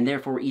 and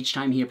therefore each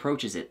time he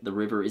approaches it, the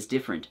river is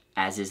different,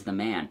 as is the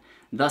man.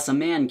 Thus a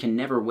man can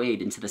never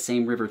wade into the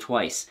same river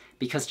twice,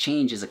 because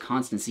change is a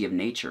constancy of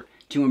nature.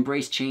 To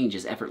embrace change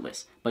is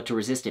effortless, but to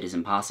resist it is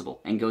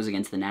impossible, and goes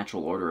against the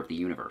natural order of the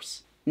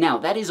universe." Now,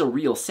 that is a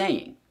real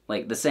saying.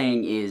 Like, the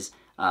saying is,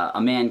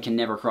 a man can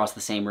never cross the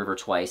same river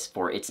twice,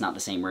 for it's not the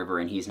same river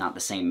and he's not the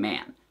same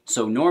man.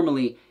 So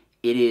normally,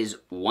 it is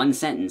one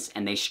sentence,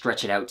 and they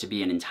stretch it out to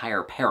be an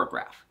entire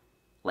paragraph.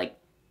 Like,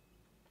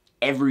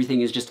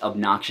 everything is just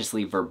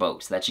obnoxiously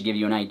verbose. That should give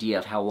you an idea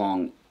of how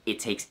long it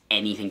takes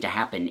anything to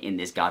happen in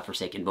this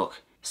godforsaken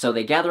book. So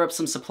they gather up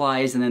some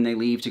supplies, and then they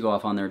leave to go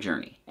off on their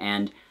journey.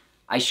 And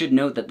I should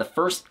note that the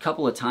first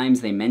couple of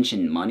times they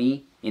mention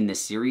money in this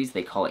series,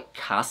 they call it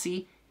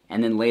kasi,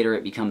 and then later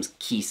it becomes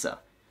kisa.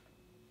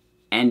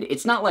 And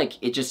it's not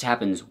like it just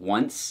happens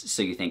once,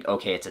 so you think,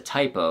 okay, it's a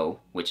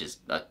typo, which is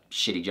a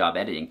shitty job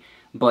editing,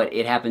 but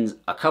it happens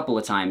a couple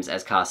of times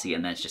as kasi,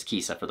 and then it's just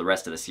kisa for the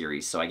rest of the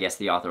series, so I guess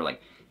the author,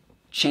 like,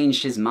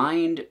 changed his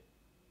mind,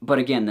 but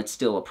again, that's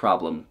still a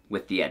problem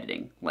with the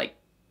editing. Like,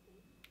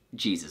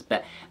 Jesus.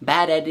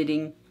 Bad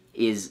editing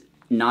is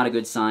not a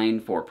good sign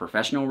for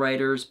professional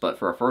writers, but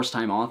for a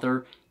first-time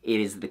author, it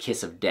is the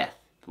kiss of death.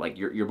 Like,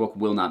 your book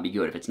will not be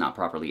good if it's not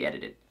properly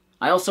edited.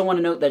 I also want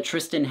to note that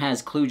Tristan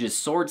has Kluge's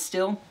sword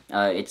still.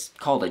 It's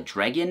called a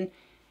dragon,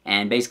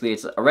 and basically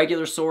it's a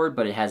regular sword,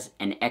 but it has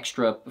an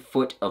extra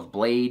foot of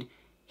blade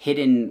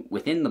hidden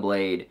within the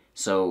blade,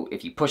 so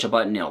if you push a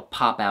button, it'll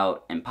pop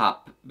out and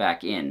pop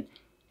back in.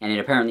 And it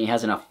apparently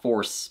has enough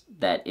force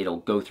that it'll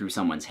go through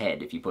someone's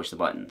head if you push the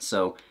button.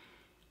 So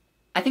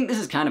I think this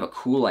is kind of a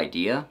cool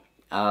idea,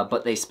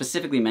 but they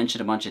specifically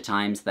mentioned a bunch of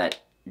times that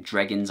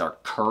dragons are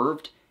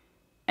curved,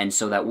 and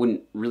so that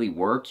wouldn't really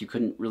work. You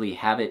couldn't really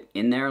have it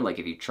in there. Like,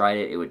 if you tried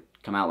it, it would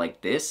come out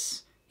like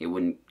this. It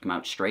wouldn't come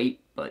out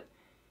straight, but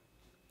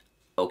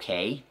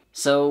okay.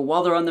 So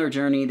while they're on their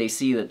journey, they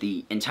see that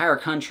the entire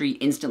country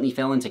instantly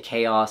fell into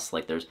chaos.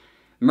 Like, there's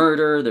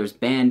murder, there's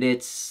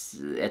bandits,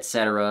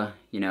 etc.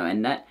 You know,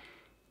 and that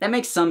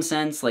makes some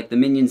sense. Like, the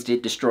minions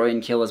did destroy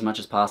and kill as much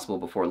as possible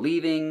before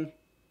leaving,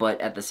 but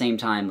at the same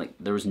time, like,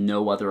 there was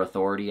no other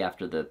authority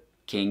after the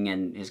king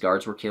and his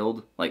guards were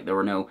killed. Like, there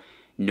were no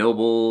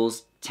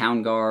nobles,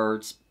 town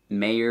guards,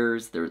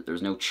 mayors,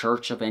 there's no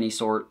church of any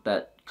sort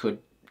that could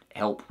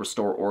help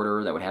restore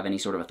order, that would have any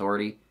sort of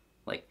authority.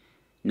 Like,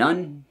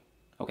 none?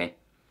 Okay.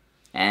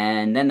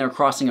 And then they're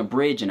crossing a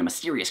bridge and a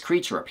mysterious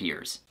creature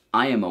appears.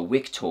 "I am a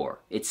Wictor,"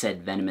 it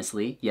said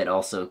venomously, yet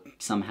also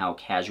somehow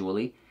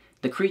casually.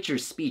 The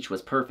creature's speech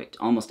was perfect,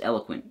 almost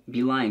eloquent,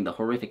 belying the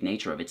horrific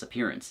nature of its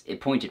appearance. It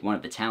pointed one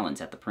of the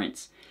talons at the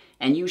prince.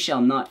 "And you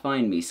shall not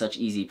find me such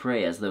easy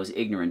prey as those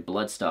ignorant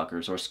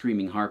bloodstalkers or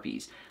screaming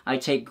harpies. I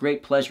take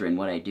great pleasure in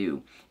what I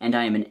do, and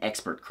I am an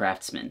expert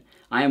craftsman.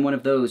 I am one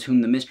of those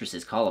whom the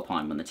mistresses call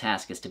upon when the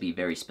task is to be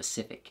very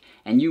specific,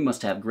 and you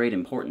must have great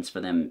importance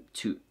for them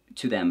to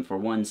them for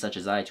one such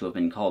as I to have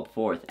been called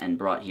forth and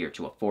brought here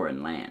to a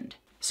foreign land."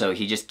 So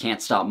he just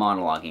can't stop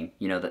monologuing.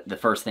 You know, the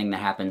first thing that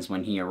happens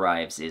when he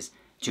arrives is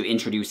to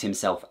introduce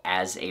himself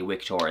as a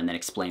Wictor and then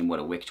explain what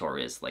a Wictor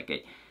is.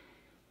 Like,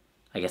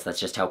 I guess that's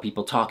just how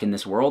people talk in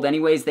this world.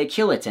 Anyways, they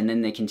kill it, and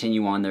then they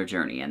continue on their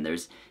journey. And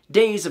there's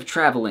days of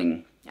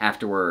traveling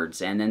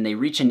afterwards, and then they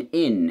reach an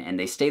inn, and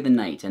they stay the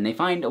night. And they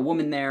find a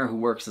woman there who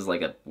works as,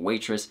 like, a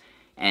waitress,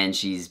 and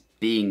she's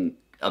being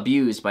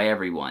abused by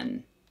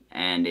everyone.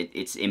 And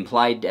it's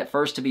implied at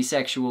first to be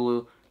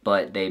sexual,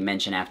 but they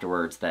mention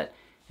afterwards that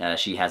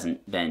she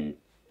hasn't been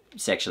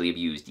sexually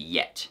abused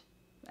yet.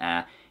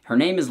 Her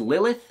name is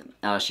Lilith.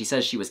 She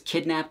says she was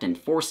kidnapped and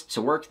forced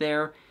to work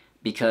there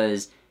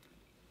because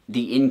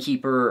the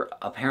innkeeper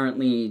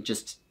apparently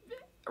just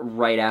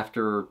right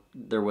after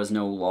there was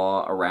no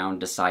law around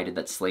decided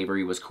that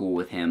slavery was cool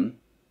with him.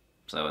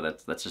 So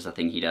that's just a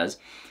thing he does.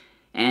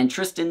 And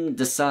Tristan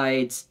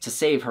decides to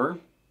save her,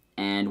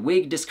 and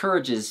Wig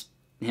discourages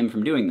him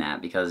from doing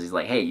that because he's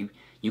like, hey,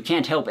 you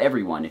can't help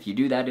everyone. If you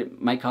do that, it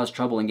might cause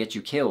trouble and get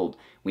you killed.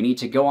 We need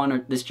to go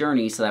on this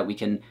journey so that we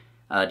can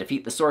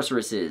defeat the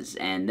sorceresses,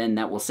 and then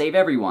that will save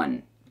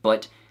everyone.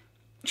 But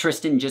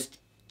Tristan just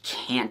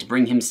can't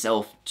bring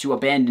himself to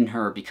abandon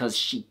her because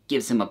she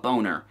gives him a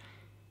boner.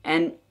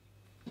 And,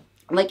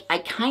 like, I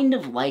kind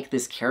of like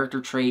this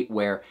character trait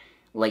where,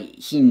 like,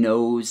 he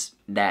knows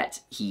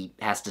that he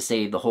has to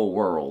save the whole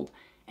world,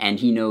 and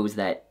he knows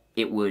that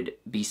it would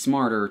be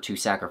smarter to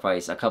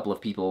sacrifice a couple of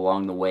people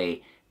along the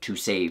way to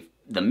save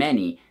the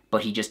many,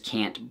 but he just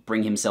can't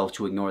bring himself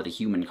to ignore the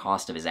human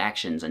cost of his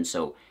actions, and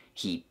so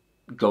he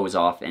goes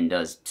off and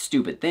does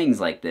stupid things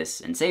like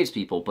this and saves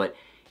people. But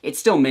it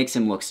still makes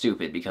him look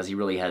stupid because he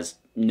really has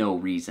no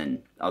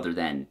reason other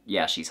than,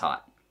 yeah, she's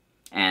hot.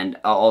 And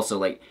also,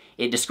 like,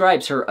 it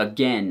describes her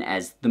again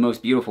as the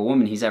most beautiful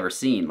woman he's ever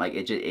seen. Like,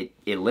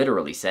 it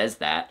literally says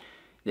that.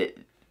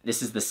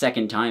 This is the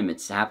second time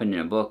it's happened in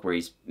a book where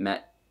he's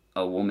met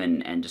a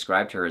woman and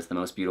described her as the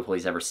most beautiful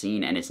he's ever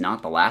seen, and it's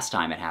not the last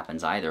time it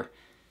happens either.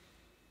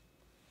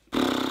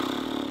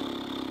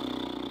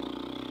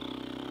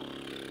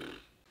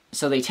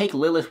 So they take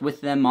Lilith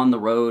with them on the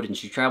road, and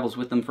she travels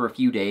with them for a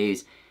few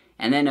days,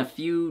 and then a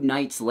few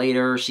nights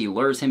later, she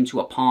lures him to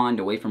a pond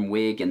away from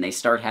Wig, and they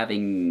start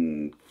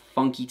having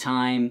funky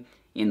time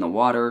in the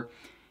water.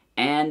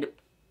 And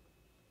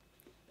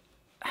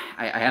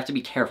I have to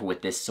be careful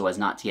with this so as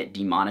not to get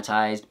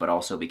demonetized, but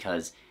also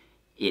because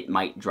it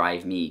might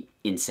drive me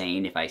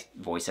insane if I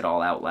voice it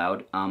all out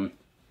loud.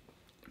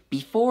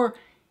 Before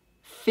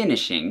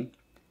finishing,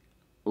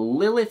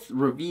 Lilith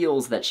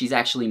reveals that she's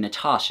actually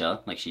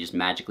Natasha, like she just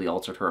magically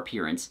altered her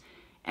appearance,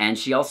 and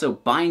she also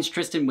binds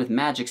Tristan with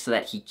magic so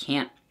that he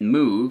can't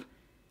move,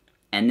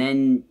 and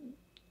then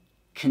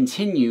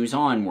continues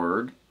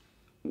onward,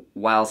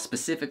 while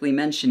specifically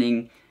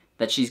mentioning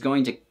that she's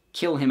going to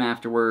kill him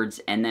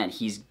afterwards, and that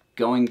he's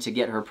going to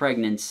get her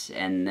pregnant,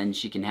 and then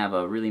she can have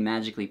a really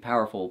magically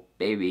powerful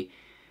baby.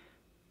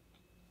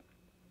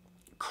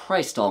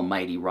 Christ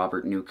almighty,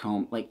 Robert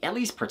Newcomb. Like, at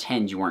least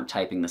pretend you weren't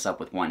typing this up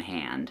with one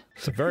hand.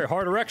 It's a very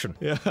hard erection.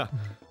 Yeah,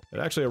 it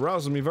actually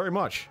arouses me very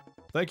much.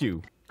 Thank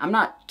you. I'm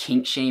not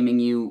kink-shaming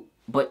you,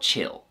 but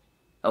chill.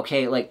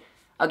 Okay, like,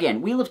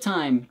 again, Wheel of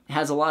Time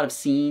has a lot of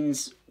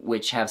scenes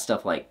which have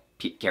stuff like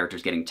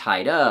characters getting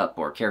tied up,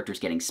 or characters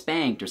getting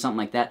spanked, or something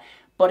like that,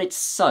 but it's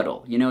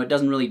subtle. You know, it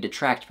doesn't really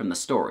detract from the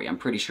story. I'm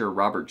pretty sure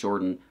Robert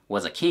Jordan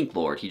was a kink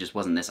lord, he just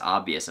wasn't this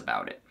obvious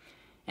about it.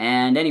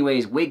 And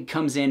anyways, Wig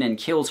comes in and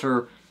kills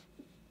her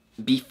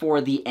before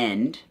the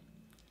end,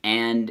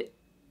 and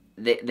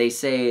they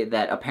say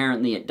that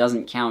apparently it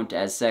doesn't count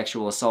as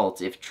sexual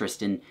assault if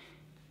Tristan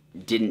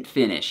didn't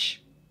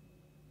finish.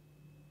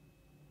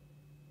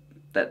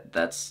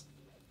 That's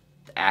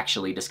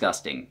actually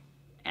disgusting,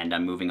 and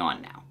I'm moving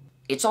on now.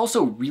 It's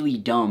also really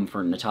dumb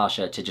for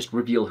Natasha to just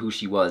reveal who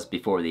she was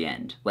before the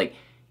end. Like,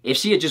 if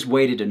she had just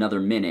waited another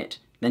minute,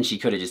 then she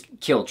could have just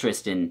killed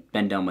Tristan,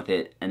 been done with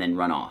it, and then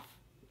run off.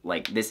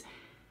 Like, this,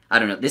 I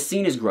don't know, this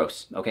scene is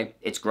gross, okay?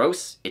 It's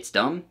gross, it's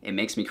dumb, it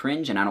makes me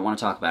cringe, and I don't want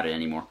to talk about it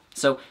anymore.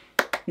 So,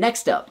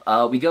 next up,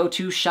 we go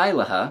to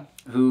Shylaha,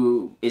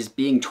 who is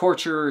being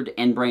tortured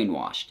and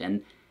brainwashed,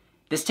 and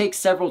this takes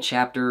several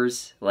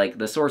chapters. Like,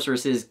 the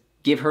sorceresses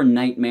give her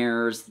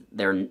nightmares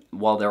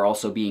while they're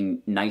also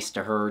being nice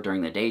to her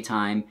during the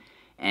daytime,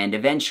 and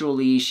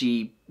eventually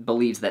she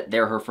believes that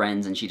they're her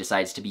friends and she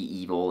decides to be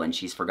evil, and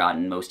she's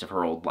forgotten most of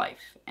her old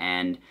life.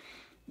 And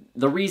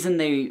the reason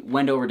they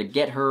went over to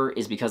get her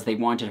is because they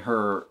wanted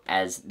her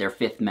as their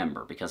 5th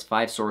member, because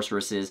 5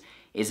 sorceresses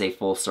is a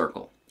full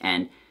circle.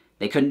 And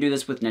they couldn't do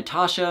this with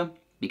Natasha,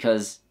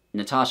 because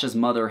Natasha's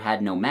mother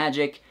had no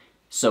magic,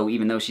 so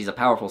even though she's a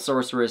powerful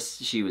sorceress,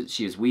 she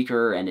was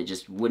weaker, and it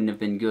just wouldn't have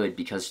been good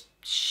because,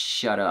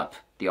 shut up,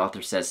 the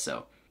author says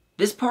so.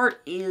 This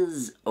part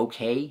is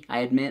okay, I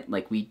admit.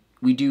 Like, we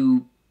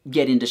do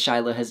get into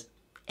Shylaha's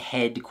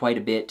head quite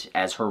a bit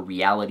as her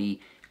reality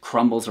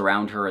crumbles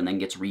around her and then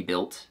gets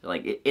rebuilt.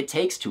 Like, it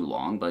takes too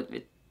long, but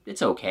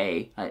it's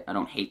okay. I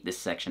don't hate this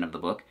section of the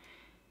book.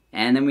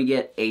 And then we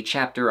get a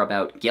chapter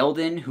about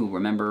Geldin, who,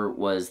 remember,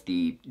 was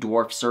the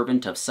dwarf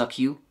servant of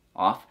Sukyu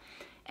off.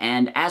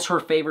 And as her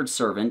favored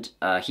servant,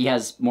 he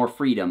has more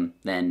freedom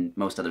than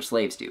most other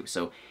slaves do.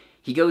 So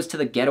he goes to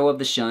the ghetto of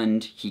the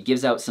Shunned, he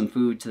gives out some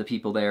food to the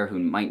people there who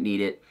might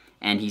need it,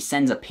 and he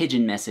sends a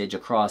pigeon message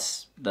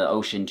across the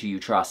ocean to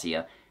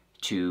Eutracia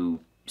to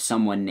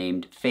someone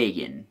named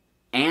Fagin.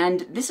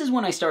 And this is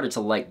when I started to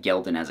like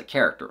Geldin as a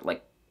character.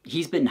 Like,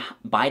 he's been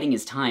biding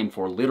his time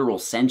for literal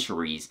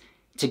centuries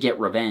to get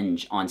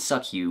revenge on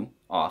Sukyu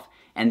off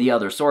and the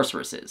other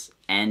sorceresses.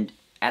 And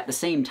at the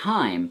same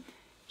time,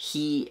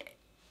 he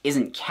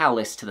isn't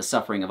callous to the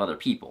suffering of other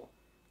people.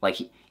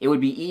 Like, it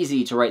would be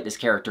easy to write this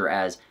character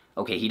as,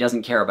 okay, he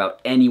doesn't care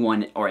about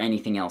anyone or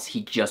anything else,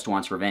 he just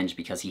wants revenge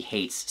because he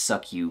hates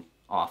Sukyu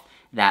off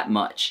that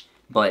much.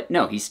 But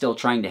no, he's still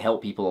trying to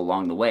help people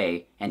along the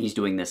way, and he's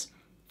doing this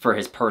for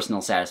his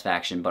personal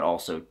satisfaction, but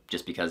also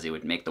just because it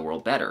would make the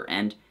world better.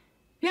 And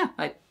yeah,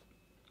 I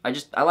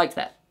liked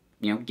that.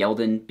 You know,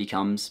 Geldin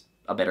becomes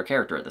a better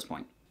character at this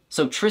point.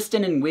 So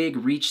Tristan and Wig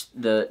reach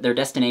their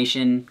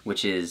destination,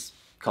 which is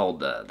called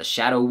the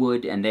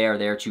Shadowwood, and they are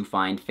there to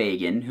find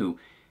Fagin, who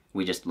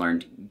we just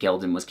learned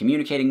Geldin was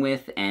communicating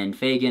with, and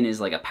Fagin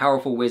is like a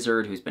powerful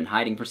wizard who's been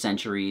hiding for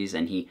centuries,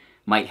 and he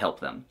might help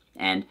them.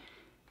 And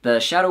the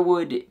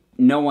Shadowwood,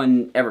 no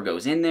one ever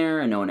goes in there,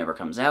 and no one ever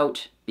comes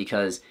out,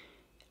 because,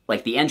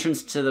 like, the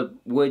entrance to the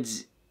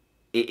woods,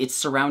 it's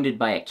surrounded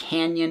by a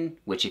canyon,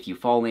 which if you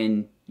fall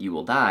in, you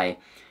will die,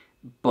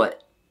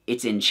 but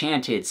it's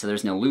enchanted, so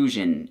there's an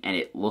illusion, and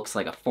it looks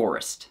like a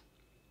forest.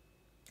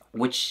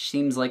 Which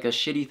seems like a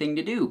shitty thing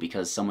to do,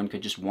 because someone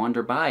could just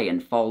wander by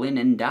and fall in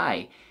and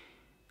die.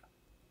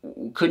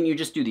 couldn't you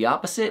just do the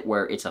opposite,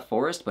 where it's a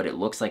forest, but it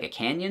looks like a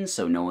canyon,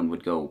 so no one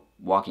would go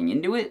walking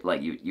into it?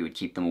 Like, you would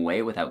keep them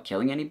away without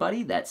killing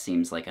anybody? That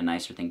seems like a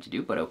nicer thing to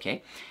do, but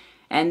okay.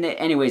 And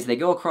anyways, they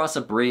go across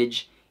a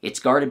bridge. It's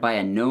guarded by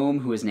a gnome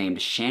who is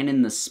named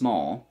Shannon the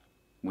Small,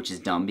 which is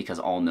dumb because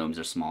all gnomes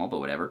are small, but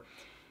whatever.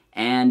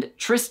 And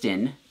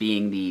Tristan,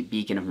 being the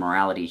beacon of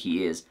morality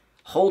he is,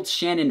 holds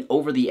Shannon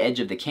over the edge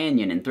of the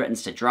canyon and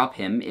threatens to drop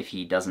him if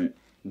he doesn't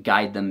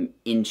guide them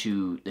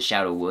into the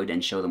Shadow Wood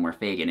and show them where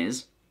Fagin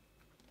is.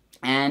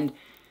 And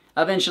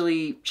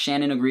eventually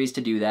Shannon agrees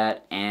to do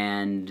that,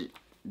 and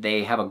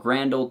they have a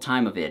grand old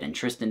time of it, and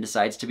Tristan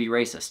decides to be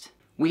racist.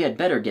 "We had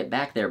better get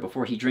back there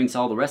before he drinks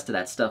all the rest of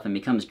that stuff and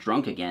becomes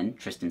drunk again,"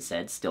 Tristan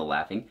said, still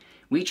laughing.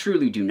 "We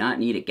truly do not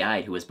need a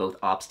guide who is both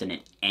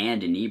obstinate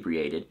and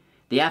inebriated.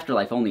 The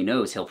afterlife only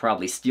knows he'll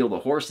probably steal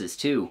the horses,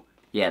 too."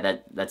 Yeah,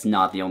 that's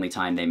not the only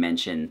time they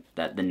mention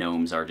that the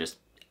gnomes are just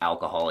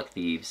alcoholic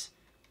thieves.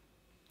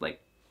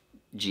 Like,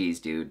 geez,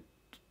 dude.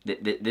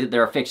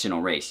 They're a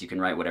fictional race. You can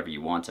write whatever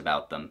you want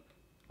about them,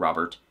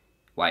 Robert.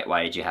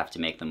 Why did you have to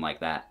make them like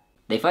that?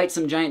 They fight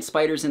some giant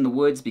spiders in the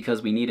woods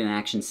because we need an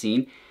action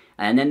scene,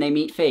 and then they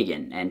meet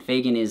Fagin, and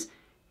Fagin is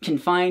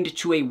confined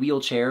to a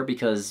wheelchair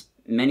because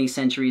many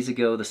centuries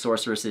ago the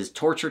sorceresses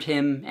tortured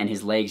him and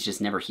his legs just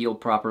never healed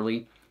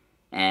properly.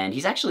 And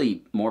he's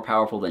actually more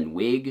powerful than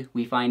Wig,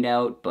 we find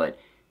out, but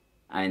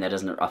I mean, that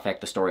doesn't affect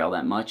the story all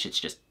that much. It's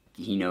just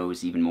he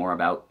knows even more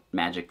about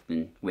magic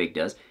than Wig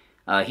does.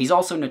 He's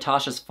also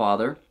Natasha's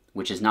father,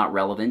 which is not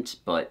relevant,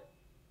 but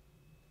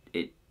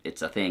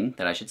it's a thing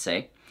that I should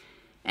say.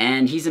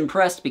 And he's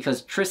impressed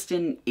because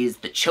Tristan is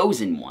the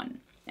chosen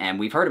one. And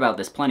we've heard about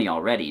this plenty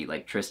already,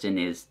 like Tristan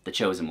is the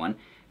chosen one.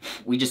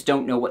 We just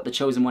don't know what the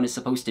chosen one is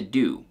supposed to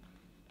do.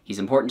 He's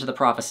important to the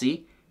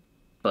prophecy,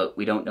 but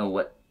we don't know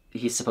what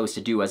he's supposed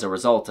to do as a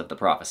result of the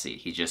prophecy.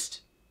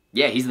 He's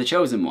the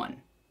chosen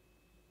one.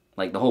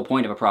 Like, the whole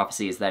point of a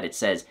prophecy is that it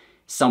says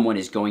someone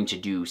is going to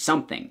do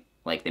something.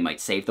 Like, they might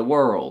save the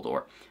world,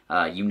 or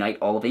unite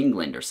all of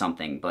England, or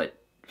something, but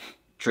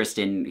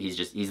Tristan, he's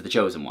the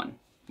chosen one.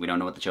 We don't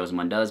know what the chosen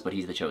one does, but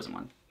he's the chosen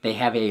one. They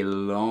have a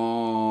long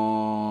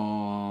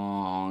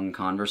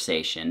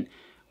conversation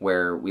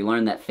where we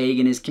learn that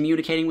Fagin is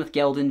communicating with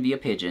Geldin via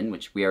pigeon,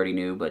 which we already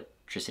knew, but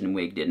Tristan and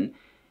Wig didn't.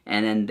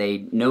 And then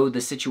they know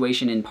the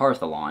situation in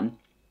Partholon.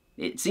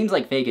 It seems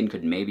like Fagin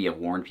could maybe have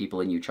warned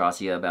people in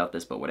Eutracia about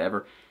this, but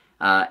whatever.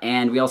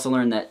 And we also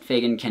learn that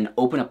Fagin can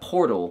open a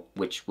portal,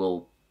 which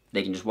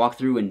they can just walk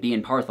through and be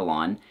in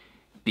Partholon,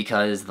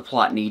 because the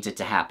plot needs it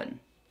to happen.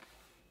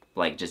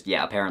 Like,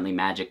 apparently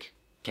magic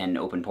can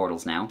open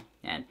portals now,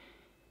 and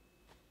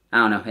I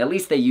don't know, at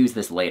least they use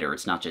this later,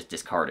 it's not just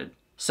discarded.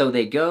 So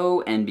they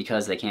go, and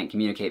because they can't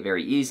communicate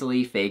very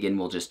easily, Fagin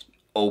will just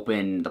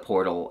open the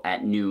portal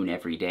at noon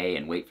every day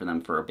and wait for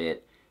them for a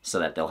bit so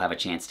that they'll have a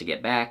chance to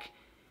get back.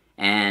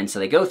 And so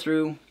they go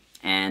through,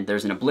 and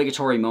there's an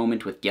obligatory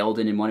moment with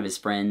Geldin and one of his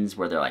friends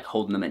where they're like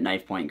holding them at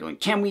knife point going,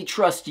 "Can we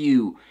trust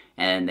you?"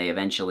 And they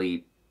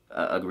eventually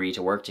agree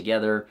to work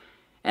together.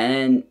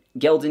 And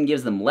Geldin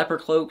gives them leper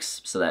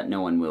cloaks so that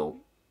no one will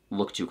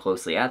look too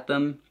closely at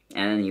them.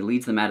 And then he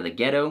leads them out of the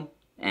ghetto.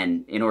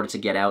 And in order to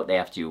get out, they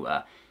have to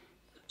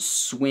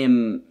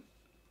swim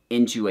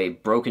into a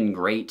broken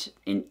grate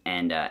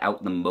and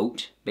out the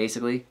moat,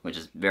 basically, which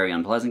is very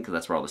unpleasant because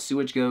that's where all the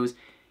sewage goes.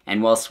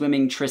 And while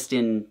swimming,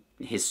 Tristan,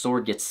 his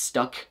sword gets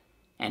stuck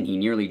and he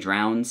nearly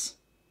drowns,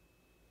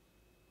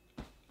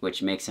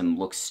 which makes him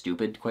look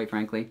stupid, quite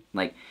frankly.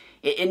 Like,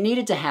 it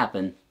needed to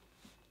happen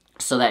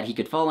so that he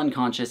could fall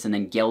unconscious and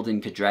then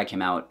Geldin could drag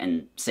him out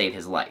and save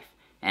his life.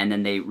 And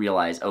then they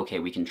realize, okay,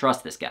 we can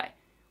trust this guy.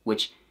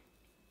 Which,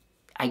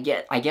 I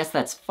guess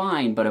that's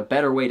fine, but a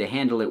better way to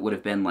handle it would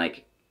have been,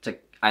 like, to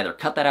either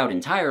cut that out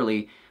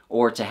entirely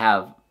or to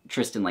have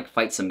Tristan, like,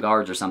 fight some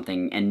guards or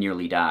something and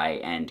nearly die,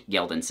 and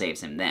Geldin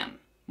saves him them.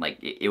 Like,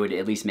 it would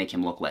at least make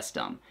him look less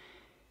dumb.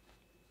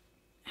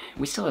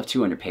 We still have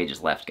 200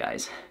 pages left,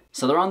 guys.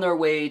 So they're on their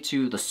way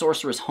to the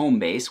Sorceress home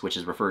base, which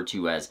is referred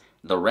to as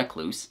the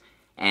Recluse,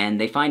 and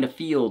they find a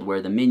field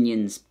where the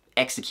minions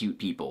execute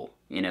people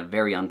in a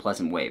very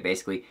unpleasant way.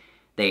 Basically,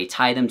 they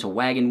tie them to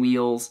wagon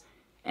wheels,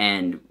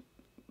 and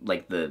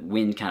like the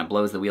wind kind of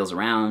blows the wheels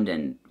around,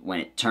 and when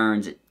it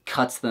turns, it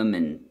cuts them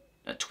and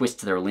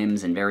twists their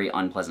limbs in very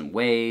unpleasant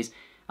ways.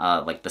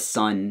 Like the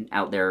sun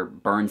out there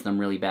burns them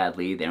really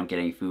badly. They don't get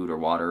any food or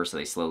water, so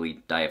they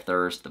slowly die of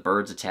thirst. The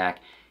birds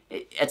attack,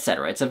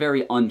 etc. It's a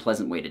very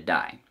unpleasant way to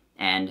die.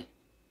 And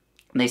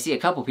they see a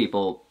couple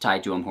people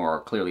tied to them who are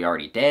clearly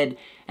already dead,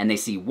 and they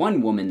see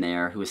one woman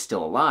there who is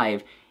still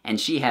alive, and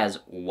she has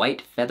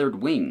white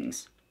feathered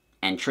wings.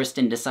 And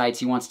Tristan decides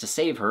he wants to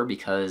save her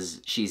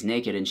because she's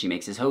naked and she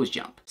makes his hose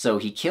jump. So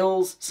he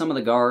kills some of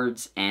the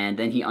guards, and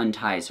then he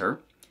unties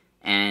her.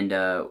 And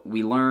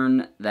we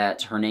learn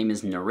that her name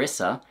is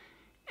Nerissa,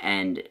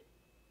 and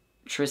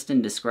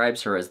Tristan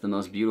describes her as the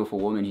most beautiful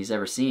woman he's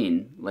ever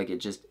seen. Like, it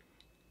just...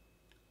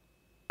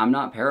 I'm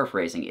not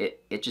paraphrasing.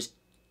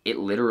 It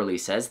literally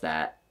says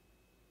that.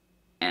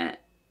 And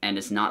And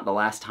it's not the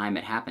last time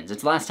it happens.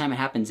 It's the last time it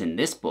happens in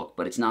this book,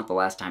 but it's not the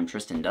last time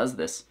Tristan does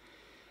this.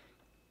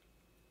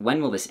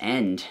 When will this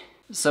end?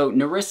 So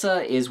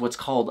Nerissa is what's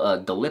called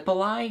a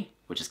Gallipoli,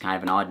 which is kind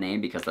of an odd name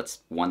because that's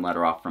one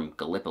letter off from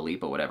Gallipoli,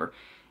 but whatever.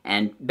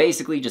 And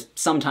basically just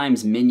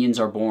sometimes minions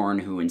are born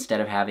who, instead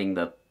of having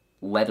the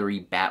leathery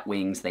bat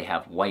wings, they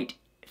have white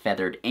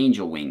feathered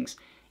angel wings.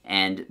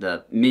 And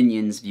the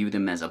minions view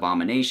them as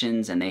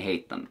abominations and they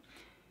hate them.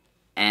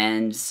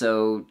 And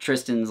so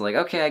Tristan's like,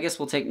 okay, I guess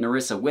we'll take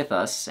Nerissa with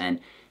us,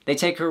 and they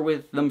take her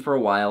with them for a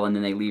while, and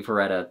then they leave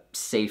her at a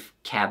safe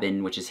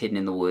cabin which is hidden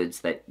in the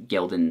woods that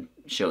Gelden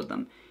showed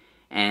them.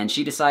 And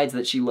she decides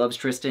that she loves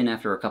Tristan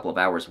after a couple of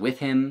hours with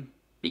him,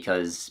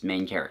 because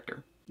main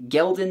character.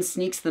 Gelden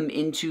sneaks them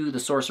into the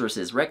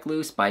sorceress's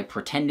recluse by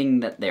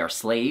pretending that they are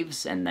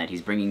slaves, and that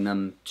he's bringing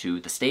them to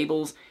the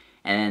stables,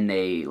 and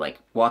they, like,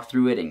 walk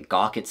through it and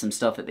gawk at some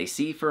stuff that they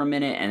see for a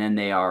minute, and then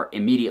they are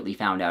immediately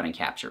found out and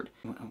captured.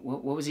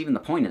 What was even the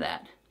point of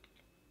that?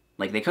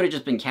 Like, they could have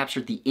just been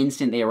captured the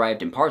instant they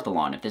arrived in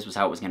Partholon if this was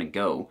how it was going to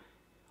go.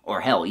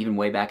 Or hell, even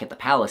way back at the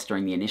palace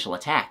during the initial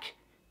attack.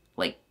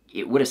 Like,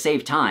 it would have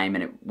saved time,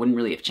 and it wouldn't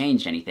really have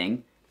changed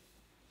anything.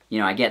 You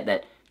know, I get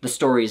that the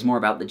story is more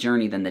about the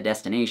journey than the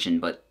destination,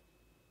 but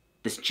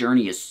this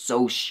journey is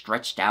so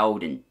stretched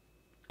out and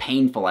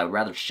painful I would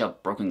rather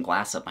shove broken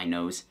glass up my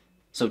nose.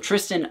 So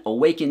Tristan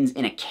awakens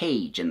in a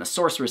cage, and the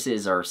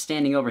sorceresses are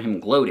standing over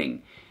him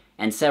gloating.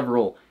 And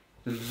several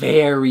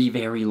very,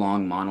 very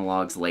long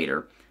monologues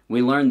later,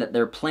 we learn that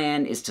their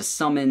plan is to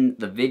summon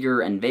the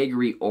Vigor and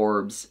Vagary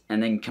orbs,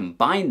 and then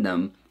combine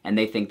them, and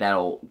they think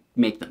that'll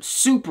make them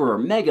super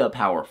mega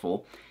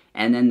powerful,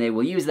 and then they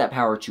will use that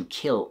power to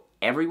kill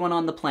everyone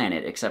on the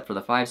planet except for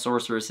the 5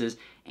 sorceresses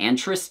and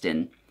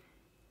Tristan.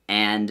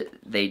 And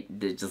they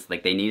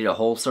needed a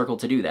whole circle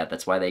to do that.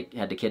 That's why they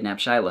had to kidnap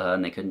Shylaha,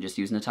 and they couldn't just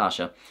use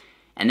Natasha.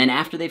 And then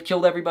after they've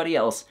killed everybody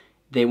else,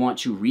 they want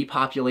to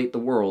repopulate the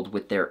world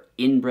with their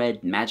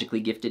inbred, magically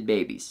gifted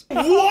babies.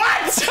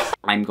 What?!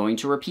 I'm going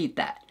to repeat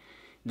that.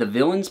 The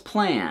villain's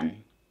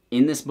plan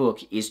in this book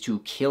is to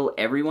kill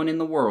everyone in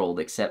the world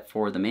except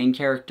for the main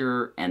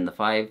character and the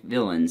 5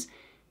 villains,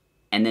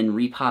 and then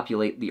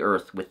repopulate the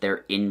Earth with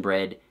their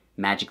inbred,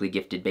 magically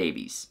gifted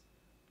babies.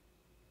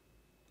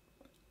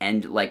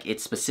 And, like,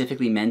 it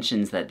specifically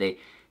mentions that they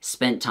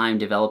spent time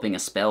developing a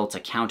spell to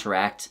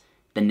counteract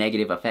the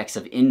negative effects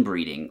of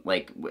inbreeding.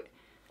 Like,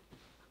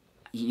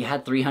 you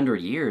had 300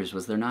 years.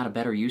 Was there not a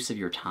better use of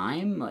your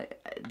time? Like,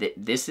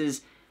 this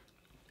is...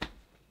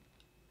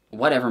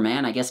 Whatever,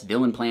 man. I guess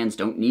villain plans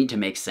don't need to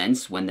make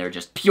sense when they're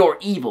just pure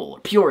evil or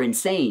pure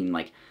insane.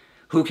 Like,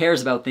 who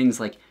cares about things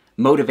like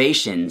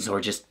motivations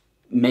or just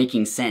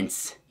making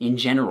sense in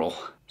general?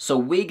 So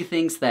Wig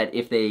thinks that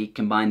if they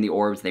combine the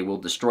orbs, they will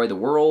destroy the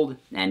world,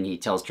 and he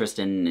tells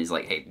Tristan, he's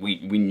like, hey, we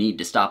need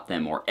to stop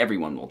them or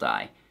everyone will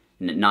die.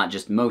 Not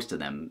just most of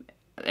them,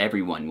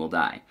 everyone will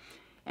die.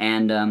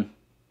 And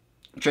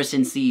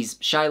Tristan sees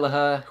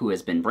Shylaha, who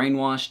has been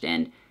brainwashed,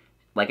 and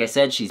like I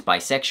said, she's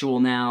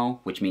bisexual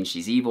now, which means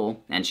she's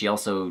evil, and she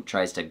also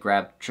tries to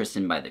grab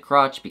Tristan by the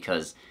crotch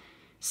because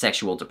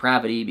sexual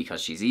depravity,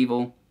 because she's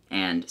evil.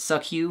 And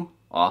Suckyu,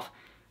 off,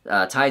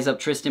 ties up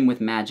Tristan with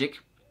magic,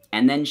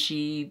 and then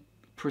she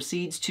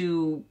proceeds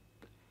to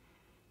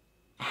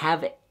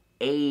have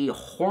a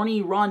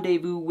horny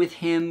rendezvous with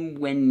him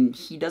when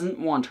he doesn't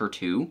want her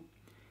to.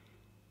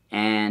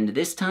 And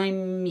this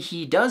time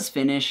he does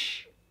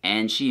finish,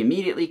 and she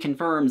immediately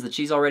confirms that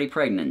she's already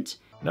pregnant.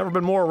 Never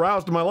been more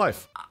aroused in my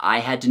life. I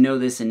had to know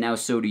this, and now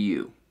so do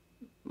you.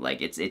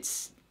 Like,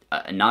 it's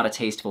not a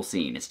tasteful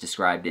scene. It's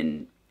described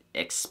in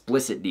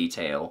explicit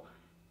detail,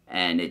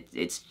 and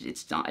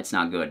it's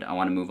not good. I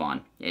want to move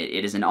on.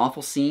 It is an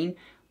awful scene,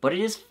 but it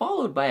is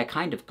followed by a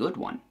kind of good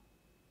one.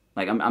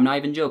 Like, I'm not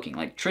even joking.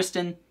 Like,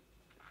 Tristan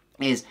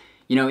is,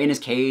 you know, in his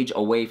cage,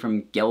 away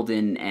from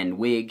Gelden and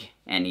Wig,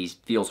 and he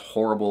feels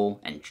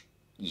horrible, and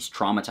he's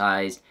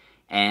traumatized,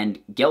 and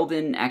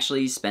Gelden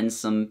actually spends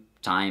some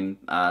time,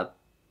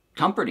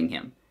 comforting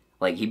him.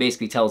 Like, he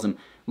basically tells him,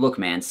 look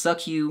man,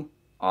 Suckyu,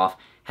 off,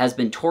 has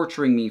been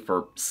torturing me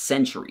for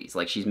centuries.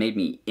 Like, she's made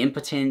me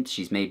impotent,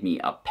 she's made me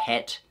a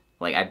pet,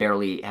 like, I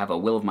barely have a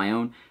will of my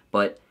own,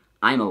 but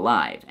I'm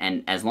alive,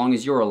 and as long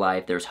as you're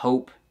alive, there's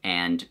hope,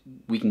 and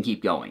we can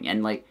keep going.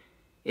 And, like,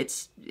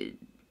 it's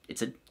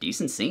a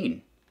decent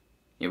scene.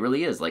 It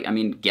really is. Like, I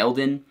mean,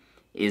 Gelden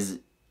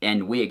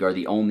and Wig are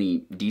the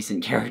only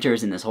decent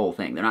characters in this whole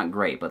thing. They're not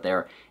great, but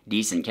they're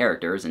decent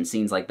characters, and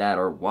scenes like that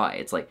are why.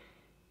 It's like,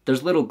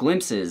 there's little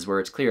glimpses where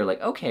it's clear,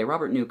 like, okay,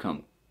 Robert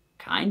Newcomb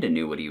kinda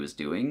knew what he was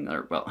doing,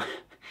 or, well,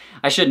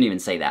 I shouldn't even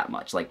say that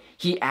much. Like,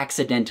 he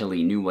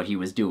accidentally knew what he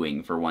was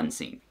doing for one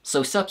scene.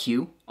 So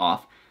Suckyu,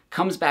 off,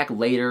 comes back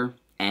later,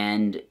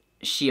 and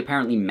she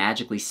apparently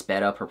magically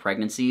sped up her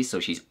pregnancy, so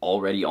she's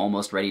already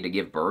almost ready to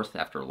give birth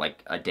after,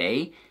 like, a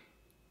day.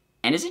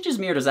 And is it just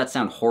me, or does that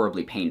sound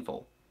horribly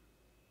painful?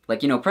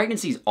 Like, you know,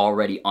 pregnancy's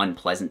already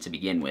unpleasant to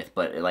begin with,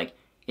 but, like,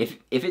 if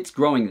it's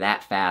growing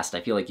that fast, I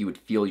feel like you would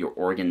feel your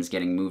organs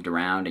getting moved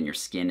around and your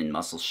skin and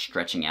muscles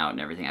stretching out and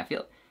everything. I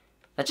feel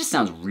That just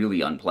sounds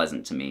really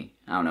unpleasant to me.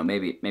 I don't know,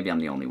 maybe I'm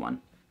the only one.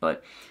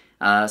 But,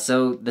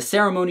 so the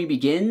ceremony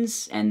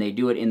begins, and they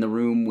do it in the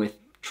room with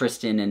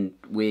Tristan and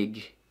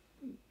Wig,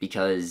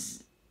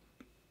 because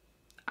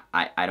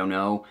I don't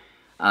know.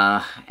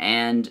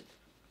 And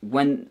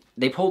when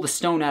they pull the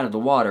stone out of the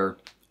water,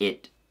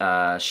 it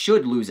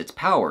should lose its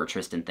power,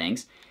 Tristan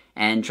thinks,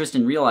 and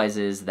Tristan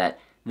realizes that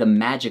the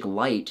magic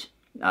light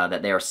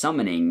that they are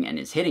summoning and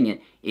is hitting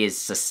it is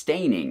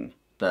sustaining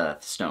the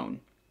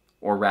stone.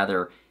 Or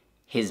rather,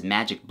 his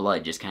magic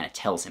blood just kind of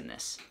tells him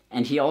this.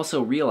 And he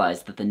also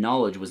realized that the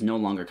knowledge was no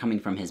longer coming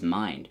from his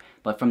mind,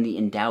 but from the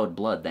endowed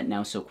blood that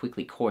now so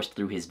quickly coursed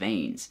through his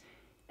veins.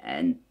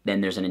 And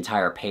then there's an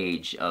entire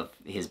page of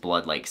his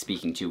blood, like,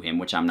 speaking to him,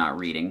 which I'm not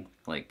reading.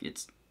 Like,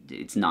 it's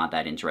not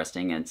that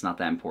interesting, and it's not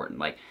that important.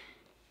 Like,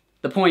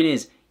 the point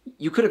is,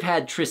 you could have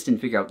had Tristan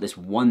figure out this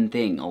one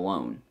thing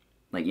alone.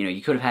 Like, you know,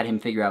 you could have had him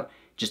figure out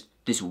just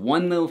this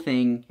one little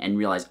thing and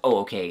realize, oh,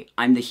 okay,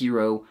 I'm the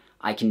hero,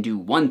 I can do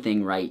one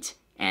thing right,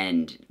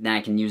 and then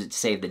I can use it to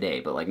save the day.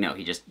 But, like, no,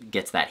 he just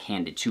gets that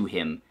handed to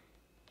him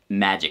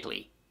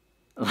magically.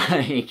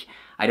 Like,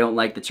 I don't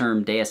like the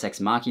term Deus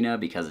Ex Machina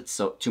because it's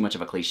too much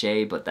of a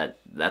cliche, but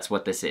that's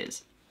what this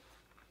is.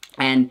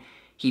 And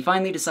he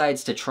finally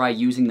decides to try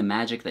using the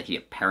magic that he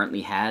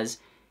apparently has,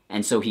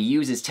 and so he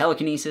uses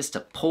telekinesis to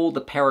pull the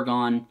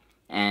paragon,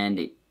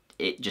 and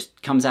it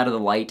just comes out of the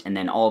light, and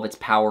then all of its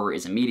power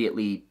is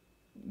immediately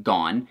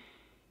gone.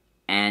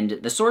 And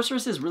the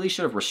sorceresses really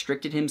should have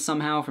restricted him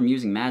somehow from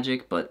using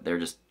magic, but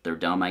they're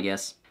dumb, I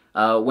guess.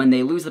 When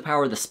they lose the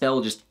power, the spell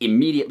just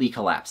immediately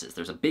collapses.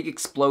 There's a big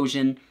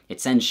explosion,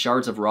 it sends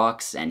shards of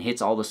rocks and hits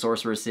all the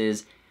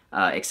sorceresses,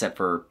 except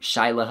for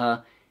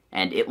Shylaha,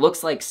 and it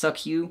looks like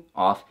Sukyu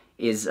off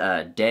is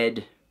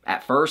dead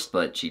at first,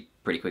 but she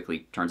pretty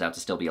quickly turns out to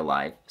still be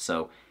alive.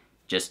 So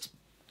just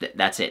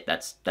that's it.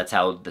 That's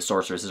how the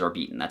sorceresses are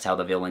beaten. That's how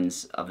the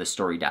villains of the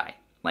story die.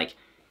 Like,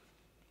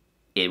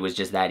 it was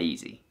just that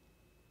easy.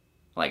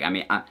 Like, I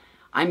mean,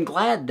 I'm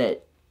glad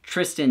that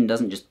Tristan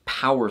doesn't just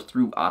power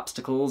through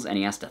obstacles and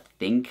he has to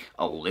think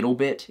a little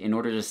bit in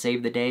order to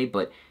save the day,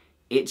 but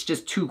it's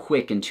just too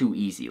quick and too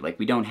easy. Like,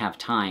 we don't have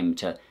time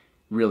to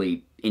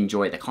really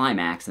enjoy the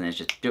climax, and it's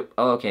just,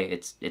 oh, okay,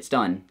 it's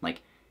done.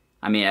 Like,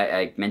 I mean,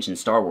 I mentioned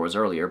Star Wars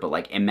earlier, but,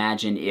 like,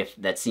 imagine if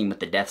that scene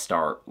with the Death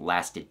Star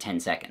lasted 10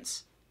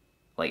 seconds.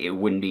 Like, it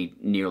wouldn't be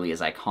nearly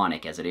as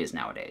iconic as it is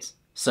nowadays.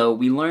 So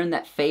we learn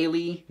that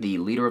Phelan, the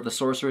leader of the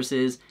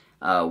sorceresses,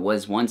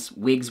 was once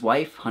Wig's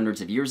wife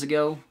hundreds of years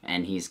ago,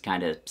 and he's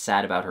kind of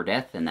sad about her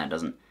death, and that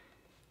doesn't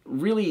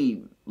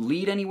really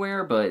lead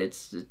anywhere, but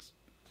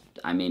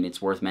I mean,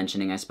 it's worth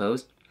mentioning, I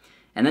suppose.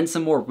 And then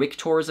some more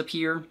Victors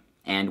appear,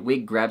 and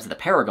Wig grabs the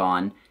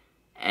Paragon,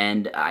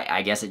 and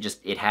I guess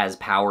it has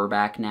power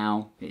back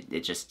now.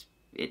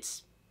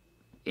 It's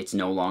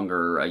no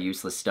longer a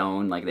useless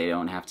stone. Like, they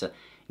don't have to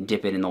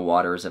dip it in the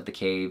waters of the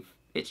cave.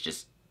 It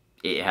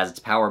has its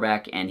power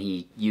back, and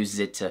he uses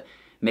it to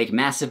make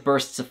massive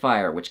bursts of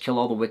fire, which kill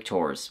all the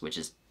Victors, which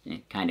is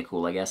kind of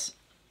cool, I guess.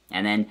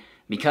 And then,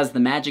 because the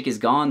magic is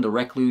gone, the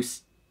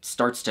recluse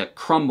starts to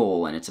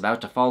crumble, and it's about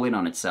to fall in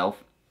on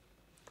itself.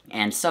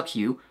 And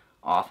Sukyu,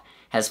 off,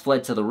 has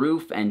fled to the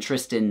roof, and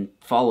Tristan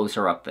follows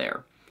her up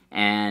there.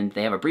 And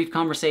they have a brief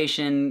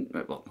conversation,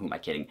 well, who am I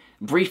kidding?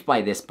 Brief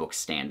by this book's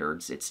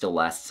standards, it still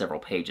lasts several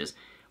pages,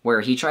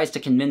 where he tries to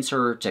convince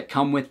her to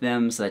come with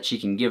them so that she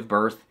can give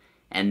birth,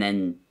 and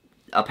then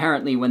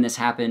apparently when this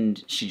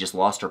happened, she just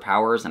lost her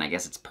powers, and I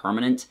guess it's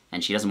permanent,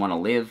 and she doesn't want to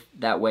live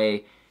that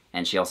way,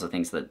 and she also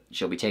thinks that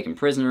she'll be taken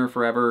prisoner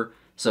forever,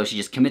 so she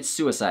just commits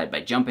suicide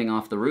by jumping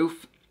off the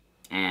roof,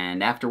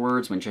 and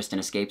afterwards, when Tristan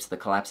escapes the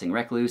collapsing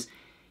recluse,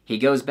 he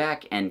goes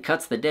back and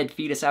cuts the dead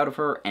fetus out of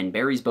her and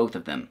buries both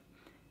of them.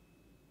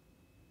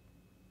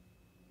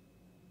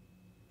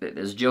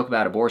 There's a joke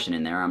about abortion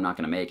in there, I'm not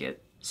going to make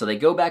it. So they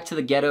go back to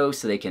the ghetto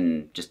so they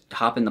can just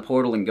hop in the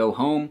portal and go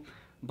home,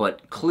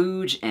 but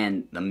Kluge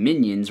and the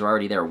minions are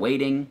already there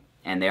waiting,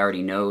 and they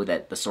already know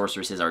that the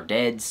sorceresses are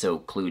dead, so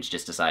Kluge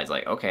just decides,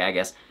 like, okay, I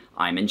guess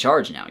I'm in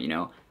charge now, you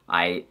know?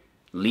 I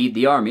lead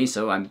the army,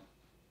 so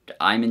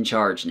I'm in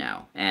charge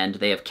now. And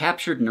they have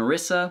captured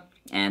Nerissa,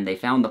 and they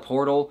found the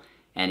portal,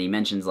 and he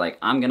mentions, like,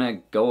 I'm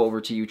gonna go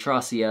over to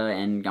Eutracia,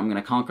 and I'm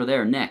gonna conquer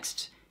there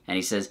next. And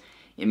he says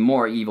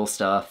more evil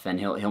stuff, and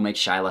he'll make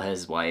Shyla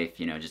his wife,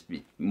 you know, just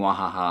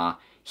mwahaha.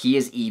 He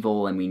is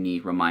evil, and we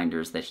need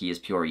reminders that he is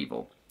pure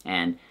evil.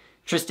 And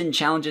Tristan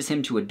challenges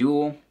him to a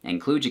duel,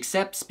 and Kluge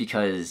accepts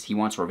because he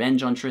wants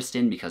revenge on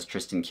Tristan because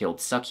Tristan killed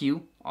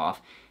Sukyu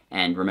off,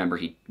 and remember,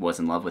 he was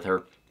in love with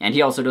her. And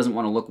he also doesn't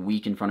want to look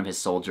weak in front of his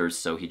soldiers,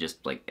 so he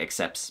just, like,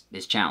 accepts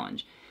his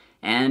challenge.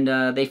 And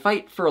they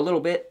fight for a little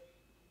bit,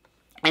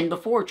 and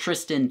before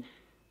Tristan,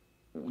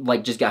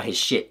 like, just got his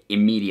shit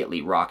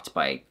immediately rocked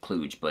by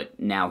Kluge, but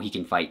now he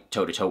can fight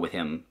toe-to-toe with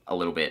him a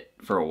little bit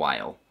for a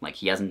while. Like,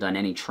 he hasn't done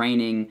any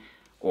training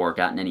or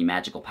gotten any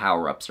magical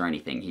power-ups or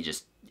anything. He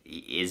just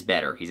is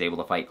better. He's able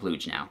to fight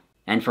Kluge now.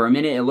 And for a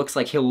minute, it looks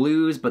like he'll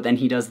lose, but then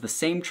he does the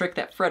same trick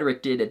that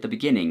Frederick did at the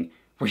beginning,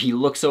 where he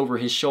looks over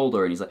his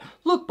shoulder and he's like,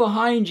 look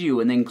behind you!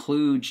 And then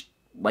Kluge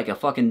like a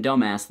fucking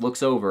dumbass,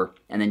 looks over,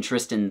 and then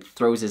Tristan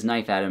throws his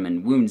knife at him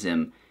and wounds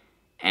him,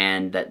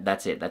 and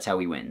that's it. That's how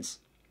he wins.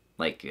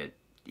 Like,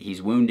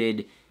 he's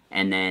wounded,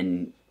 and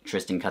then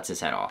Tristan cuts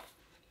his head off.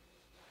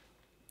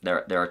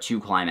 There are 2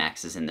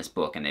 climaxes in this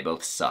book, and they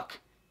both suck.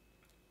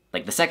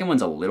 Like, the second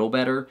one's a little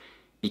better,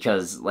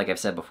 because, like I've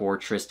said before,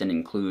 Tristan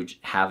and Kluge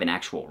have an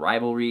actual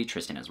rivalry.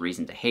 Tristan has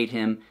reason to hate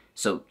him.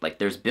 So, like,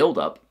 there's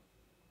build-up.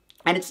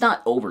 And it's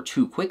not over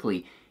too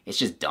quickly. It's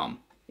just dumb.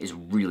 It's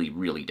really,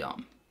 really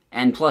dumb.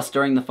 And plus,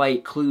 during the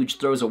fight, Kluge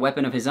throws a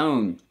weapon of his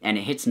own, and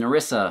it hits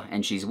Nerissa,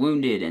 and she's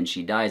wounded, and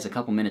she dies a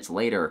couple minutes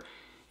later.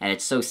 And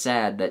it's so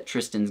sad that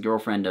Tristan's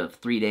girlfriend of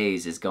 3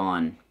 days is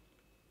gone.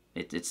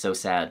 It's so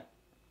sad.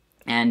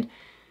 And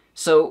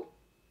so,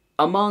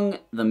 among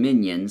the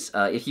minions,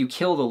 if you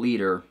kill the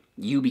leader,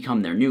 you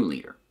become their new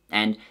leader.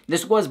 And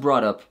this was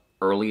brought up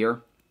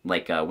earlier,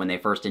 like when they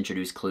first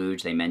introduced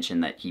Kluge, they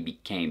mentioned that he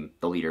became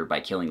the leader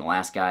by killing the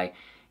last guy.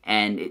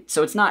 And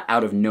so it's not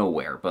out of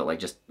nowhere, but like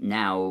just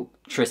now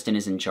Tristan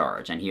is in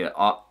charge, and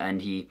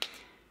he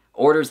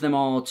orders them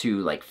all to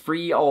like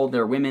free all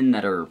their women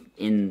that are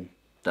in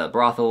the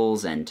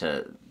brothels, and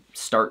to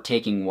start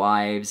taking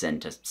wives,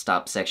 and to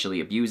stop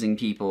sexually abusing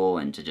people,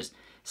 and to just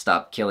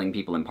stop killing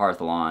people in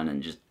Partholon,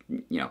 and just,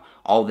 you know,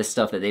 all this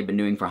stuff that they've been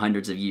doing for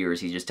hundreds of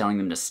years. He's just telling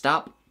them to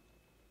stop,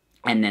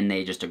 and then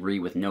they just agree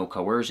with no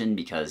coercion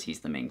because he's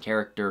the main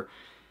character,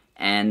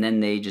 and then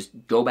they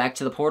just go back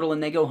to the portal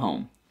and they go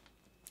home.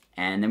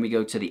 And then we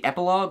go to the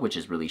epilogue, which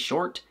is really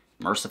short,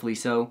 mercifully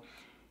so,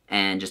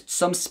 and just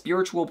some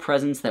spiritual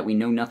presence that we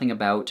know nothing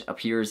about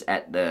appears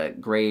at the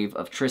grave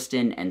of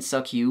Tristan and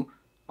Sukyu,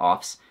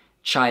 Off's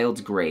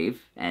child's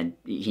grave, and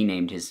he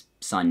named his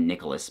son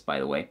Nicholas, by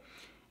the way.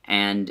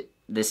 And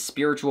this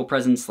spiritual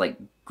presence, like,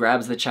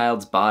 grabs the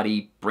child's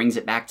body, brings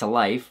it back to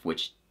life,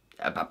 which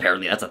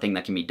apparently that's a thing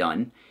that can be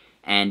done,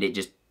 and it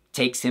just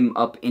takes him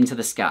up into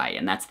the sky,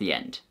 and that's the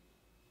end.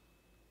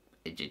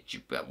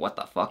 What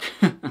the fuck?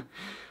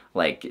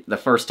 Like, the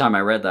first time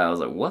I read that, I was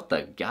like, what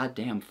the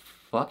goddamn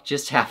fuck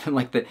just happened?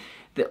 Like,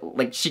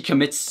 like, she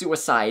commits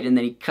suicide, and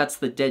then he cuts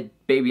the dead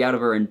baby out of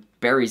her and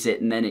buries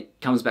it, and then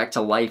it comes back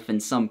to life,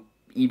 and some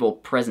evil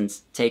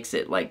presence takes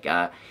it. Like,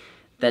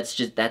 that's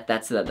just,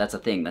 that's a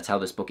thing. That's how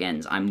this book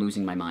ends. I'm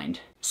losing my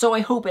mind. So I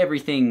hope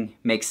everything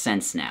makes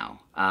sense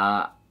now.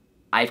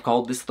 I've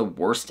called this the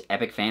worst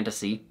epic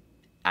fantasy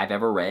I've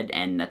ever read,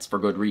 and that's for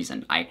good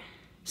reason. I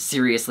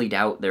seriously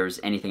doubt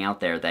there's anything out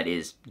there that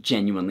is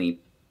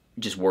genuinely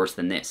just worse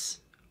than this.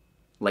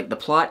 Like, the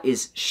plot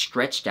is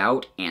stretched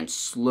out and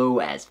slow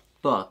as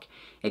fuck,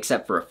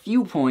 except for a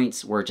few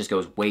points where it just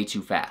goes way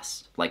too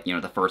fast. Like, you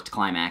know, the first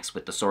climax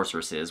with the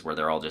sorceresses, where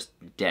they're all just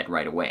dead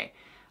right away.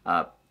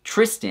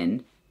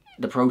 Tristan,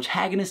 the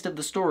protagonist of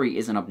the story,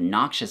 is an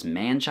obnoxious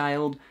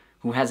man-child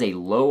who has a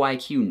low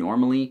IQ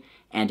normally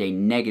and a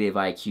negative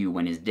IQ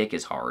when his dick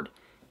is hard.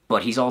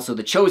 But he's also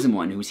the chosen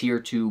one who's here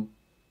to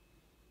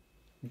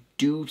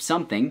do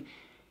something,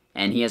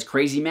 and he has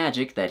crazy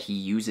magic that he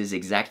uses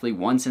exactly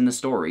once in the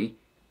story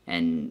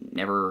and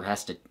never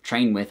has to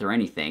train with or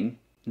anything.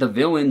 The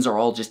villains are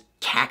all just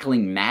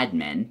cackling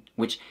madmen,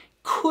 which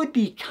could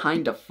be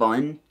kind of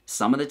fun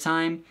some of the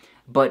time,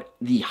 but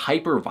the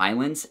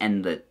hyper-violence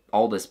and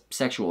all this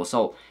sexual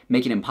assault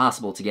make it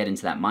impossible to get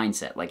into that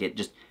mindset. Like, it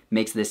just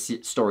makes this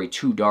story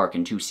too dark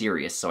and too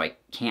serious, so I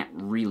can't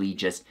really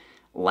just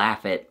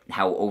laugh at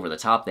how over the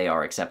top they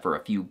are, except for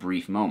a few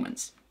brief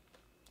moments.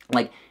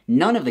 Like,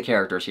 none of the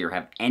characters here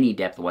have any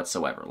depth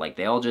whatsoever. Like,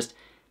 they all just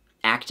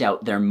act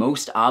out their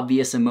most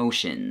obvious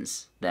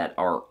emotions that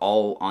are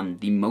all on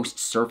the most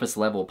surface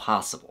level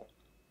possible.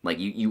 Like,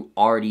 you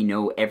already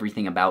know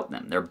everything about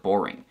them. They're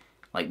boring.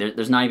 Like,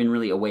 there's not even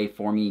really a way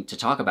for me to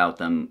talk about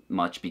them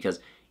much,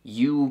 because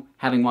you,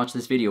 having watched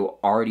this video,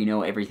 already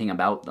know everything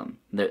about them.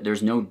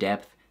 There's no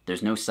depth,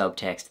 there's no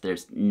subtext,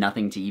 there's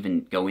nothing to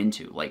even go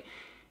into. Like,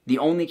 the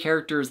only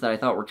characters that I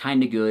thought were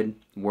kind of good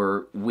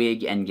were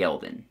Wig and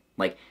Geldin.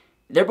 Like,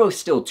 they're both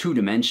still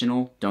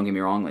two-dimensional, don't get me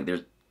wrong. Like,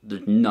 there's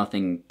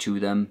nothing to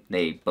them.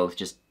 They both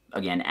just,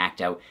 again,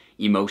 act out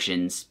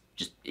emotions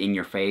just in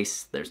your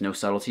face. There's no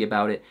subtlety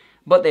about it.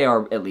 But they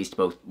are at least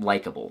both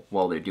likable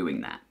while they're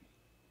doing that.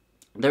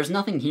 There's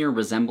nothing here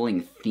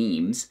resembling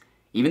themes,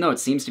 even though it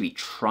seems to be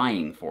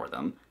trying for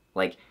them.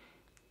 Like,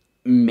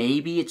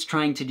 maybe it's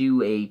trying to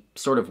do a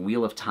sort of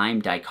Wheel of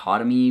Time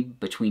dichotomy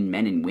between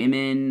men and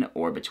women,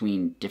 or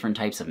between different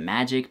types of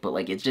magic, but,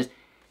 like,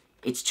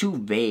 it's too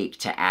vague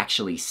to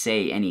actually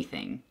say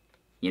anything.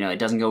 You know, it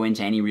doesn't go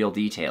into any real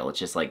detail. It's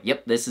just like,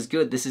 yep, this is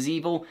good, this is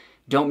evil,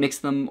 don't mix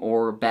them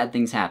or bad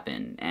things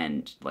happen.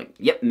 And, like,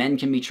 yep, men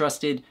can be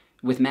trusted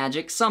with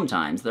magic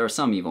sometimes. There are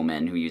some evil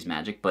men who use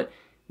magic, but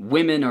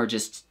women are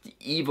just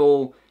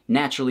evil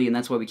naturally, and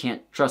that's why we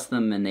can't trust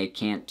them, and they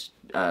can't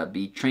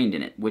be trained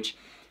in it, which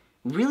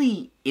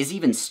really is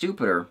even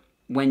stupider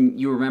when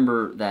you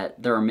remember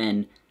that there are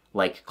men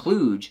like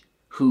Kluge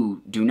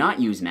who do not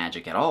use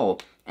magic at all,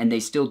 and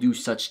they still do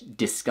such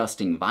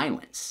disgusting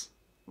violence.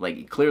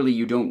 Like, clearly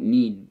you don't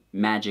need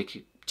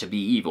magic to be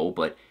evil,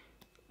 but,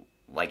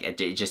 like,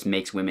 it just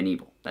makes women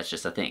evil. That's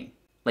just a thing.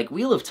 Like,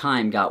 Wheel of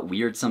Time got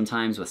weird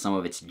sometimes with some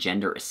of its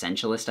gender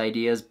essentialist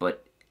ideas,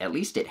 but at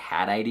least it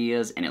had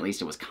ideas, and at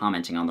least it was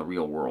commenting on the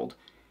real world.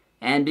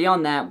 And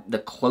beyond that, the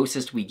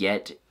closest we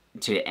get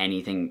to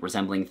anything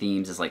resembling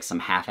themes is like some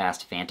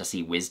half-assed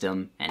fantasy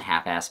wisdom and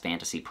half-assed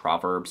fantasy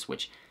proverbs,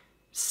 which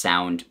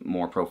sound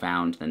more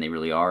profound than they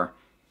really are.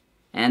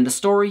 And the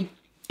story,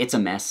 it's a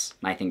mess.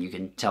 I think you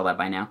can tell that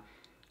by now.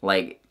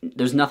 Like,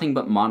 there's nothing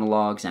but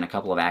monologues and a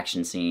couple of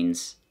action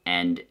scenes,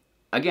 and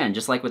again,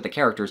 just like with the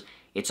characters,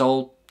 it's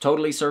all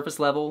totally surface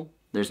level.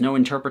 There's no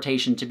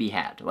interpretation to be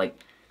had.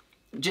 Like,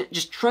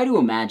 just try to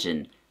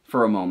imagine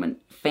for a moment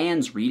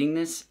fans reading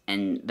this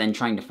and then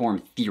trying to form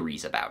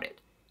theories about it.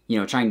 You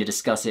know, trying to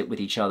discuss it with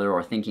each other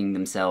or thinking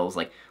themselves,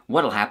 like,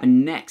 what'll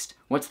happen next?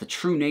 What's the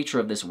true nature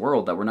of this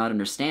world that we're not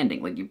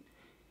understanding? Like,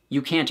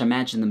 you can't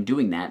imagine them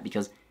doing that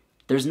because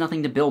there's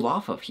nothing to build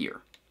off of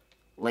here.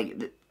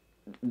 Like,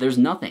 there's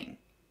nothing.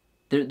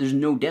 There's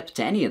no depth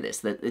to any of this.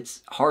 That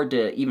it's hard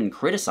to even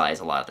criticize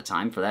a lot of the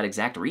time for that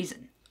exact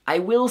reason. I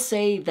will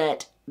say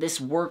that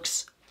this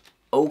works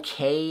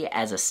okay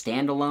as a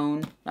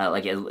standalone,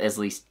 like at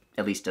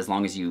least as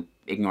long as you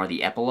ignore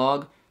the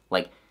epilogue.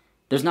 Like,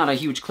 there's not a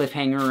huge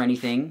cliffhanger or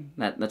anything.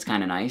 That's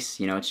kind of nice.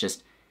 You know, it's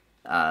just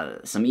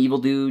some evil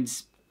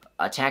dudes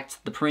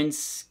attacked the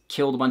prince,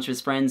 killed a bunch of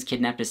his friends,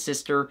 kidnapped his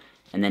sister,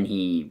 and then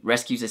he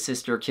rescues his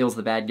sister, kills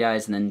the bad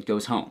guys, and then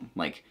goes home.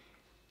 Like,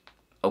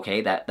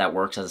 okay, that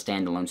works as a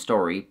standalone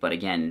story, but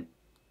again,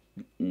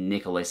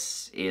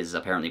 Nicholas is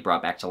apparently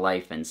brought back to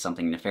life and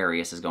something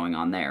nefarious is going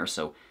on there,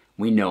 so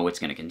we know it's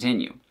going to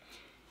continue.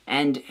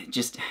 And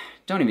just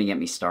don't even get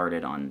me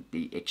started on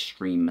the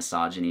extreme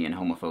misogyny and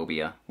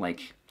homophobia.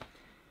 Like,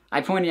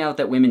 I pointed out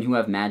that women who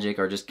have magic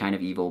are just kind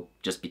of evil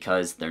just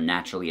because they're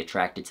naturally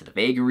attracted to the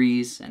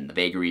vagaries, and the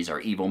vagaries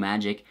are evil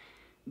magic,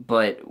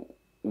 but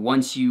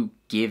once you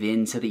give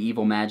in to the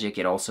evil magic,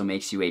 it also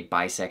makes you a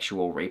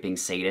bisexual raping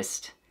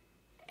sadist.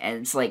 And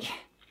it's like,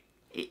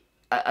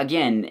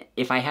 again,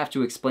 if I have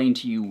to explain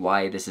to you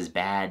why this is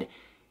bad,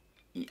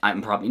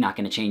 I'm probably not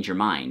going to change your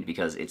mind,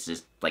 because it's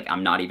just, like,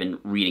 I'm not even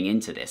reading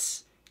into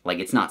this. Like,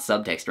 it's not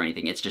subtext or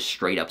anything, it's just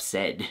straight up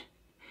said.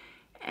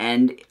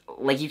 And,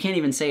 like, you can't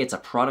even say it's a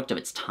product of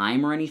its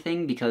time or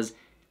anything, because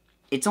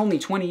it's only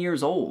 20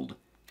 years old.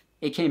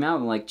 It came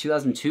out in, like,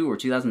 2002 or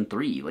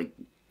 2003. Like,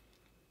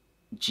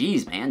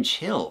 geez, man,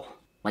 chill.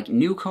 Like,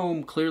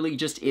 Newcomb clearly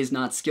just is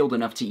not skilled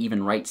enough to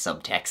even write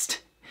subtext.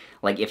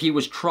 Like, if he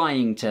was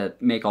trying to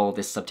make all of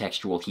this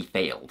subtextual, he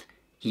failed.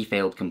 He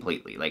failed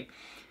completely. Like,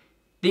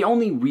 the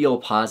only real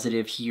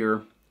positive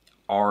here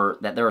are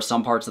that there are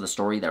some parts of the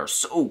story that are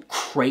so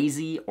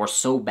crazy or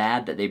so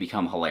bad that they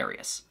become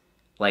hilarious.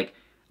 Like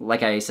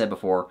I said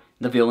before,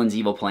 the villain's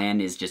evil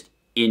plan is just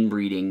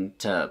inbreeding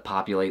to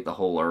populate the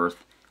whole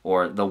Earth,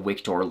 or the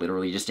Victor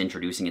literally just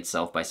introducing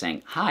itself by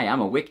saying, "Hi,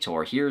 I'm a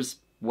Victor, here's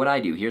what I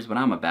do, here's what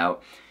I'm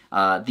about."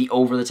 The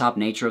over-the-top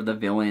nature of the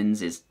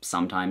villains is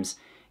sometimes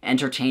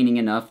entertaining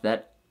enough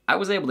that I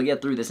was able to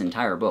get through this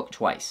entire book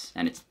twice.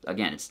 And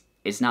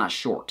it's not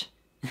short.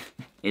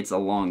 It's a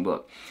long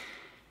book.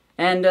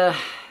 And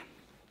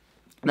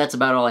that's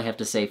about all I have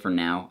to say for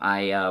now.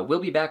 I will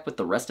be back with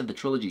the rest of the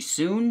trilogy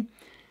soon.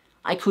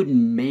 I could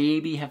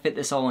maybe have fit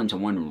this all into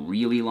one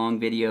really long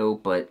video,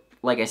 but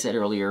like I said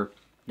earlier,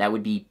 that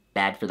would be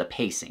bad for the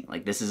pacing.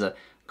 Like, this is a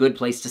good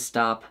place to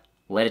stop,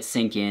 let it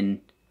sink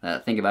in,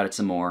 think about it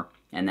some more,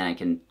 and then I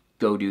can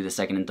go do the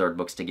second and third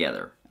books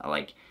together.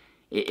 Like,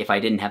 if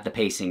I didn't have the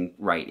pacing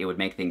right, it would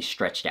make things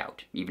stretched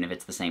out, even if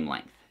it's the same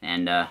length.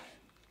 And,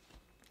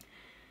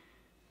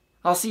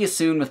 I'll see you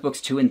soon with books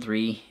 2 and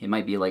 3. It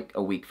might be like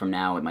a week from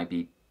now, it might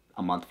be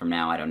a month from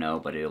now, I don't know,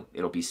 but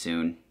it'll be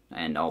soon.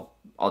 And I'll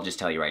just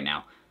tell you right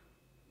now,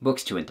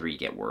 books 2 and 3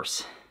 get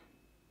worse.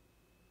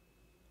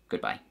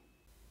 Goodbye.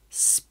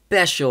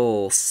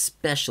 Special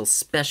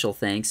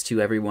thanks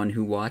to everyone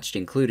who watched,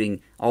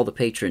 including all the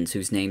patrons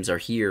whose names are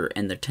here,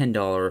 and the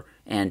 $10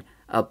 and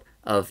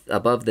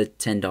above the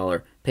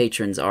 $10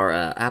 patrons are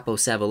Apo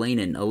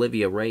Savalainen,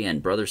 Olivia Ray,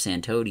 and Brother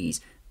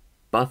Santodes,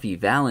 Buffy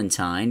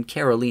Valentine,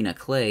 Carolina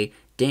Clay,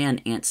 Dan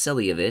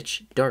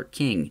Antselievich, Dark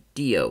King,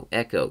 Dio,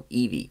 Echo,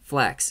 Evie,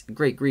 Flax,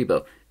 Great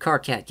Grebo,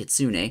 Carcat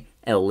Kitsune,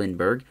 L.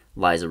 Lindbergh,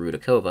 Liza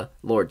Rudakova,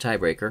 Lord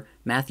Tiebreaker,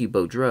 Matthew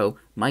Beaudreau,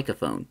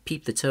 Microphone,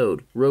 Peep the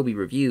Toad, Roby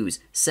Reviews,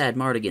 Sad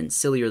Mardigan,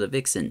 Sillier the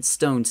Vixen,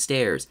 Stone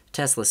Stairs,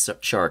 Tesla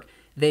Shark,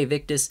 Ve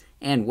Victus,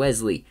 and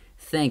Wesley.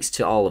 Thanks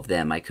to all of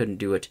them. I couldn't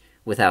do it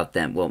without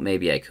them. Well,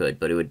 maybe I could,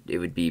 but it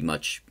would be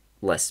much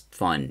less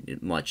fun,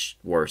 much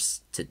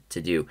worse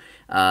to do.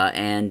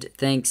 And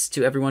thanks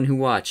to everyone who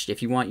watched.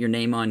 If you want your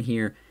name on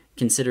here,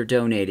 consider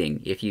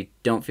donating. If you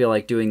don't feel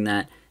like doing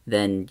that,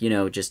 then, you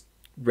know, just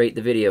rate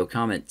the video,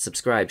 comment,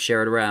 subscribe,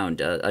 share it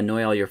around,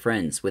 annoy all your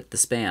friends with the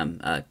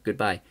spam.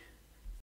 Goodbye.